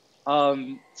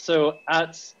 So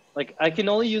I can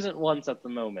only use it once at the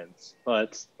moment,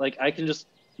 but like I can just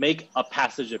make a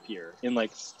passage appear in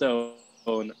like stone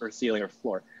or ceiling or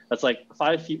floor. That's like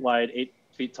 5 feet wide, 8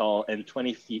 feet tall, and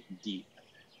 20 feet deep.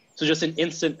 So just an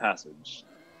instant passage.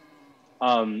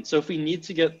 So if we need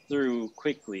to get through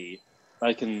quickly,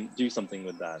 I can do something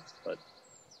with that. But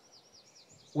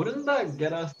Wouldn't that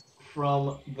get us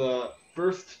from the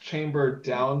first chamber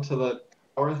down to the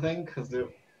tower thing? Because it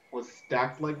was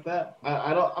stacked like that.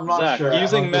 I'm not Zach, sure.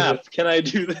 using I don't think map, can I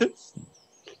do this?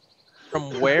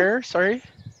 From where? Sorry?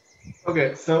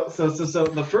 Okay, so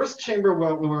the first chamber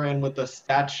we were in with the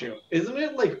statue, isn't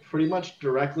it like pretty much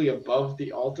directly above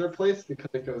the altar place because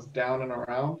it goes down and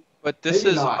around? But this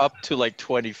Maybe is not. up to like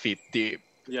 20 feet deep.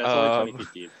 Yeah, it's only 20 Um,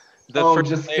 feet deep. The Oh, first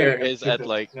just layer kidding, is it's at stupid.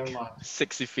 like Never mind.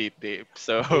 60 feet deep.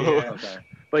 So Yeah. Okay.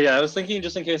 But yeah, I was thinking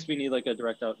just in case we need like a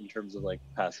direct out in terms of like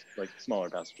smaller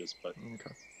passages, but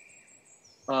Okay.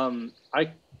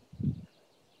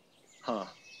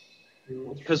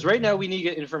 because right now we need to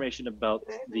get information about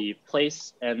the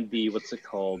place and the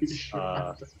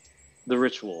the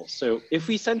ritual. So if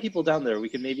we send people down there, we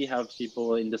can maybe have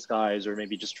people in disguise or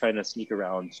maybe just trying to sneak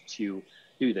around to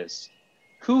do this.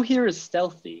 Who here is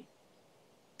stealthy?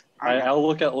 I'll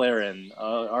look at Laren.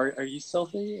 Are you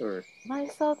stealthy or? Am I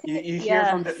stealthy? You hear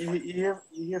from the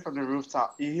you hear from the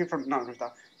rooftop. You hear from not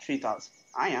rooftop treetops.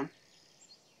 I am.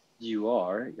 You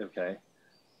are okay.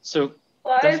 So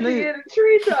Why is definitely he in a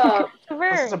treetop?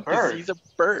 This is a bird. He's a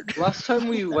bird. last time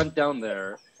we went down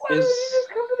there Why doesn't he just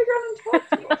come to the ground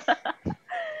and talk to us?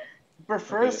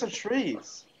 Prefers the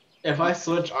trees. If I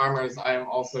switch armors, I am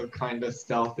also kind of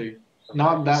stealthy.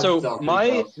 Not that So stealthy. my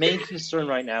though. main concern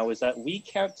right now is that we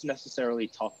can't necessarily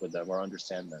talk with them or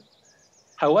understand them.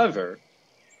 However,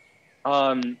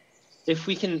 if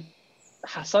we can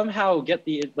somehow get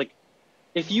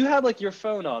if you had like your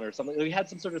phone on or something, we had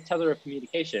some sort of tether of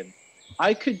communication,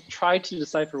 I could try to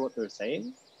decipher what they're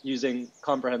saying using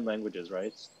comprehend languages,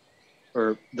 right?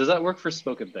 Or does that work for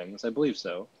spoken things? I believe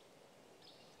so.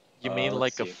 You mean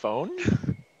like a phone?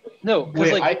 No,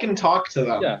 because Wait, I can talk to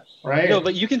them. Yeah. Right? No,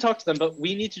 but you can talk to them, but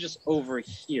we need to just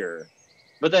overhear.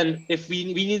 But then if we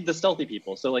need the stealthy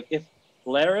people. So like if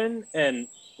Laren and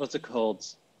what's it called?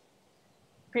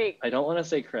 Creek. I don't want to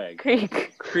say Craig.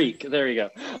 Creek. There we go.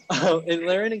 And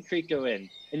Laren and Creek go in,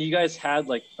 and you guys had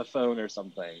like a phone or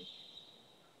something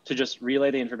to just relay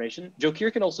the information.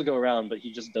 Jokir can also go around, but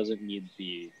he just doesn't need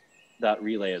that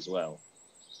relay as well.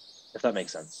 If that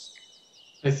makes sense.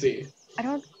 I see. I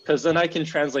don't. Because then I can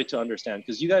translate to understand.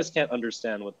 Because you guys can't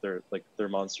understand what their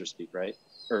monsters speak, right?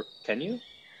 Or can you?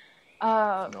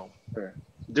 No. Or,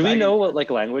 do we know what like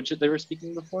language they were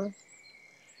speaking before?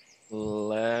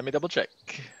 Let me double check.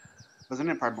 Wasn't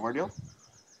it primordial?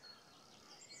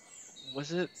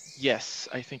 Was it? Yes,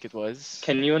 I think it was.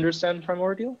 Can you understand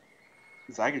primordial?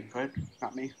 Zygon could,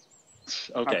 not me.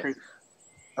 Okay. Not Creek.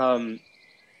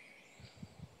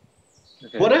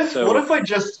 Okay, What if so- what if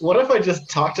I just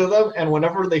talked to them and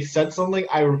whenever they said something,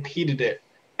 I repeated it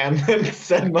and then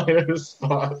said my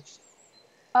response?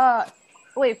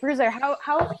 Wait, Bruiser,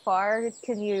 how far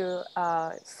can you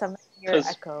summon your 'Cause-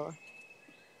 echo?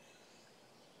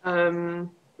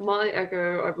 My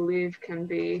echo, I believe, can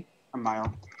be. A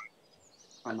mile.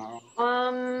 A mile.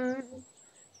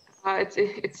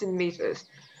 It's in meters.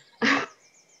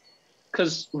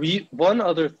 Because one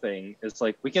other thing is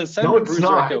like we can send No, a it's bruiser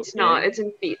not. echo. It's not. It's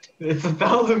in feet. It's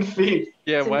 1,000 feet.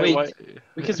 Yeah, Wait. why?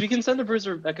 Because we can send a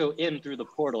bruiser echo in through the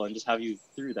portal and just have you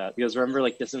through that. Because remember,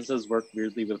 like distances work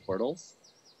weirdly with portals.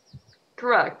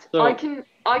 Correct. So- I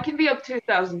can be up to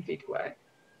 1,000 feet away.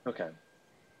 Okay.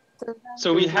 So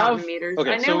So we It's not in have meters.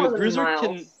 okay. I know So more than bruiser miles.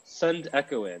 can send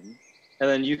echo in, and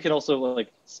then you can also like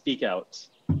speak out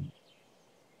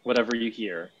whatever you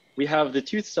hear. We have the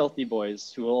two stealthy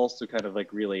boys who will also kind of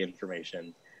like relay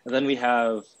information, and then we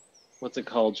have what's it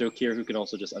called, Jokir, who can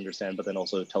also just understand, but then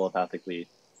also telepathically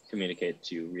communicate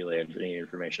to relay any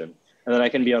information. And then I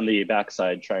can be on the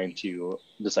backside trying to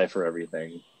decipher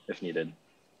everything if needed.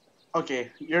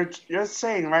 Okay, you're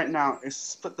saying right now is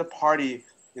split the party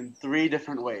in 3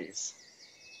 different ways.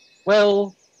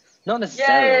 Well, not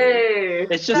necessarily. Yay!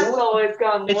 It's just- That's always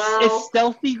gone It's well.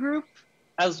 stealthy group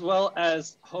as well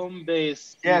as home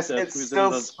base. Yes, Yusuf, it's who's still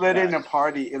in the splitting the back.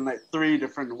 party in like 3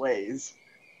 different ways.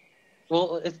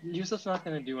 Well, Yusuf's not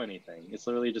going to do anything. It's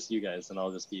literally just you guys, and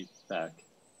I'll just be back,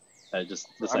 just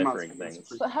I'm not deciphering saying things.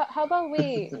 this. But how about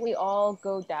we all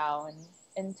go down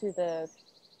into the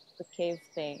cave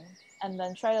thing and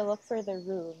then try to look for the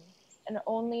room, and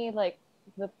only like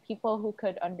the people who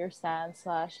could understand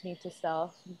 / need to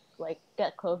stealth like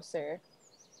get closer.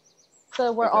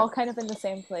 So we're Okay. all kind of in the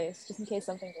same place, just in case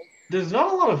something goes. There's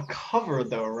not a lot of cover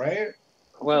though, right? It's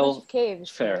a bunch Well, of caves,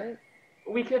 fair. right?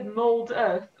 We could mold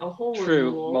Earth a hole in the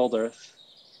true, wall. Mold Earth.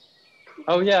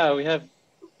 Oh yeah, we have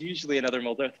usually another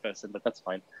Mold Earth person, but that's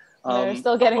fine. They're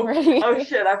still getting ready. Oh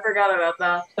shit! I forgot about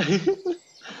that.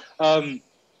 And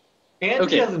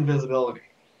Okay. he has invisibility.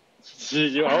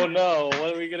 Oh no,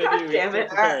 what are we gonna God do? damn We're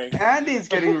it. still preparing. Andy's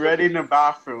getting ready in the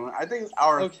bathroom. I think it's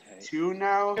hour Okay. 2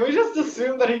 now. Can we just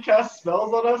assume that he casts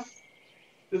spells on us?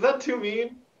 Is that too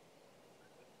mean?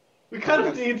 We kind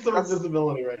of need some That's-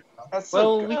 invisibility right now. That's so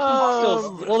Well, good. we can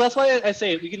still. Well, that's why I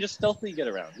say we can just stealthily get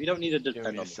around. We don't need to Give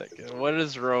depend me on a them. second. What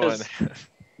is Rowan?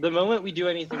 The moment we do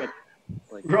anything,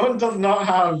 like Rowan does not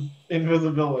have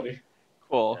invisibility.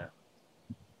 Cool.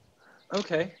 Yeah.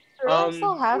 Okay. Do we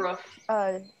still have Rough.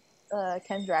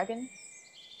 Ken Dragon?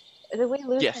 Did we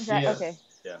lose Yes. Ken Dragon? Yes. Okay.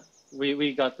 Yeah,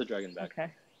 we got the dragon back. Okay.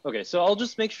 Okay, so I'll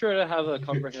just make sure to have a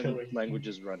comprehend killing me.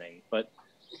 languages running, but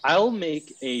I'll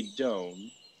make a dome.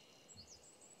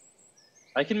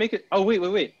 I can make it. Oh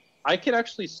wait. I can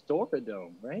actually store a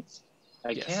dome, right?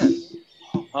 I Yes.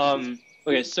 can.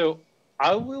 Okay, so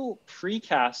I will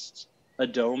precast a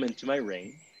dome into my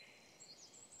ring.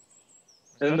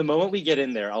 And then the moment we get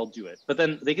in there, I'll do it. But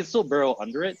then they can still burrow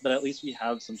under it, but at least we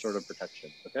have some sort of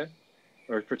protection, okay?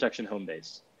 Or protection home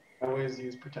base. Always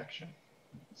use protection.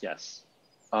 Yes.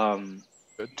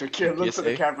 Drakir looks at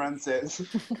the PSA. camera and says,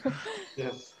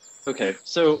 Yes. Okay,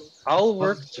 so I'll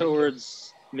work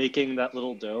towards making that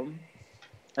little dome.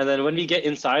 And then when we get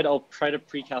inside, I'll try to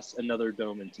precast another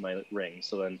dome into my ring.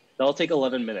 So then that'll take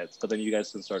 11 minutes, but then you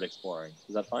guys can start exploring.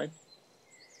 Is that fine?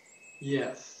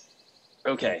 Yes.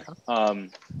 Okay.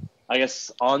 I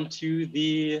guess on to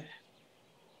the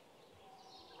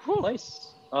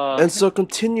place. And so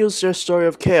continues their story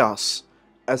of chaos,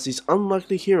 as these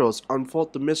unlikely heroes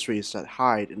unfold the mysteries that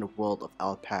hide in the world of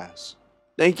Alpaz.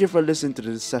 Thank you for listening to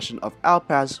this session of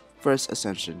Alpaz First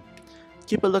Ascension.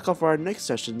 Keep a lookout for our next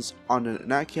sessions on the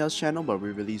NatChaos channel, where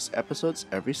we release episodes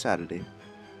every Saturday.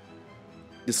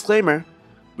 Disclaimer: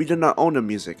 we do not own the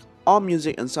music. All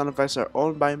music and sound effects are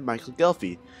owned by Michael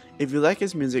Ghelfi. If you like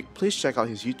his music, please check out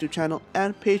his YouTube channel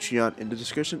and Patreon in the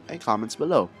description and comments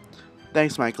below.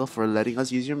 Thanks, Michael, for letting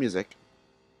us use your music.